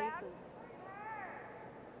the 2 releases.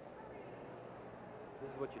 This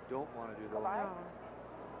is what you don't want to do, though. No.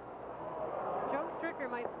 Joan Stricker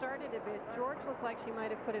might start it a bit. George looked like she might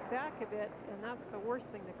have put it back a bit, and that's the worst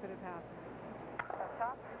thing that could have happened.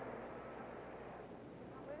 Top.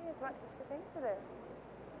 Really as much as you think to this.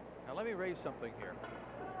 Now let me raise something here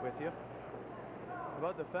with you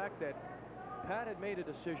about the fact that Pat had made a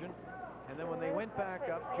decision, and then when they went back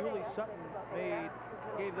up, Julie Sutton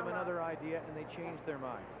gave them another idea, and they changed their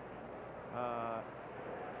mind.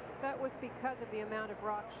 That was because of the amount of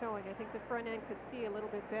rock showing. I think the front end could see a little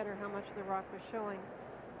bit better how much the rock was showing.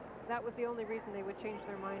 That was the only reason they would change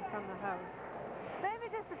their mind from the house. Maybe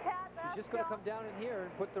just a tad back. She's just going to come down in here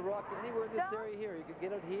and put the rock anywhere in this area here. You can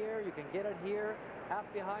get it here, you can get it here, half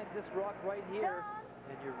behind this rock right here,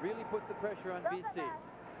 and you really put the pressure on BC.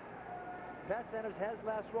 Pat Sanders has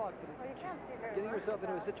last rock, but she's getting herself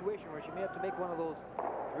into a situation where she may have to make one of those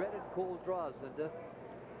dreaded cold draws, Linda.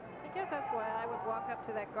 I guess that's why I would walk up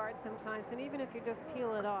to that guard sometimes, and even if you just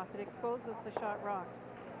peel it off, it exposes the shot rocks.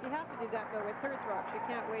 You have to do that, though, with thirds rocks. You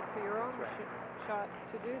can't wait for your own shots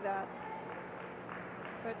to do that.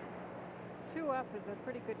 But 2 up is a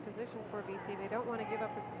pretty good position for BC. They don't want to give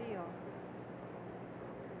up a steal.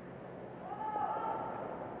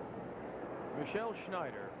 Michelle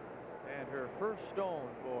Schneider and her first stone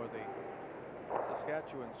for the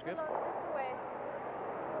Saskatchewan skip.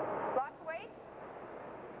 Block the weight.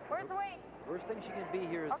 Where's the weight? First thing she can be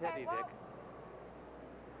here is heavy, Vic.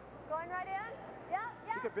 Going right in? Yeah.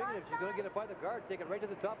 She can bring it if she's going to get it by the guard. Take it right to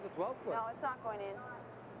the top of the 12 foot. No, it's not going in.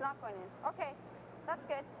 It's not going in. Okay, that's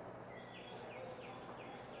good.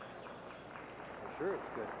 For sure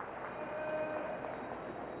it's good.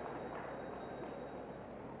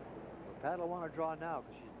 Well, Pat will want to draw now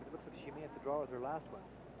because it looks like she may have to draw with her last one.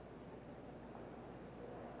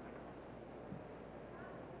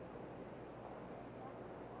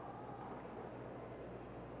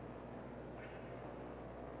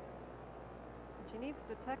 She needs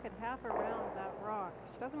to tuck it half around that rock.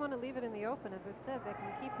 She doesn't want to leave it in the open. As I said, they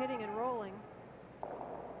can keep hitting and rolling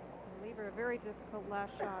and leave her a very difficult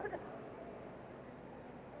last shot. Those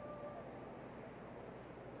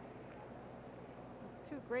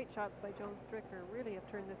 2 great shots by Joan Stricker really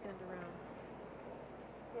have turned this end around.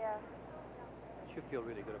 Yeah. She'll feel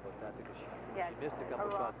really good about that because she missed a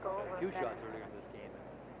few shots earlier in this game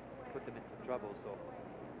and put them in some trouble. So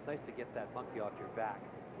it's nice to get that monkey off your back.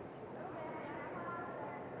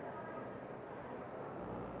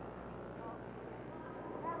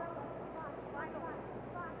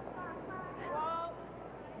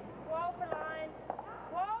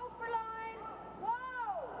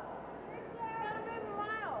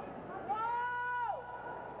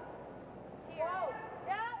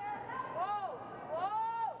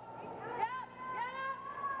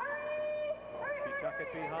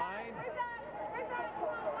 Behind. And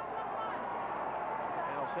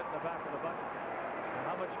it'll sit in the back of the bucket. And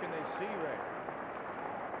how much can they see, Ray?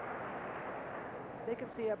 They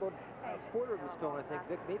can see about a quarter of the stone, I think,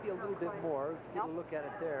 Vic. Maybe a little bit more. Get a look at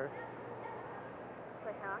it there.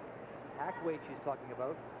 Play hack. Hack weight she's talking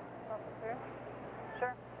about.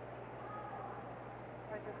 Sure.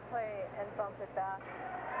 Or just play and bump it back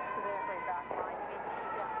to the right back line.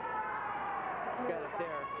 Yeah. Got it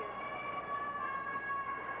there.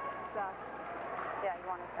 Back. Yeah, you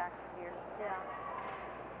want it back here. Yeah.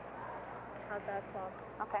 How's that fall?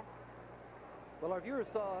 Okay. Well, our viewer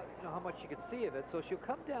saw, how much she could see of it, so she'll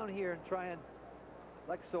come down here and try and,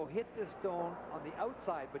 like so, hit this stone on the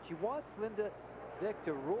outside, but she wants Linda Vic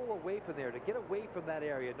to roll away from there, to get away from that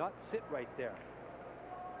area, not sit right there.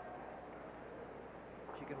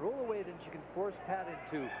 She can roll away, then she can force Pat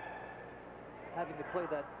into having to play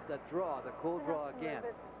that draw, the cold draw again.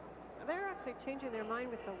 They're actually changing their mind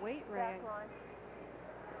with the weight, Ray. I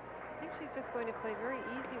think she's just going to play very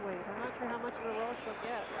easy weight. I'm not sure how much of a roll she'll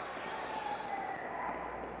get.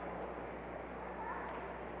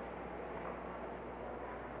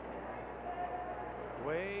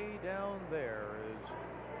 Way down there is...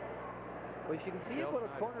 Well, you can see about a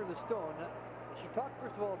corner of the stone. She talked,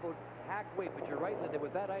 first of all, about hack weight, but you're right, Linda.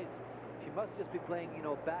 With that ice, she must just be playing,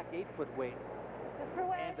 back 8-foot weight.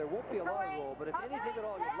 And there won't be a lot of roll, but if anything at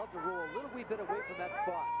all, you'd love to roll a little wee bit away from that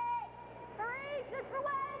spot. Three, just for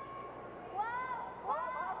weight. Whoa,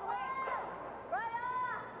 right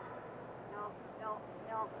on.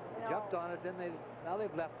 No. Jumped on it, then now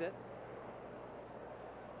they've left it.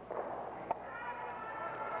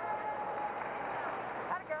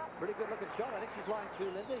 Pretty good looking shot. I think she's lying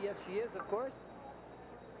through, Linda. Yes, she is, of course.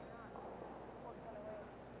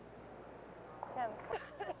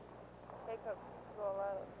 Take a roll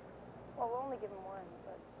out. Well, we'll only give him one,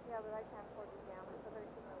 but... Yeah, but I can't afford to down. So they're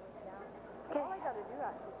keeping my weight down. Okay. All I got to do,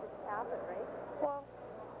 actually, is just tap it, right? Well, do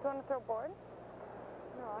you want to throw board?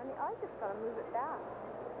 No, I mean, I just got to move it back.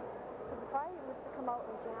 Because if I was to come out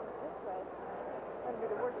and jam it this way, that'd be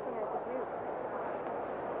the worst thing I could do.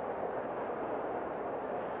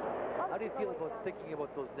 How do you feel about thinking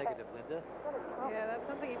about those negative, Linda? Yeah, that's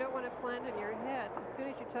something you don't want to plant in your head. As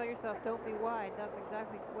soon as you tell yourself, don't be wide, that's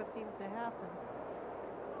exactly what seems to happen.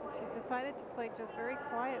 She's decided to play just very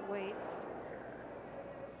quiet weights.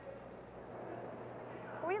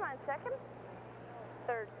 Are we line second?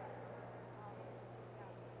 Third.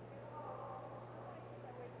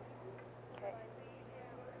 Okay.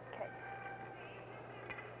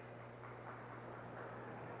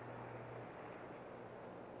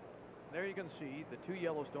 There you can see the two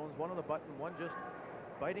Yellowstones, one on the button, one just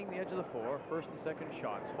biting the edge of the four. First and second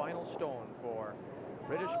shots. Final stone for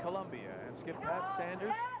British Columbia. And skip Pat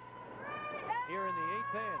Sanders here in the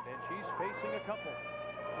 8th end, and she's facing a couple.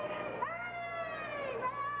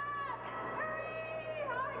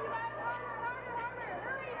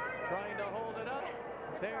 Trying to hold it up.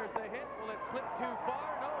 There's the hit. Will it slip too far?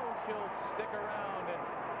 No, she'll stick around and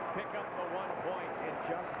pick up the 1 point in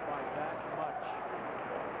just by that much.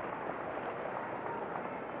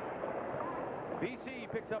 BC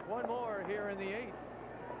picks up one more here in the 8th.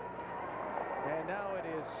 And now it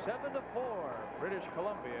is 7-4, British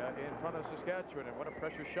Columbia in front of Saskatchewan. And what a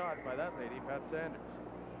pressure shot by that lady, Pat Sanders.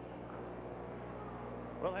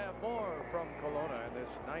 We'll have more from Kelowna in this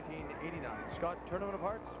 1989 Scott Tournament of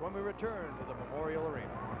Hearts when we return to the Memorial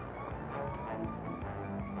Arena.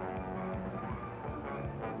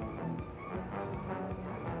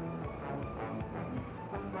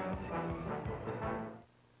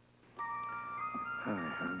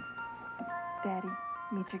 Hi, hon. Daddy,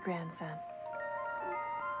 meet your grandson.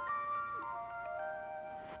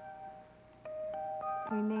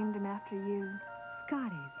 We named him after you.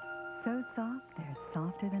 Scotties. So soft, they're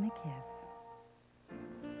softer than a kiss.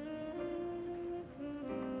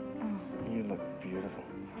 You look beautiful.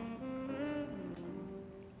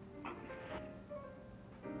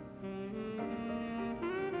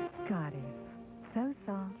 Scotties. So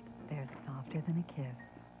soft, they're softer than a kiss.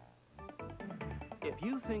 If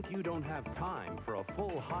you think you don't have time for a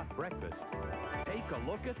full hot breakfast, take a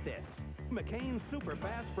look at this. McCain's Super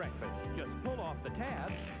Fast Breakfast. Just pull off the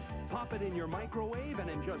tabs, pop it in your microwave, and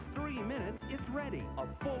in just 3 minutes, it's ready. A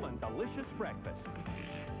full and delicious breakfast.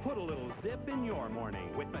 Put a little zip in your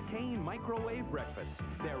morning with McCain Microwave Breakfast.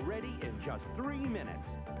 They're ready in just 3 minutes.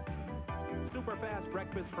 Super Fast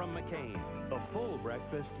Breakfast from McCain. The full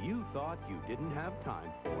breakfast you thought you didn't have time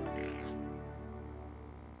for.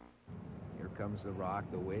 Here comes the rock.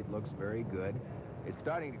 The weight looks very good. It's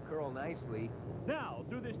starting to curl nicely. Now,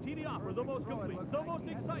 through this TV offer, the most complete, the most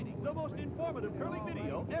exciting, the most informative curling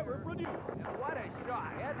video ever produced. Now, what a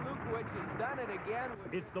shot. Ed Lukowicz has done it again.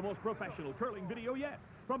 It's the most professional curling video yet.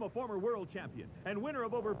 From a former world champion and winner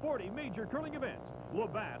of over 40 major curling events,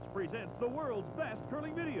 Labatt's presents the world's best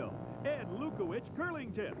curling video. Ed Lukowicz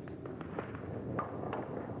Curling Tips.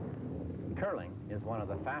 Curling is one of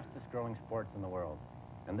the fastest growing sports in the world.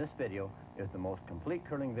 And this video is the most complete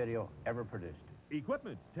curling video ever produced.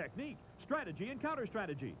 Equipment, technique, strategy, and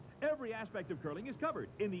counter-strategy. Every aspect of curling is covered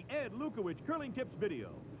in the Ed Lukowicz Curling Tips video.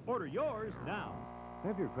 Order yours now.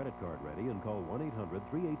 Have your credit card ready and call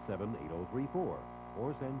 1-800-387-8034.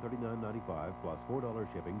 Or send $39.95 plus $4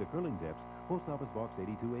 shipping to Curling Tips, Post Office Box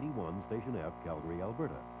 8281, Station F, Calgary,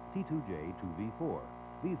 Alberta. T2J 2V4.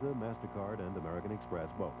 Visa, MasterCard, and American Express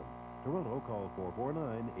welcome. Toronto, call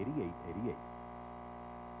 449-8888.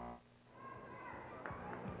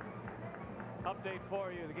 Update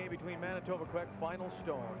for you, the game between Manitoba, Quebec, final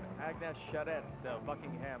stone. Agnes Charette of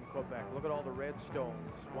Buckingham, Quebec. Look at all the red stones.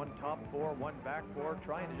 One top four, one back four,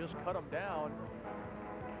 trying to just cut them down.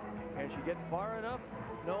 Can she get far enough?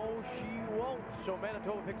 No, she won't. So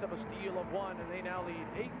Manitoba picks up a steal of one, and they now lead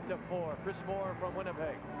 8-4. Chris Moore from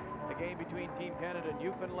Winnipeg. The game between Team Canada and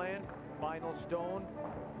Newfoundland. Final stone,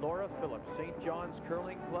 Laura Phillips, St. John's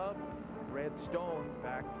Curling Club. Red stone,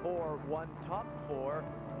 back four, one top four.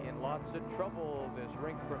 In lots of trouble, this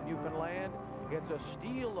rink from Newfoundland. It's a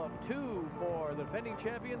steal of two for the defending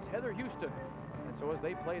champions, Heather Houston. And so as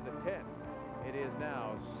they play the 10, it is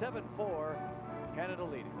now 7-4, Canada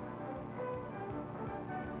leading.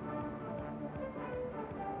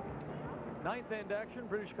 Ninth end action,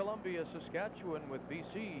 British Columbia, Saskatchewan with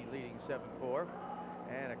BC leading 7-4.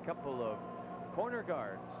 And a couple of corner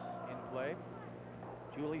guards in play.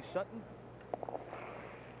 Julie Sutton,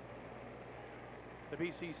 the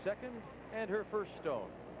BC second, and her first stone.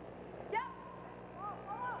 Yep.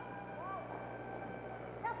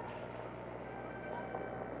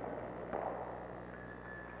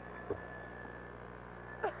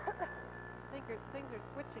 Things are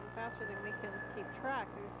switching faster than we can keep track.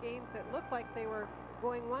 There's games that look like they were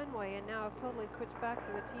going one way and now have totally switched back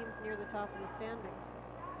to the teams near the top of the standings.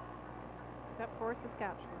 Except for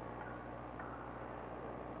Saskatchewan.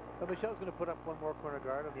 Well, Michelle's going to put up one more corner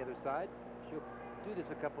guard on the other side. She'll do this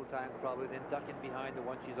a couple of times probably, then duck in behind the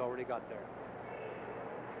one she's already got there.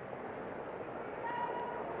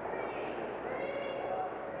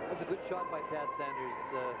 That's a good shot by Pat Sanders.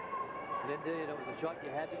 Linda, it was a shot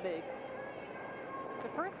you had to make. The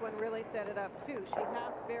first one really set it up, too. She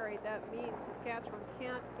half buried. That means Saskatchewan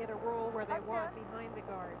can't get a roll where they want behind the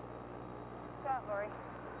guard. Shot, Lori.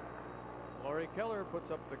 Laurie Keller puts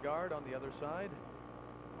up the guard on the other side.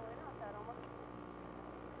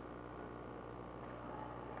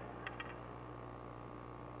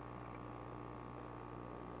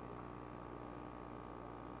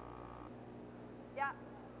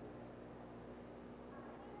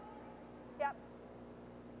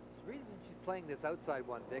 playing this outside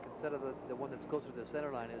one, Vic, instead of the one that's closer to the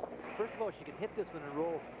center line is, first of all, she can hit this one and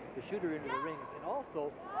roll the shooter into the rings. And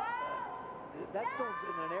also, that stone's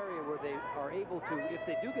in an area where they are able to, if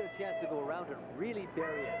they do get a chance to go around it, really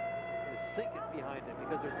bury it and sink it behind it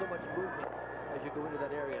because there's so much movement as you go into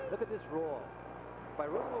that area. Look at this roll.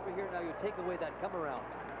 By rolling over here now, you take away that come around.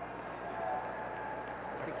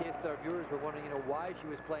 Just in case our viewers were wondering, you know, why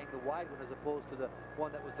she was playing the wide one as opposed to the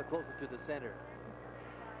one that was the closest to the center.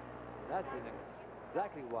 That's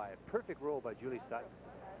exactly why. A perfect roll by Julie Sutton.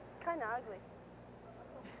 Kind of ugly.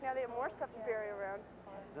 Now they have more stuff to bury around.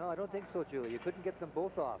 No, I don't think so, Julie. You couldn't get them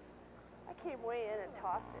both off. I came way in and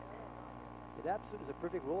tossed it. It absolutely is a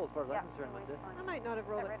perfect roll as far as I'm concerned, Linda. I might not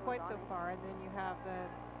have rolled it quite so far, and then you have the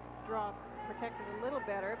draw protected a little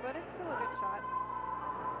better, but it's still a good shot.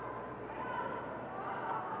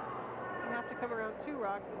 You have to come around two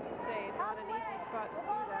rocks, as you say. Not an easy spot to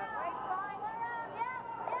do that.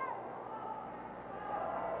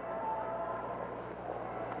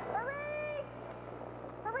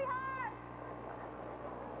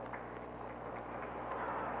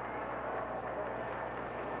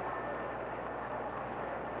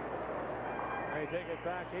 They take it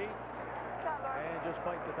back 8 and just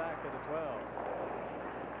fight the back of the 12.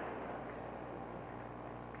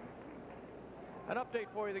 An update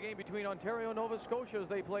for you, the game between Ontario and Nova Scotia as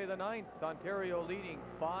they play the 9th. Ontario leading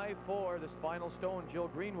 5-4. This final stone, Jill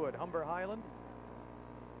Greenwood, Humber Highland.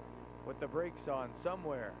 With the brakes on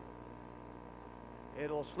somewhere.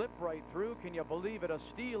 It'll slip right through. Can you believe it? A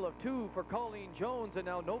steal of 2 for Colleen Jones. And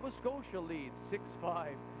now Nova Scotia leads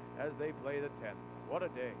 6-5 as they play the 10th. What a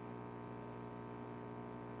day.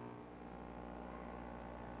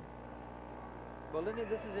 Well, Linda,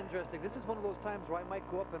 this is interesting. This is one of those times where I might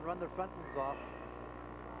go up and run the front ones off.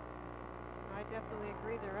 I definitely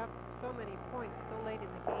agree. They're up so many points so late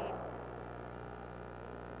in the game.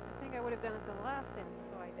 I think I would have done it the last inning,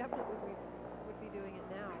 so I definitely would be doing it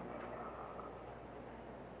now.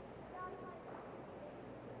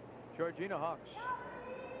 Georgina Hawks.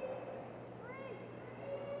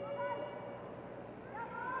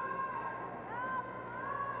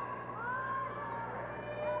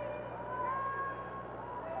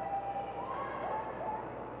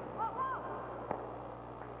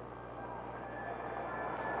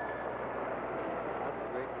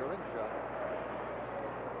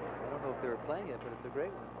 Playing it, but it's a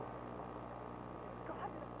great one.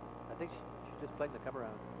 I think she's just playing the come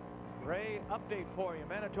around. Ray, update for you.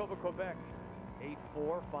 Manitoba, Quebec.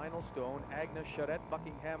 8-4 final stone. Agnes, Charette,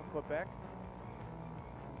 Buckingham, Quebec.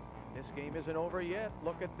 This game isn't over yet.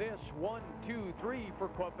 Look at this. 1, 2, 3 for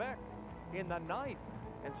Quebec in the 9th.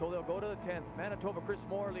 And so they'll go to the 10th. Manitoba, Chris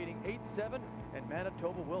Moore leading 8-7. And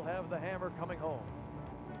Manitoba will have the hammer coming home.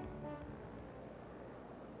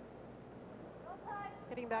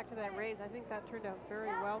 Getting back to that raise, I think that turned out very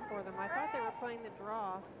well for them. I thought they were playing the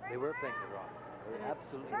draw. They were playing the draw. They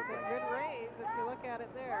absolutely were playing. It's a good raise if you look at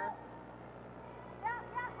it there.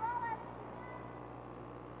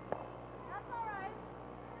 That's all right.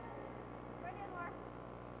 Bring in, Mark.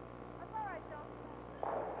 That's all right, Joe.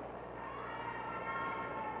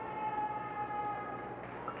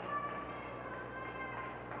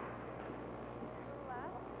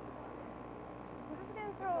 I'm just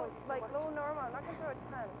going to throw, like, low normal. I'm not going to throw a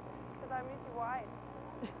ton, because I'm usually wide.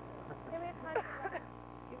 Give me a ton.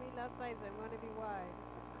 Give me left sides. I'm going to be wide.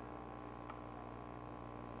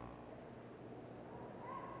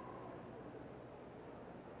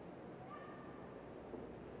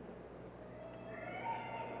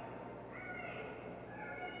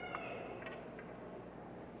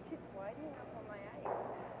 Keep widening up on my ice.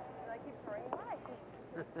 And I keep throwing wide.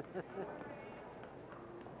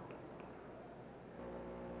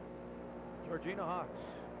 Georgina Hawks.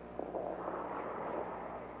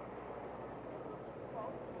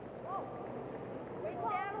 Wait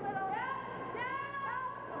down a little.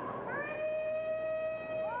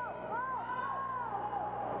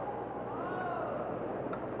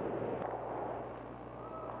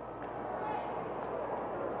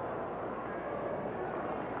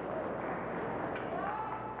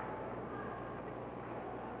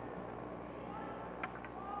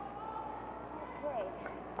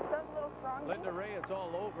 Linda Ray, it's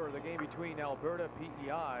all over. The game between Alberta,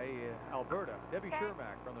 PEI, Alberta. Debbie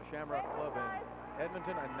Shermack from the Shamrock Club in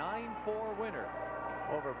Edmonton, a 9-4 winner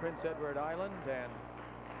over Prince Edward Island, and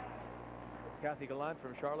Kathy Gallant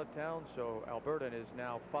from Charlottetown. So Alberta is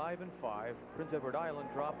now 5-5. Prince Edward Island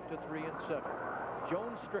dropped to 3-7.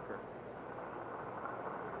 Joan Stricker.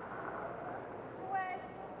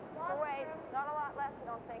 Away. Not a lot left, I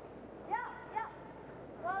don't think. Yeah.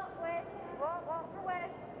 Well, away. Well, away.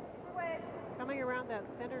 Coming around that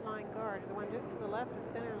center line guard, the one just to the left of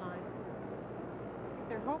center line.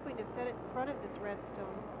 They're hoping to set it in front of this red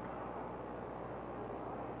stone.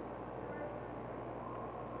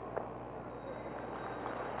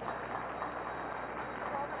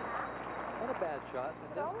 Not a bad shot.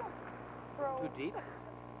 Too deep.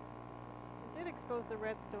 It did expose the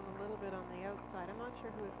red stone a little bit on the outside. I'm not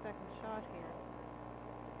sure who his second shot here.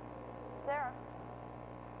 There.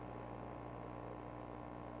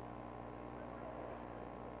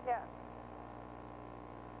 Yeah.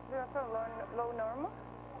 Do you want to low normal?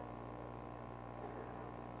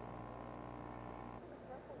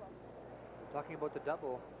 Talking about the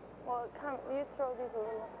double. Well, come, you throw these a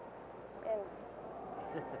little in.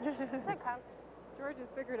 Come. George has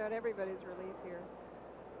figured out everybody's relief here.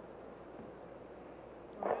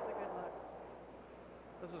 Oh, there's a good look.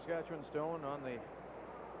 The Saskatchewan stone on the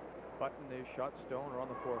button is shot stone, or on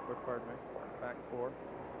the forefoot, pardon me. Back four.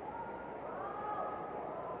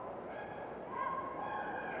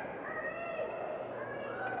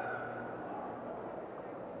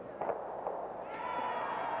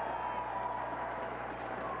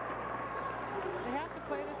 They have to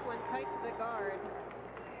play this one tight to the guard.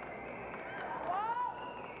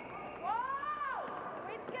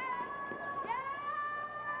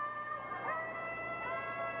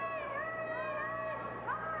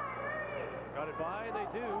 Got it by, they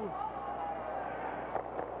do.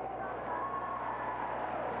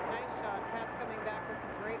 Nice shot. Pat's coming back with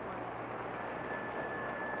some great ones.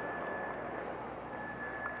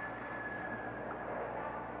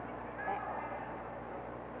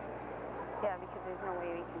 Yeah, because there's no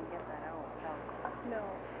way we can get that out without... No.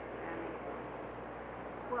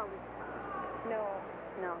 Well, no,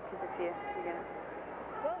 because if you're gonna...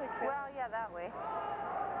 Well, we could. Well, yeah, that way.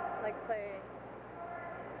 Like play...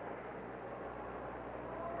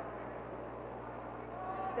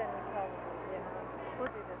 Then we probably, yeah. We'll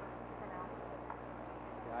do this for now.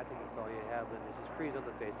 Yeah, I think that's all you have, then. Just freeze on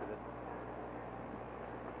the face of it.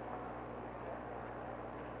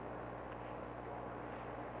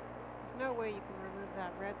 There's no way you can remove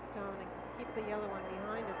that red stone and keep the yellow one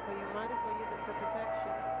behind it, so you might as well use it for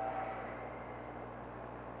protection.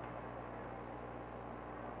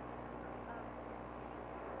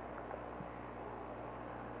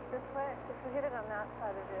 This way, if we hit it on that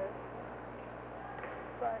side, it is.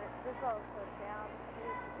 But this also down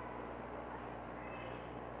too.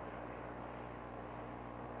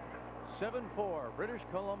 7-4, British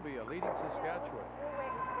Columbia leading Saskatchewan. We'll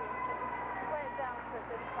wait and see. Just play it down for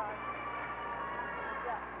this part.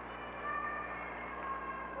 Yeah.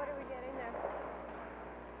 What are we getting there?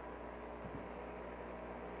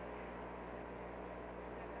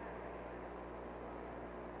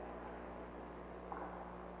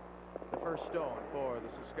 The first stone for the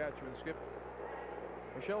Saskatchewan skip,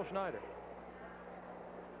 Michelle Schneider.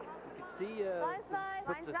 You can see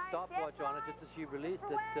put the stopwatch on it just as she released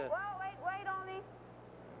it. Wait only.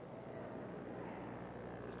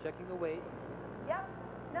 Just checking the weight. Yep.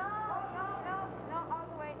 No, all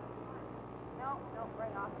the way. No,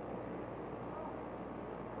 right off.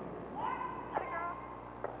 Atta girl.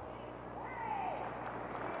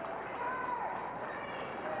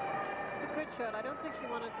 It's a good shot. I don't think she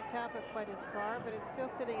wanted to tap it quite as far, but it's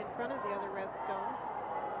still sitting in front of the other red stones.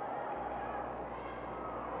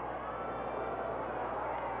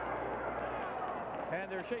 And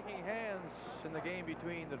they're shaking hands in the game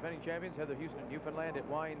between the defending champions, Heather Houston and Newfoundland. It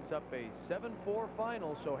winds up a 7-4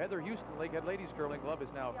 final. So Heather Houston, Lakehead Ladies Curling Club, is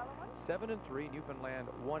now 7-3, Newfoundland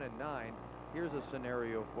 1-9. Here's a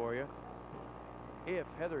scenario for you. If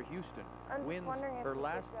Heather Houston wins her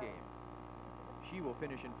last game, she will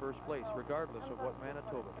finish in first place, regardless of what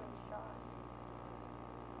Manitoba does.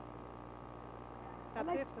 That's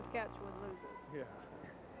if Saskatchewan loses. Yeah.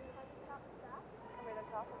 Right on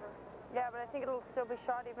top of her. Yeah, but I think it'll still be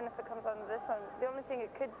shot even if it comes onto this one. The only thing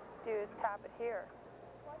it could do is tap it here.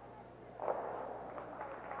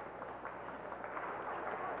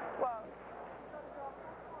 Well,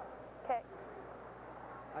 okay.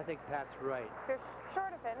 I think Pat's right. You're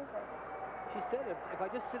short of anything. She said if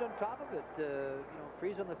I just sit on top of it,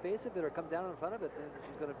 freeze on the face of it or come down in front of it, then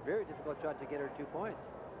she's got a very difficult shot to get her 2 points.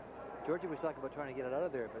 Georgie was talking about trying to get it out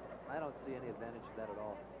of there, but I don't see any advantage to that at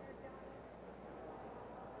all.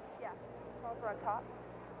 Yeah, over on top.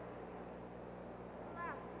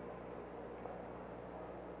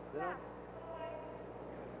 Sit on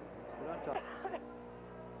top.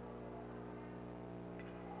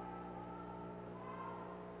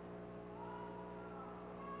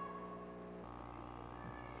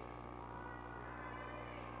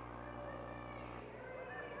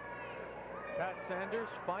 Pat Sanders,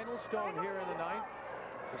 final stone here in the ninth.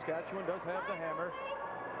 Saskatchewan does have the hammer.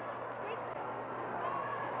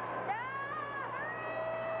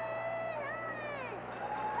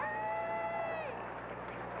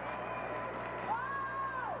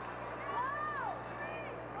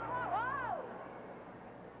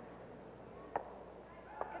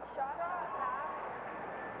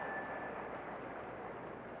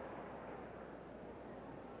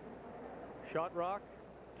 Shot rock,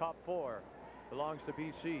 top 4, belongs to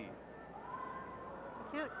BC.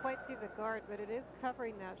 I can't quite see the guard, but it is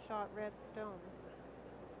covering that shot red stone.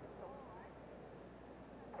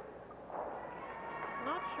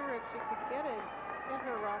 Not sure if she could get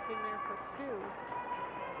her rock in there for 2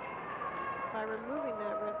 by removing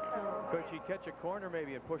that red stone. Could she catch a corner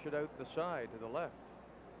maybe and push it out the side to the left?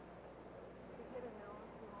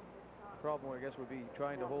 Problem, I guess, would be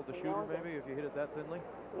trying to hold the shooter maybe if you hit it that thinly.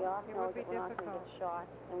 We all It know would be that we're not going to difficult. get shot,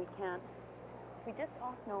 and we can't. We just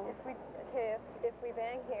off nose. If we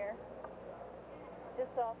bang here,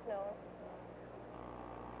 just off nose.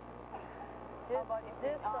 Just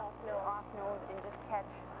off nose and just catch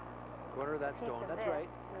Corner of that piece stone. of That's this, right.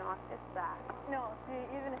 not just that. No, see,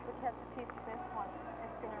 even if we catch a piece of this one,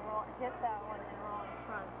 it's going to roll, hit that one and roll in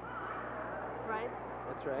front. Right?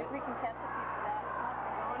 That's right. If we can catch a piece of that, it's not going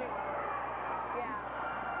to go anywhere. Yeah,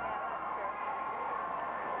 that's true.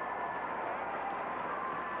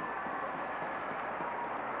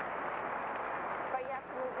 But you have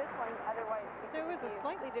to move this one, otherwise... If there was a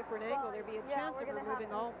slightly different angle, there'd be a chance of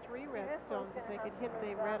removing all 3 red stones if they could hit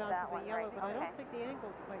the red onto the yellow, but I don't think the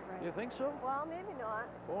angle's quite right. You think so? Well, maybe not.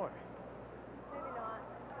 Boy. Maybe not.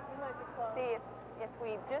 We might be close. See, if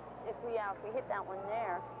we hit that one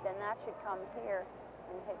there, then that should come here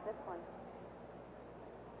and hit this one.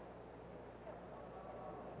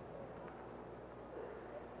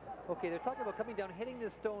 Okay, they're talking about coming down, hitting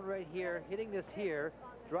this stone right here, hitting this here,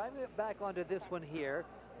 driving it back onto this one here.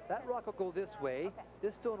 That rock will go this way. Okay.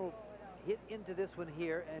 This stone will hit into this one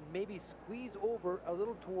here and maybe squeeze over a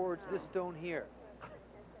little towards this stone here.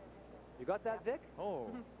 You got that, Vic? Oh.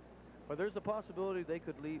 Well, there's the possibility they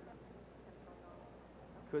could leave.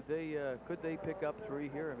 Could they pick up 3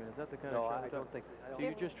 here? I mean, is that the kind of shot? I don't think. So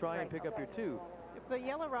you just try and pick up your 2. If the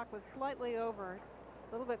yellow rock was slightly over,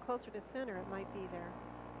 a little bit closer to center, it might be there.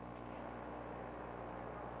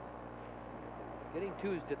 Getting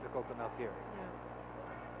 2 is difficult enough here. Yeah.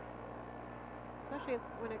 Especially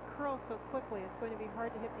when it curls so quickly, it's going to be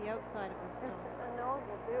hard to hit the outside of the stone. The nose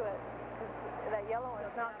will do it. That yellow one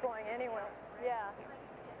is not going anywhere. Yeah.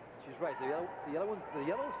 She's right. The yellow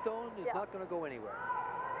stone is not going to go anywhere.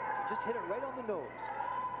 So just hit it right on the nose.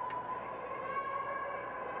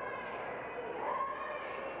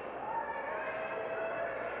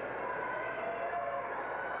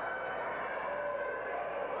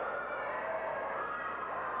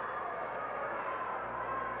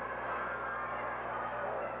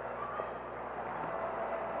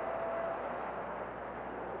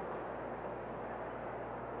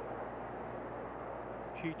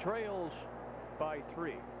 She trails by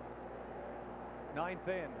 3. 9th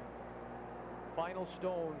in. Final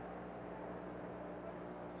stone.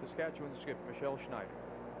 Saskatchewan skip Michelle Schneider.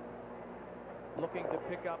 Looking to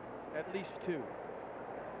pick up at least 2.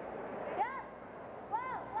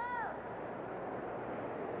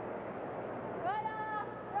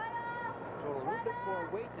 So a little bit more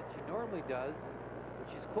weight than she normally does, but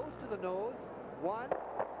she's close to the nose. 1.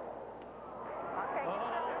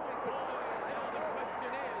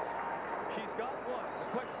 She's got 1.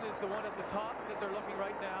 The question is the one at the top that they're looking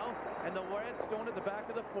right now, and the red stone at the back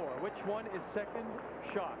of the 4. Which one is second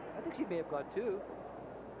shot? I think she may have got 2.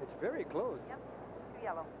 It's very close. Yep. 2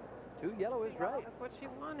 yellow. 2 yellow is right. That's what she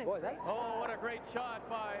wanted. Boy, that... Oh, what a great shot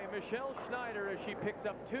by Michelle Schneider as she picks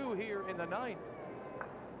up 2 here in the 9th.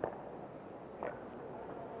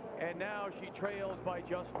 And now she trails by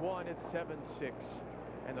just 1 at 7-6.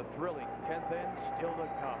 And the thrilling 10th end still to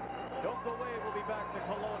come. Don't go away. We'll be back to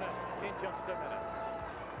Kelowna in just a minute.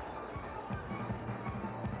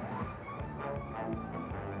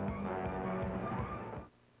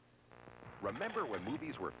 Remember when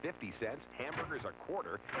movies were 50 cents, hamburgers a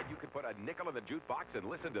quarter, and you could put a nickel in the jukebox and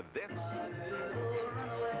listen to this?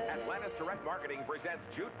 Atlantis Direct Marketing presents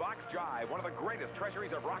Jukebox Jive, one of the greatest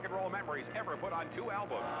treasuries of rock and roll memories ever put on 2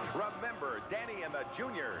 albums. Remember Danny and the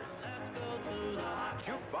Juniors.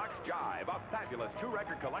 Jukebox Jive, a fabulous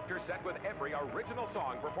 2-record collector set with every original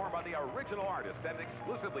song performed by the original artist and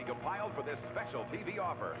exclusively compiled for this special TV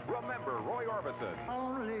offer. Remember Roy Orbison.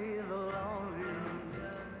 Only the lonely.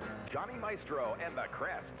 Johnny Maestro and the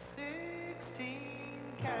Crests. 16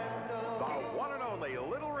 candles. The one and only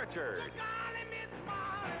Little Richard.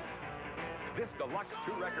 This deluxe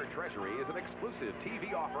 2-record treasury is an exclusive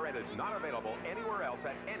TV offer and is not available anywhere else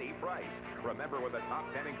at any price. Remember when the top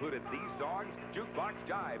 10 included these songs? Jukebox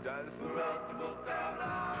Jive does.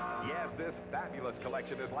 Yes, this fabulous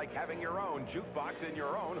collection is like having your own jukebox in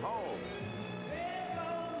your own home.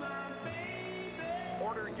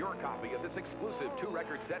 Order your copy of this exclusive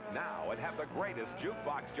 2-record set now and have the greatest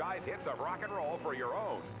Jukebox Jive hits of rock and roll for your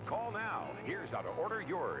own. Call now. Here's how to order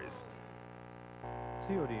yours.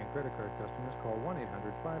 COD and credit card customers call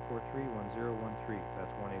 1-800-543-1013. That's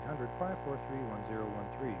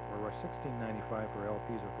 1-800-543-1013. Or rush $16.95 for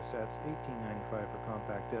LPs or cassettes, $18.95 for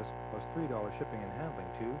compact discs, plus $3 shipping and handling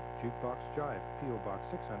to Jukebox Jive, P.O. Box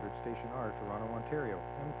 600, Station R, Toronto, Ontario,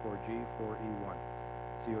 M4G4E1.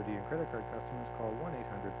 COD and credit card customers call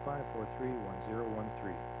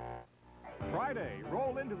 1-800-543-1013. Friday,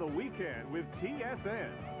 roll into the weekend with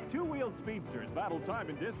TSN. Two-wheeled speedsters battle time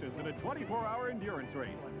and distance in a 24-hour endurance race.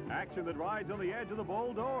 Action that rides on the edge of the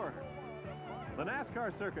bowl door. The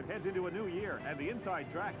NASCAR circuit heads into a new year, and the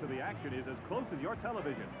inside track to the action is as close as your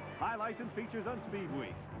television. Highlights and features on Speed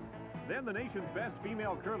Week. Then the nation's best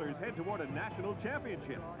female curlers head toward a national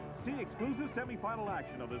championship. See exclusive semifinal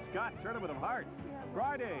action of the Scott Tournament of Hearts.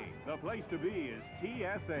 Friday, the place to be is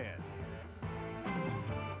TSN.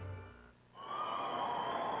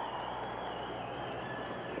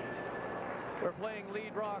 We're playing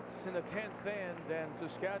lead rocks in the 10th end, and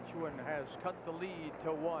Saskatchewan has cut the lead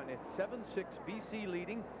to 1. It's 7-6 BC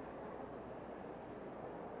leading.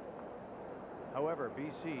 However,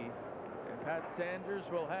 BC and Pat Sanders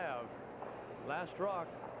will have last rock,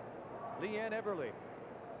 Leanne Everly.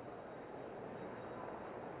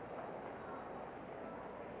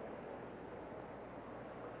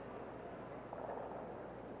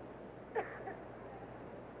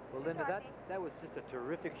 Well, Linda, that was just a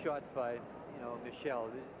terrific shot by, Michelle.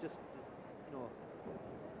 It just,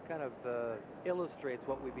 kind of illustrates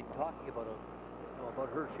what we've been talking about, about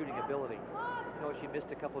her shooting ability. She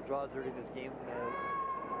missed a couple draws early in this game in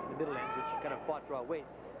the middle ends, which she kind of fought draw weight.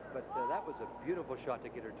 But that was a beautiful shot to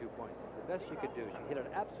get her 2 points. The best she could do. She hit it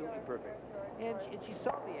absolutely perfect. And she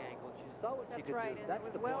saw the angle. She saw what she could right, do. And That's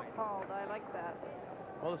it the was well point. called. I like that.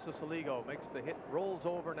 Melissa Saligo makes the hit, rolls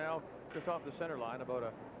over now just off the center line,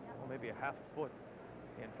 about maybe a half foot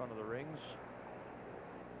in front of the rings.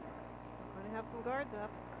 Going to have some guards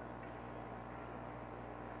up.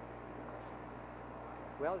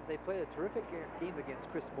 Well, they played a terrific game against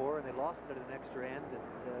Chris Moore, and they lost it at an extra end, and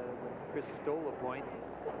when Chris stole a point.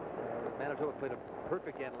 Manitoba played a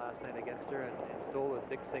perfect end last night against her and stole a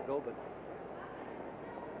big single, but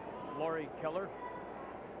Laurie Keller.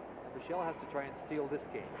 Michelle has to try and steal this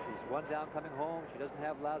game. She's one down coming home. She doesn't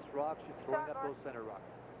have last rock. She's throwing up those center rocks.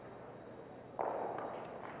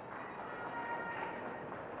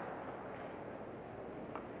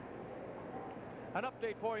 An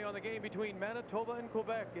update for you on the game between Manitoba and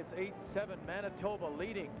Quebec. It's 8-7, Manitoba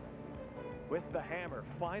leading with the hammer.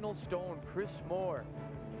 Final stone, Chris Moore.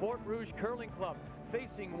 Fort Rouge Curling Club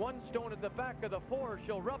facing one stone at the back of the 4.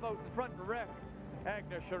 She'll rub out in front and wreck.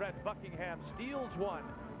 Agnes Charette Buckingham steals one.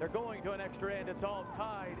 They're going to an extra end. It's all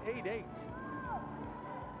tied, 8-8.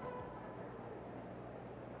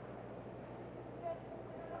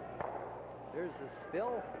 There's the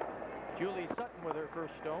spill. Julie Sutton with her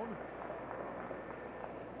first stone.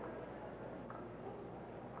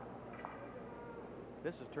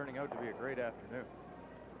 This is turning out to be a great afternoon.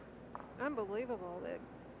 Unbelievable. The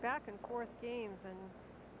back and forth games, and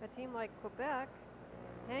a team like Quebec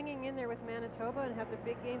hanging in there with Manitoba and has a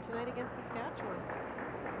big game tonight against Saskatchewan.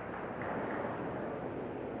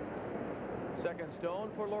 Second stone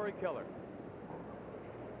for Laurie Keller.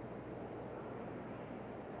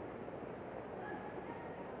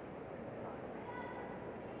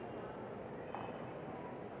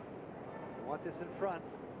 They want this in front.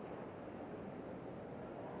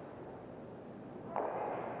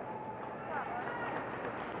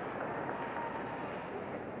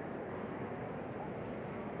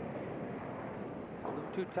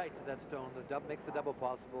 Too tight to that stone. The dub makes the double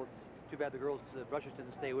possible. It's too bad the girls' brushes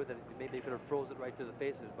didn't stay with it. Maybe they could have froze it right to the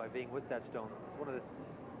faces by being with that stone. It's one of the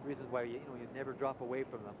reasons why you never drop away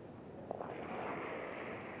from them.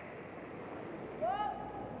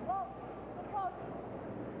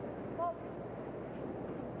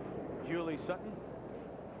 Julie Sutton.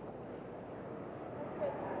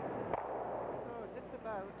 Oh, just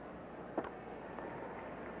about.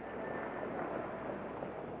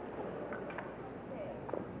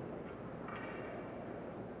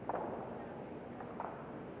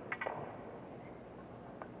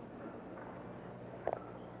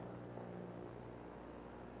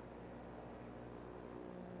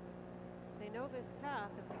 this path,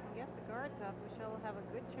 if we can get the guards up, Michelle will have a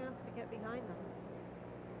good chance to get behind them.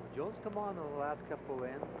 Jones come on the last couple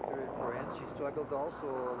ends, third and four ends. She struggled also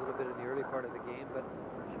a little bit in the early part of the game, but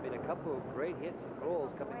she made a couple of great hits and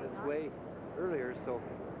rolls coming this way earlier, so.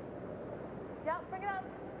 Yeah, bring it up.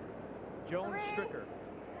 Jones Stricker,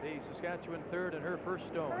 the Saskatchewan third and her first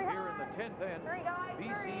stone here in the 10th end.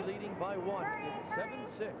 BC leading by 1. It's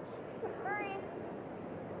 7-6. Hurry.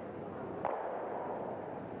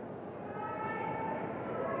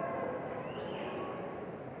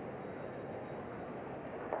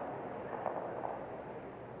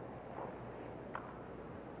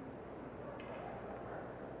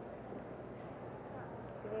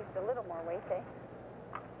 A little more weight, eh?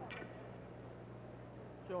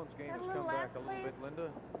 Jones' game has come back a little bit,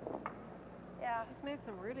 Linda. Yeah. She's made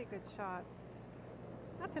some really good shots.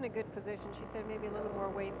 That's in a good position. She said maybe a little more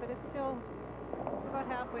weight, but it's still about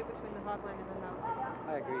halfway between the hog line and the house.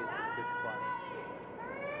 I agree, it's a good spot.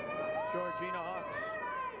 Georgina Hawks.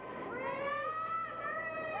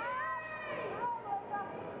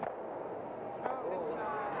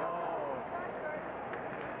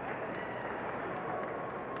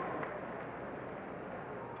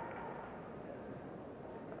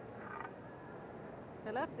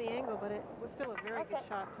 They left the angle, but it was still a very good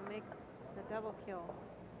shot to make the double kill.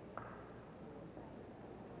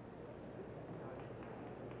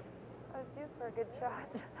 I was due for a good shot.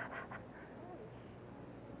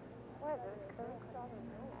 What is this?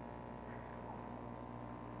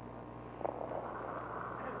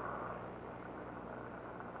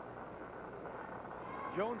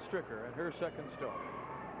 Jones Stricker and her second stone.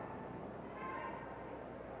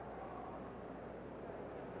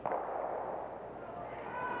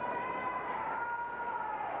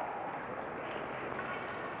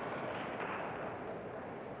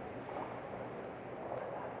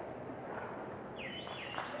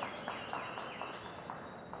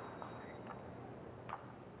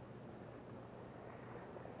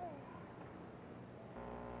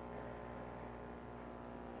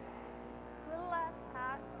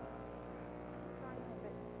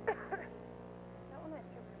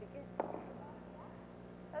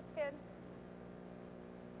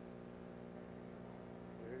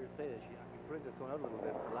 Say that she brings this one out a little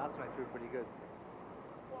bit. The last one I threw pretty good.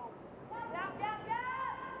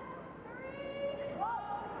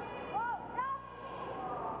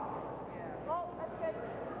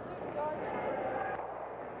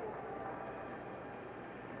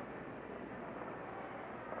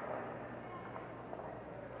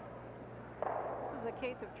 This is a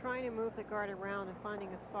case of trying to move the guard around and finding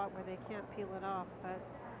a spot where they can't peel it off, but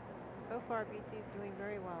so far BC is doing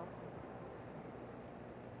very well.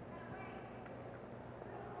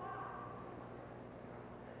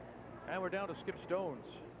 And we're down to skip stones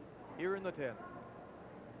here in the 10th.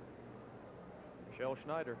 Michelle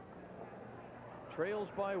Schneider trails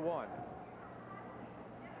by 1.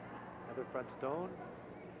 Another front stone.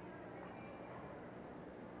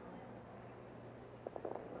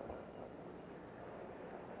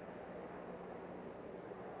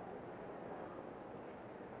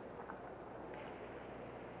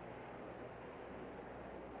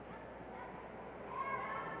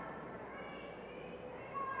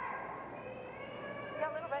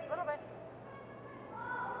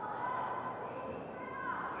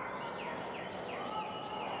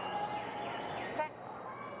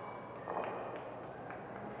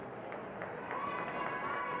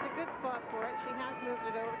 Spot for it. She has moved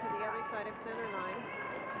it over to the other side of center line.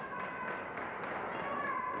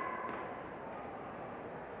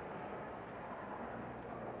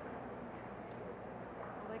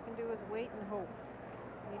 All they can do is wait and hope.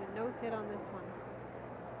 Need a nose hit on this one.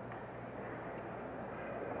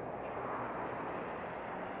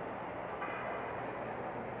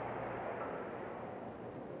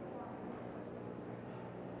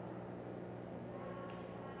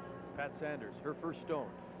 Pat Sanders, her first stone.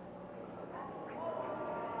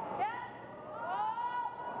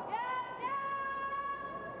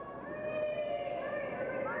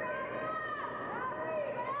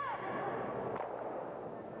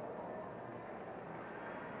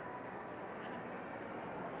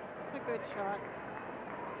 Good shot.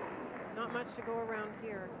 Not much to go around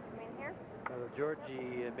here. You mean here?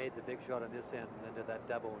 Georgie made the big shot on this end into that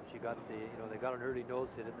double, and she got the, they got an early nose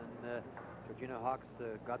hit, and then Georgina Hawks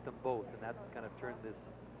got them both, and that kind of turned this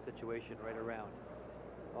situation right around.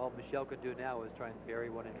 All Michelle can do now is try and bury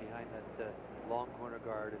one in behind that long corner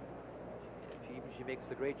guard, and if she makes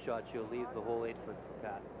the great shot, she'll leave the whole 8-foot for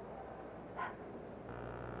Pat.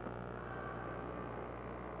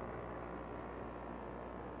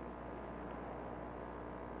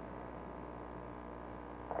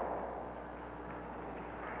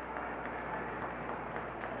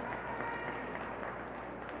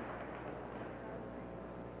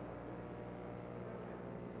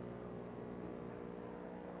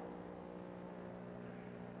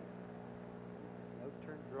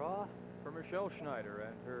 Michelle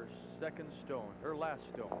Schneider and her second stone, her last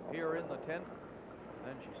stone, here in the 10th.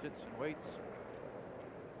 Then she sits and waits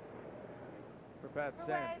for Pat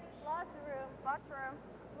Sanders. Lots of room, lots of room,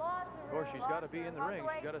 lots of room. Of course, she's got to be in the ring.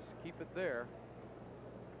 She's got to keep it there.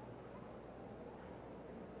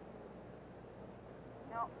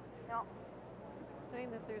 No, no.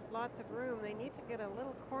 Saying that there's lots of room. They need to get a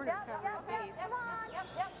little corner cover space. Come on,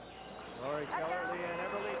 yep. Lori Kellerly and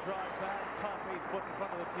Everly draw back. Coffey's put in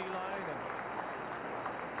front of the tee line. And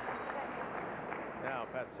now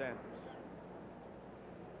Pat Sanders.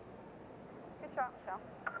 Good shot, Michelle.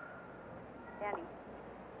 Danny.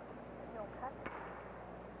 No cut.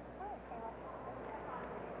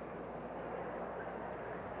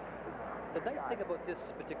 The nice thing about this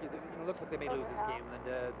particular, it looks like they may lose this game, and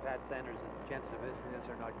Pat Sanders' chances of missing this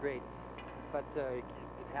are not great. But it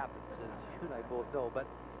happens, as you and I both know. But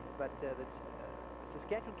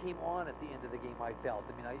Saskatchewan came on at the end of the game, I felt.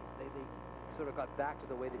 I mean, they sort of got back to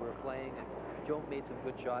the way they were playing, and Joan made some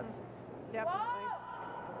good shots. Definitely.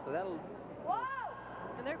 So that'll...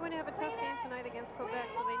 And they're going to have a tough game tonight against Quebec,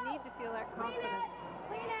 so they need to feel that confidence.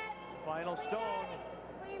 Clean it. Final stone.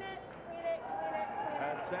 Clean it.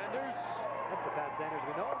 Pat Sanders. That's the Pat Sanders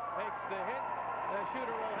we know. Takes the hit. The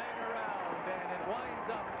shooter will hang around, and it winds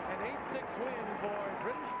up an 8-6 win for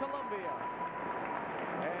British Columbia.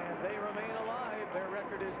 And they remain alive. Their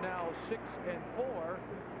record is now 6-4.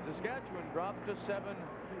 Saskatchewan dropped to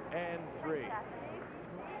 7-3.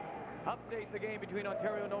 Update the game between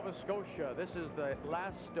Ontario and Nova Scotia. This is the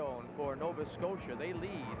last stone for Nova Scotia. They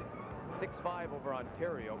lead 6-5 over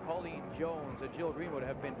Ontario. Colleen Jones and Jill Greenwood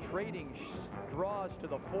have been trading draws to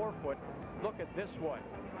the 4-foot. Look at this one,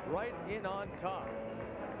 right in on top.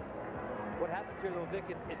 What happens here, though, Vic,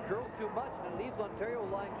 it curls too much, and it leaves Ontario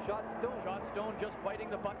lying shot stone. Shot stone just biting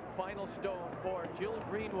the button. Final stone for Jill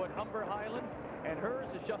Greenwood, Humber Highland, and hers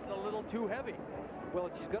is just a little too heavy. Well,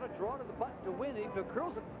 she's got to draw to the button to win. Even if it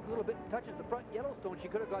curls a little bit and touches the front yellow stone, she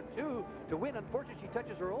could have got 2 to win. Unfortunately, she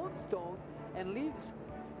touches her own stone and leaves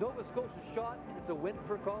Nova Scotia's shot, and it's a win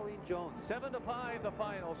for Colleen Jones. 7-5 the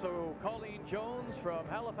final. So Colleen Jones from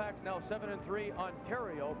Halifax, now 7-3.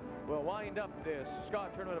 Ontario will wind up this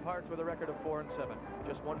Scott Tournament of Hearts with a record of 4-7.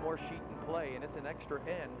 Just one more sheet in play, and it's an extra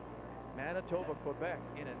end. Manitoba, Quebec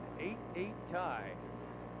in an 8-8 tie.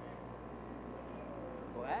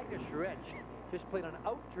 Well, Agnes Charette just played an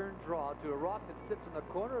out-turn draw to a rock that sits in the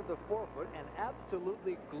corner of the 4-foot and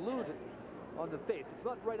absolutely glued it on the face. It's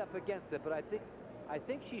not right up against it, but I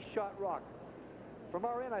think she shot rock. From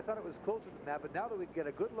our end, I thought it was closer than that, but now that we can get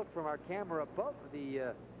a good look from our camera above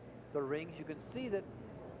the rings, you can see that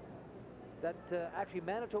actually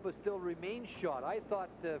Manitoba still remains shot. I thought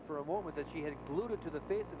for a moment that she had glued it to the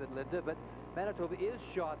face of it, Linda, but Manitoba is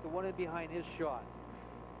shot. The one in behind is shot.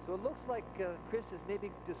 So it looks like Chris has maybe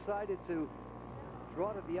decided to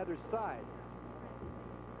draw to the other side.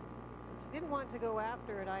 She didn't want to go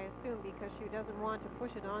after it, I assume, because she doesn't want to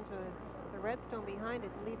push it onto the redstone behind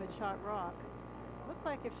it to leave it shot rock. Looks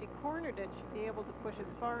like if she cornered it, she'd be able to push it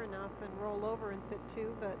far enough and roll over and sit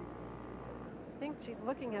 2, but I think she's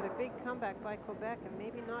looking at a big comeback by Quebec and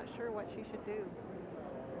maybe not sure what she should do.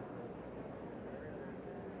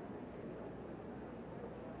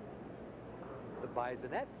 The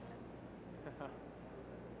Bisonettes.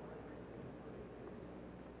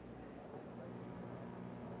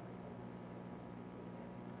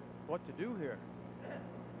 What to do here?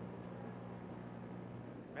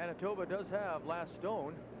 Manitoba does have last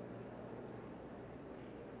stone.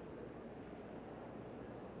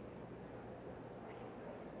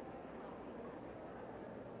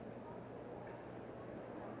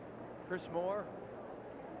 Chris Moore.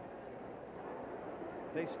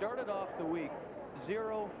 They started off the week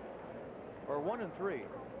 1-3,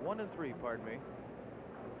 pardon me.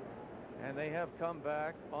 And they have come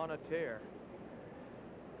back on a tear,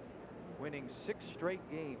 winning 6 straight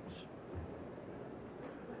games.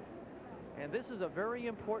 And this is a very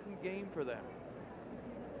important game for them.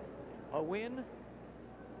 A win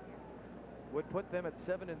would put them at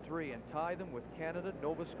 7-3 and tie them with Canada,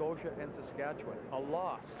 Nova Scotia, and Saskatchewan. A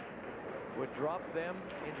loss would drop them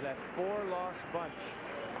into that 4-loss bunch.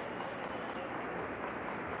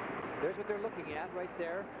 There's what they're looking at right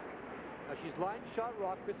there. Now she's lying shot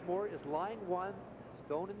rock. Chris Moore is lying 1,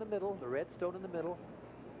 stone in the middle, the red stone in the middle.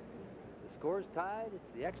 The score's tied. It's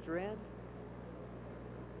the extra end.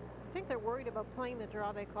 I think they're worried about playing the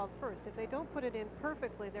draw they called first. If they don't put it in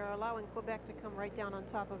perfectly, they're allowing Quebec to come right down on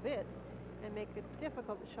top of it and make it a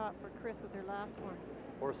difficult shot for Chris with their last one.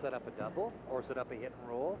 Or set up a double, or set up a hit and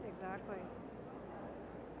roll. Exactly.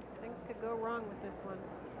 Things could go wrong with this one.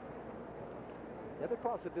 The other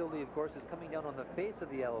possibility, of course, is coming down on the face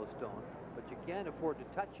of the yellow stone, but but you can't afford to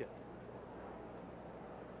touch it.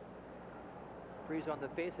 Freeze on the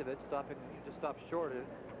face of it, stopping, you just stop short of it.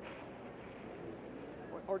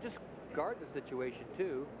 Or just guard the situation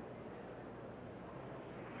too.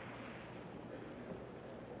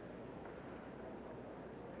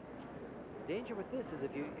 The danger with this is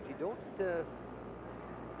if you don't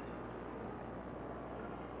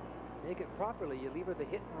make it properly, you leave her the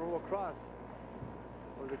hit and roll across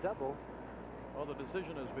or the double. Well, the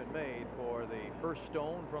decision has been made for the first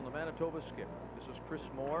stone from the Manitoba skip. This is Chris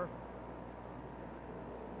Moore,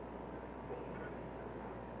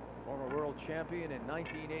 former world champion in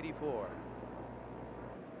 1984.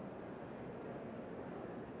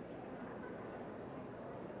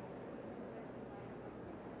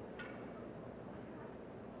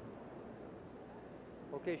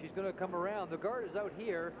 Okay, she's going to come around. The guard is out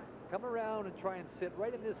here. Come around and try and sit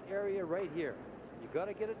right in this area right here. You got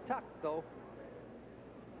to get it tucked, though.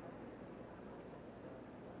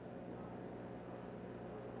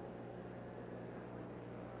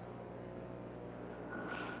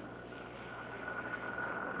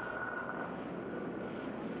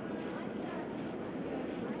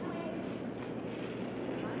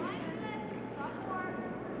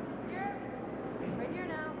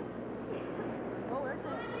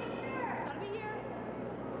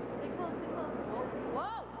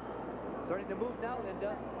 Starting to move now,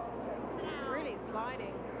 Linda. It's really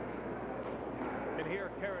sliding. And here,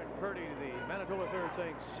 Karen Purdy, the Manitoba third,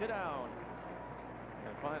 saying, sit down.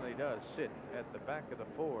 And finally does sit at the back of the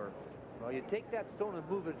 4. Well, you take that stone and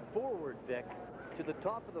move it forward, Vic, to the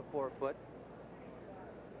top of the 4-foot.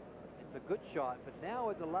 It's a good shot, but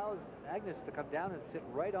now it allows Agnes to come down and sit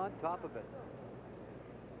right on top of it.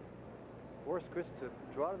 Force Chris to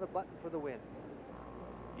draw to the button for the win.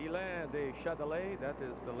 Guylain de Châtelet, that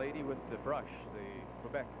is the lady with the brush, the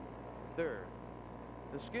Quebec third.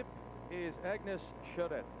 The skip is Agnes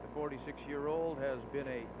Charette. The 46-year-old has been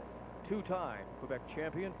a 2-time Quebec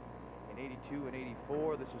champion in 82 and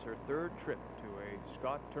 84. This is her 3rd trip to a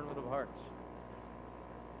Scott Tournament of Hearts.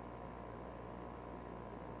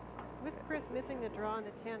 With Chris missing the draw in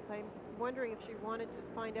the 10th, I'm wondering if she wanted to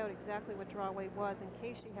find out exactly what draw weight was in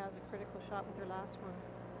case she has a critical shot with her last one.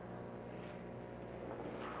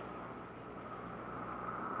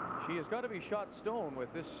 She has got to be shot stone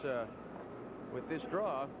with this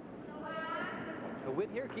draw. The win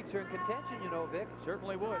here keeps her in contention, you know, Vic.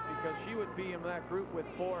 Certainly would, because she would be in that group with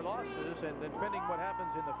 4 losses, and then depending what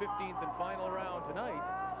happens in the 15th and final round tonight.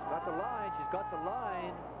 She's got the line. She's got the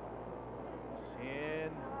line.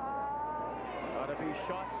 In. Got to be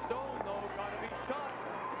shot stone, though. Got to be shot.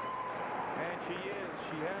 And she is.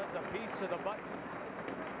 She has a piece of the button.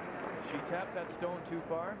 She tapped that stone too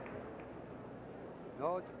far.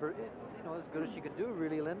 No, it's you know, as good as she can do,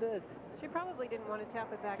 really, Linda. She probably didn't want to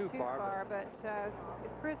tap it back too far, but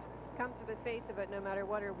if Chris comes to the face of it, no matter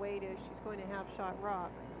what her weight is, she's going to have shot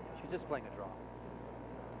rock. She's just playing a draw.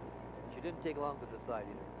 She didn't take long to decide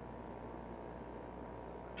either.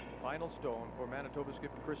 Final stone for Manitoba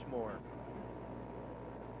skip Chris Moore.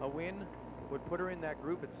 A win would put her in that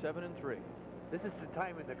group at 7 and 3. This is the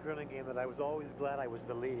time in the curling game that I was always glad I was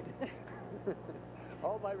the lead.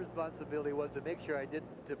 All my responsibility was to make sure I didn't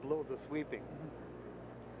blow the sweeping,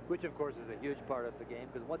 which of course is a huge part of the game,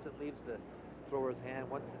 because once it leaves the thrower's hand,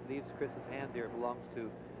 once it leaves Chris's hand there, it belongs to,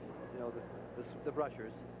 you know, the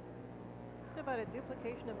brushers. Just about a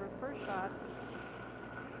duplication of her first shot.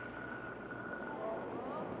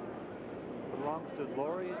 Belongs to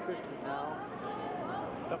Lori and Kristen now.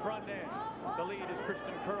 The front end. The lead is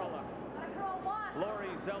Kristen Kurla. Lori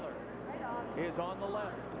Zeller is on the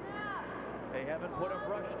left. They haven't put a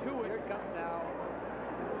brush to it. Here it comes now.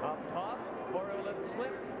 Up top, or will it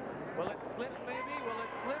slip? Will it slip, maybe? Will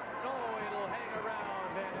it slip? No, it'll hang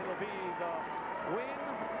around, and it'll be the win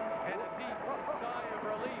and a deep sigh of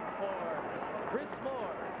relief for Chris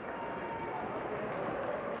Moore.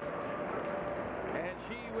 And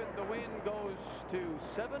she, with the win, goes to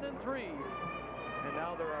 7 and 3. And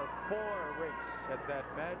now there are 4 rinks at that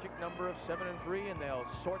magic number of 7 and 3, and they'll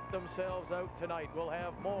sort themselves out tonight. We'll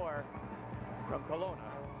have more from Kelowna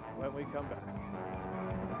when we come back.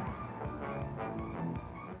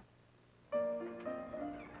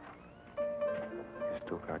 You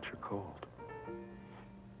still got your cold.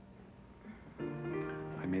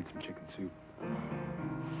 I made some chicken soup.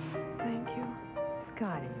 Thank you.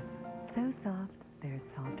 Scotties, so soft, they're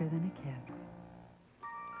softer than a kiss.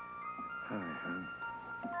 Hi, hon.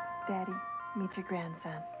 Daddy, meet your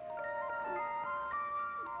grandson.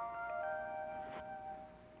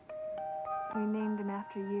 We named him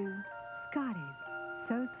after you. Scotties,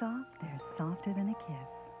 so soft, they're softer than a kiss.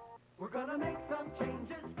 We're gonna make some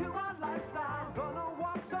changes to our lifestyle. Gonna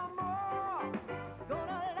walk some more.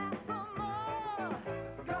 Gonna laugh some more.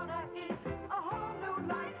 Gonna eat a whole new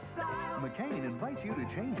lifestyle. McCain invites you to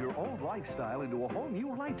change your old lifestyle into a whole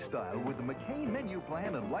new lifestyle with the McCain menu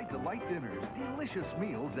plan of light-to-light dinners. Delicious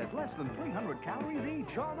meals at less than 300 calories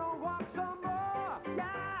each. Gonna walk some more.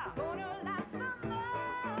 Yeah. Gonna laugh some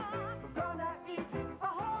more. Gonna eat a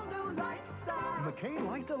whole new lifestyle. McCain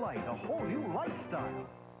Light-to-Light, a whole new lifestyle.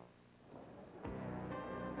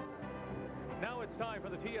 Now it's time for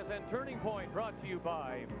the TSN Turning Point, brought to you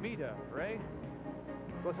by Mita. Ray?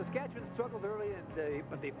 Well, Saskatchewan struggled early,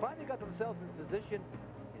 but they finally got themselves in position.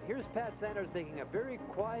 And here's Pat Sanders making a very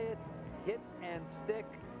quiet hit and stick,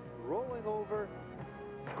 rolling over,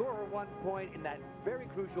 score 1 point in that very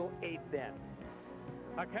crucial 8th end.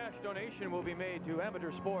 A cash donation will be made to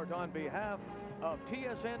amateur sport on behalf of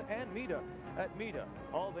TSN and Mita. At Mita,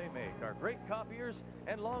 all they make are great copiers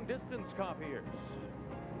and long-distance copiers.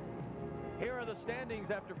 Here are the standings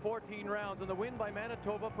after 14 rounds, and the win by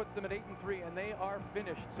Manitoba puts them at 8-3, and they are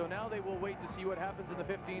finished. So now they will wait to see what happens in the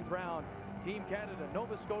 15th round. Team Canada,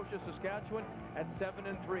 Nova Scotia, Saskatchewan at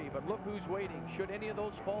 7-3. But look who's waiting. Should any of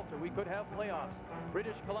those falter, we could have playoffs.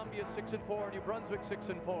 British Columbia 6-4, New Brunswick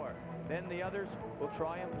 6-4. Then the others will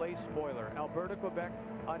try and play spoiler. Alberta, Quebec,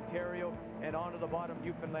 Ontario, and on to the bottom,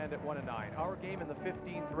 Newfoundland at 1-9. Our game in the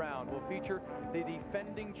 15th round will feature the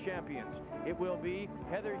defending champions. It will be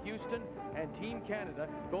Heather Houston and Team Canada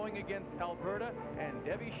going against Alberta and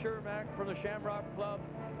Debbie Shermack from the Shamrock Club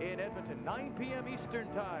in Edmonton. 9 p.m. Eastern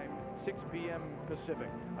Time, 6 p.m. Pacific.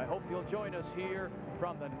 I hope you'll join us here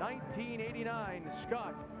from the 1989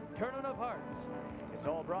 Scott Tournament of Hearts. It's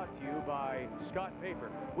all brought to you by Scott Paper.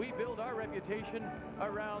 We build our reputation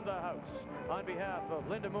around the house. On behalf of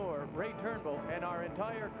Linda Moore, Ray Turnbull, and our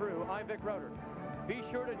entire crew, I'm Vic Rauter. Be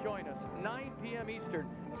sure to join us, 9 p.m. Eastern,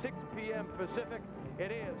 6 p.m. Pacific.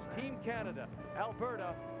 It is Team Canada,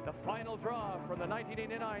 Alberta, the final draw from the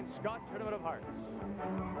 1989 Scott Tournament of Hearts.